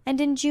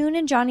 and in June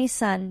and Johnny's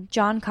son,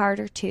 John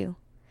Carter, too.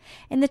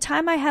 In the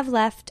time I have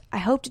left, I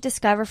hope to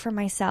discover for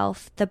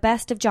myself the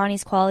best of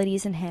Johnny's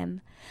qualities in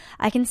him.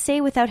 I can say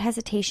without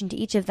hesitation to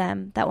each of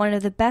them that one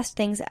of the best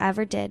things I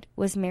ever did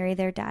was marry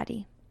their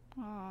daddy.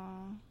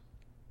 Aww.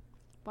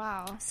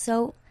 Wow.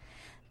 So,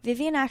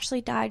 Vivian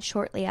actually died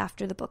shortly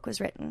after the book was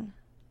written.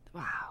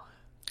 Wow.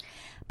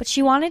 But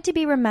she wanted to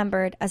be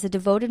remembered as a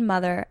devoted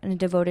mother and a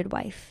devoted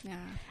wife, Yeah.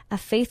 a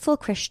faithful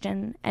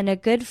Christian, and a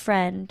good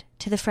friend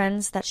to the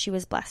friends that she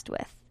was blessed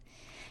with.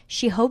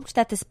 She hoped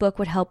that this book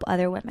would help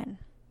other women.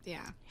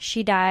 Yeah.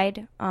 She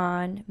died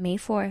on May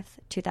 4th,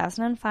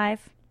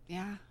 2005,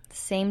 Yeah. the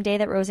same day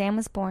that Roseanne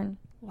was born.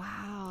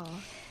 Wow.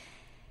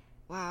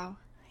 Wow.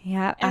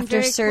 Yeah, And after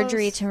very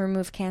surgery close- to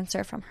remove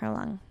cancer from her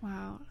lung.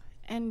 Wow.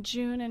 And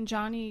June and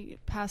Johnny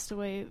passed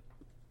away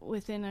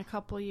within a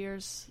couple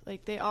years.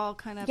 Like, they all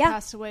kind of Yeah.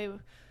 passed away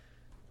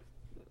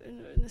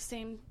in the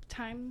same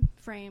time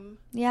frame.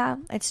 Yeah,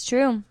 it's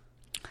true.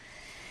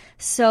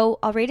 So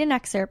I'll read an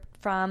excerpt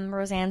from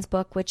Roseanne's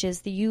book, which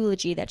is the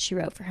eulogy that she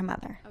wrote for her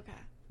mother. Okay.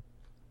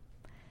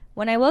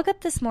 When I woke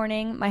up this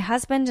morning, my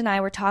husband and I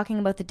were talking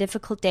about the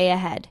difficult day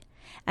ahead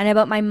and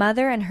about my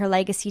mother and her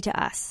legacy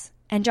to us.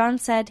 And John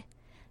said,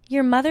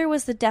 "Your mother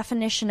was the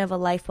definition of a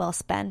life well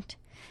spent.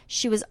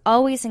 She was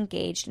always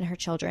engaged in her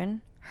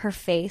children, her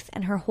faith,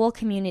 and her whole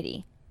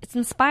community. It's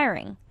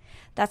inspiring.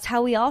 That's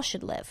how we all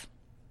should live."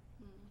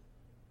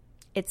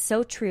 It's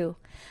so true.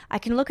 I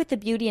can look at the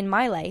beauty in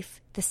my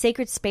life, the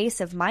sacred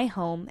space of my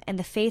home, and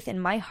the faith in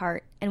my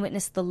heart, and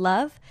witness the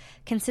love,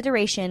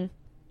 consideration,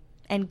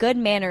 and good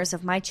manners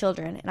of my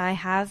children, and I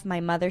have my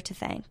mother to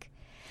thank.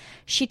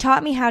 She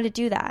taught me how to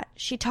do that.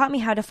 She taught me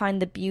how to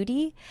find the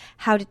beauty,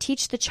 how to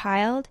teach the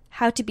child,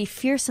 how to be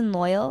fierce and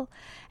loyal,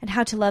 and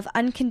how to love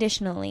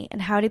unconditionally,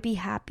 and how to be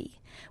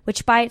happy,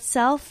 which by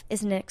itself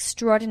is an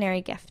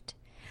extraordinary gift.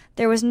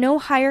 There was no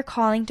higher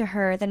calling to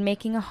her than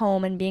making a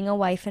home and being a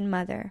wife and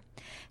mother.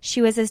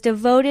 She was as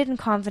devoted and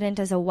confident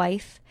as a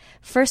wife,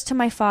 first to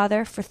my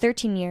father for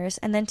 13 years,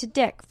 and then to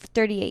Dick for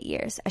 38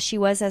 years, as she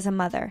was as a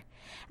mother.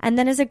 And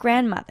then as a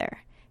grandmother.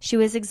 She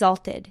was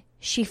exalted.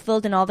 She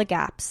filled in all the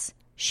gaps.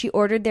 She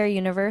ordered their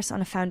universe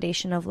on a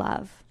foundation of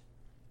love.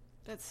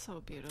 That's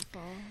so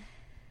beautiful.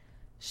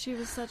 She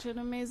was such an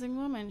amazing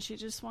woman. She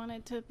just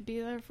wanted to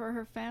be there for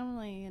her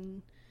family.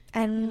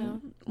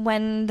 And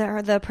when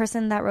the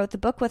person that wrote the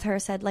book with her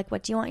said, like,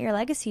 what do you want your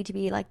legacy to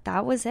be? Like,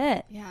 that was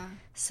it. Yeah.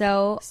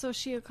 So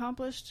she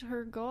accomplished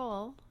her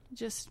goal,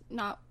 just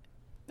not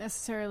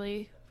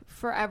necessarily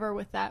forever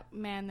with that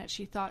man that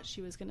she thought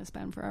she was going to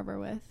spend forever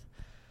with.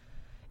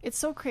 It's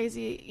so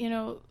crazy,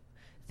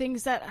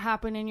 things that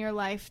happen in your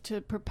life to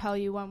propel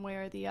you one way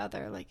or the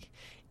other. Like,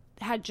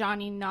 had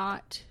Johnny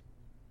not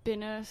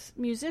been a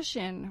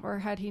musician, or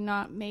had he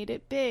not made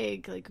it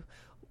big, like,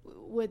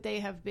 would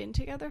they have been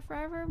together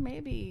forever?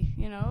 Maybe,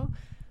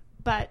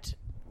 But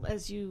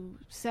as you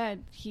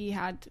said, he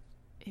had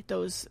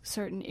those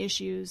certain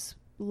issues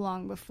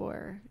long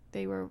before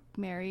they were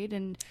married,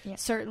 and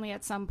certainly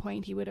at some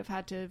point he would have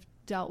had to have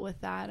dealt with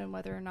that, and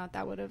whether or not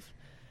that would have,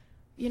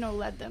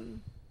 led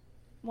them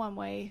one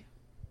way,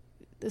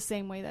 the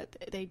same way that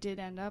they did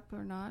end up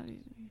or not.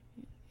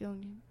 You'll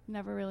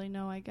never really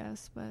know, I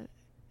guess, but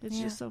it's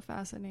just so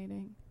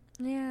fascinating.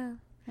 Yeah.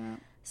 Yeah.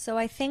 So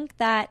I think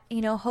that,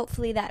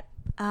 hopefully that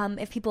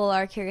if people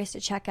are curious to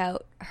check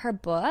out her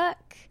book,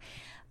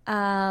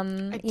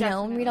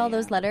 read all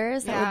those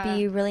letters, that would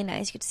be really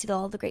nice. You get to see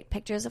all the great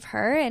pictures of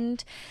her.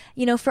 And,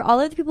 for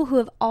all of the people who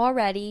have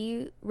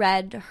already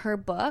read her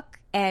book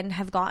and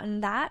have gotten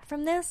that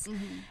from this,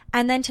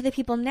 and then to the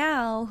people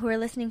now who are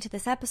listening to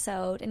this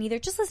episode and either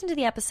just listen to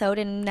the episode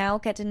and now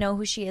get to know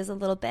who she is a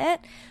little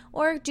bit,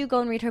 or do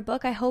go and read her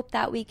book, I hope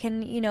that we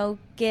can,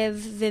 give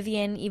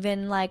Vivian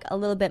even like a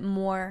little bit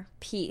more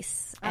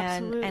peace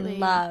and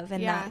love,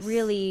 and that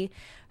really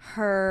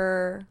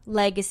her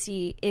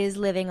legacy is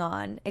living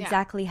on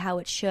exactly how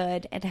it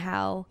should, and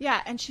how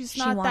and she's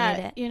not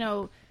that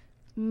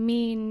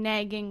mean,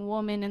 nagging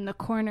woman in the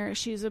corner.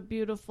 She's a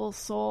beautiful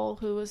soul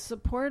who was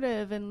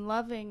supportive and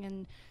loving,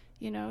 and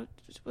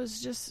was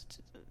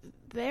just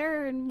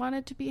there and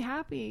wanted to be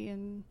happy.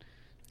 And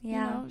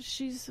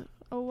she's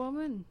a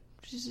woman.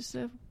 She's just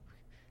a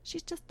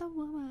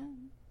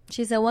woman.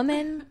 She's a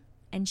woman,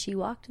 and she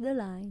walked the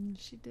line.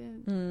 She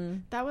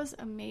did. That was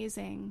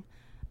amazing.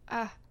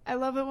 I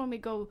love it when we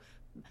go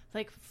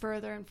like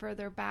further and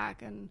further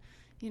back, and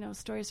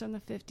stories from the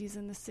 50s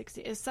and the 60s.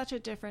 It's such a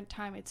different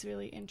time. It's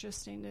really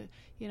interesting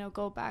to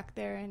go back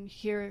there and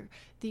hear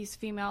these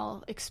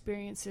female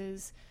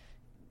experiences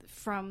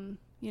from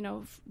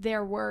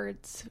their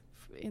words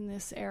in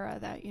this era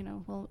that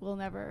we'll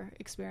never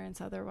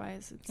experience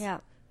otherwise.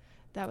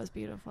 That was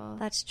beautiful.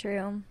 That's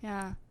true.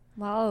 Yeah.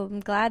 Well, I'm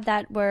glad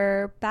that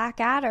we're back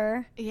at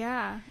her.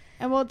 Yeah.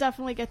 And we'll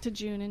definitely get to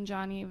June and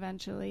Johnny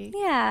eventually.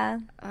 Yeah.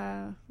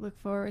 Look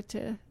forward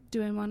to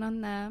doing one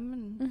on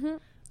them. And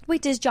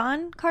Wait, does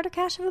John Carter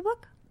Cash have a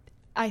book?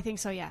 I think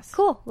so, yes.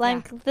 Cool.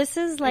 This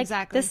is like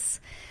exactly. This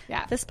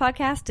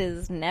podcast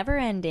is never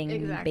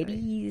ending,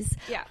 babies.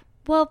 Yeah.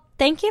 Well,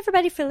 thank you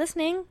everybody for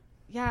listening.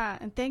 Yeah,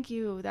 and thank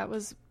you. That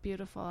was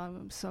beautiful.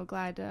 I'm so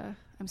glad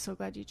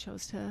you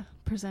chose to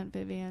present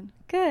Vivian.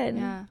 Good.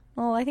 Yeah.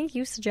 Well, I think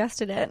you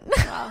suggested it.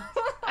 Well,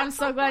 I'm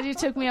so glad you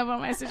took me up on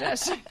my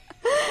suggestion.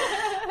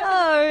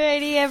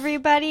 Alrighty,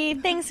 everybody.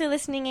 Thanks for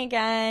listening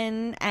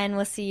again, and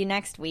we'll see you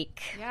next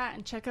week. Yeah,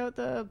 and check out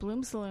the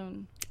Bloom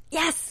Saloon.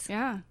 Yes.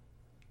 Yeah.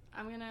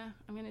 I'm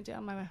gonna do it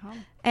on my way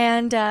home.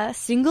 And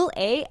single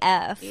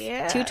AF.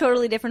 Yeah. 2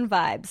 totally different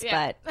vibes,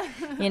 but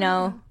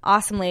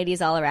awesome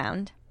ladies all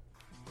around.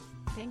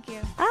 Thank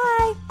you.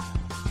 Bye.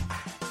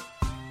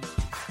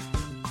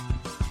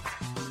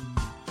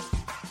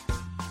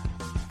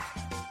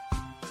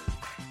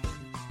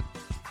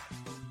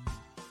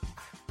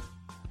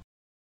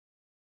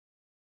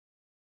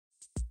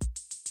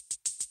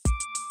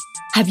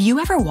 Have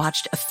you ever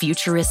watched a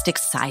futuristic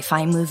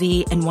sci-fi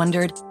movie and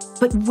wondered,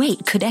 but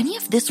wait, could any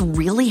of this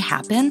really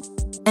happen?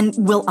 And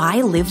will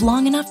I live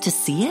long enough to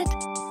see it?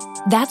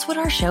 That's what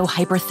our show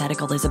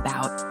Hypothetical is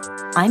about.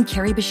 I'm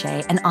Carrie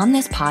Bechet, and on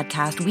this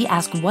podcast, we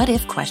ask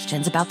what-if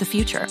questions about the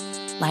future.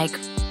 Like,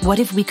 what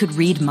if we could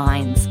read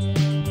minds?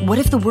 What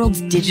if the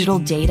world's digital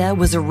data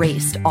was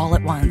erased all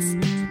at once?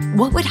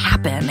 What would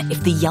happen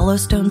if the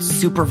Yellowstone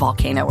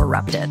supervolcano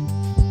erupted?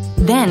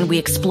 Then we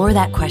explore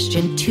that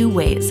question 2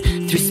 ways,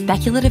 through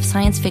speculative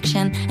science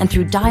fiction and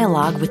through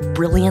dialogue with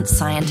brilliant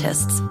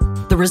scientists.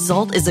 The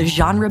result is a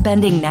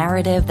genre-bending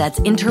narrative that's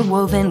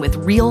interwoven with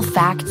real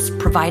facts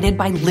provided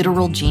by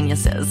literal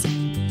geniuses.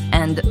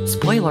 And,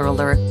 spoiler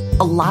alert,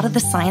 a lot of the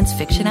science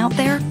fiction out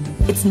there,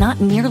 it's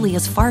not nearly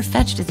as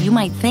far-fetched as you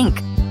might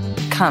think.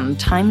 Come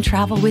time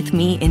travel with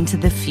me into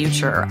the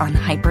future on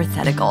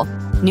Hypothetical.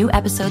 New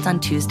episodes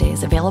on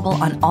Tuesdays,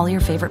 available on all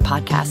your favorite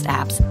podcast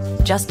apps.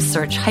 Just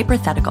search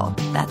Hypothetical.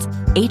 That's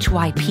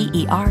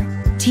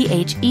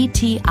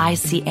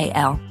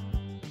HYPERTHETICAL.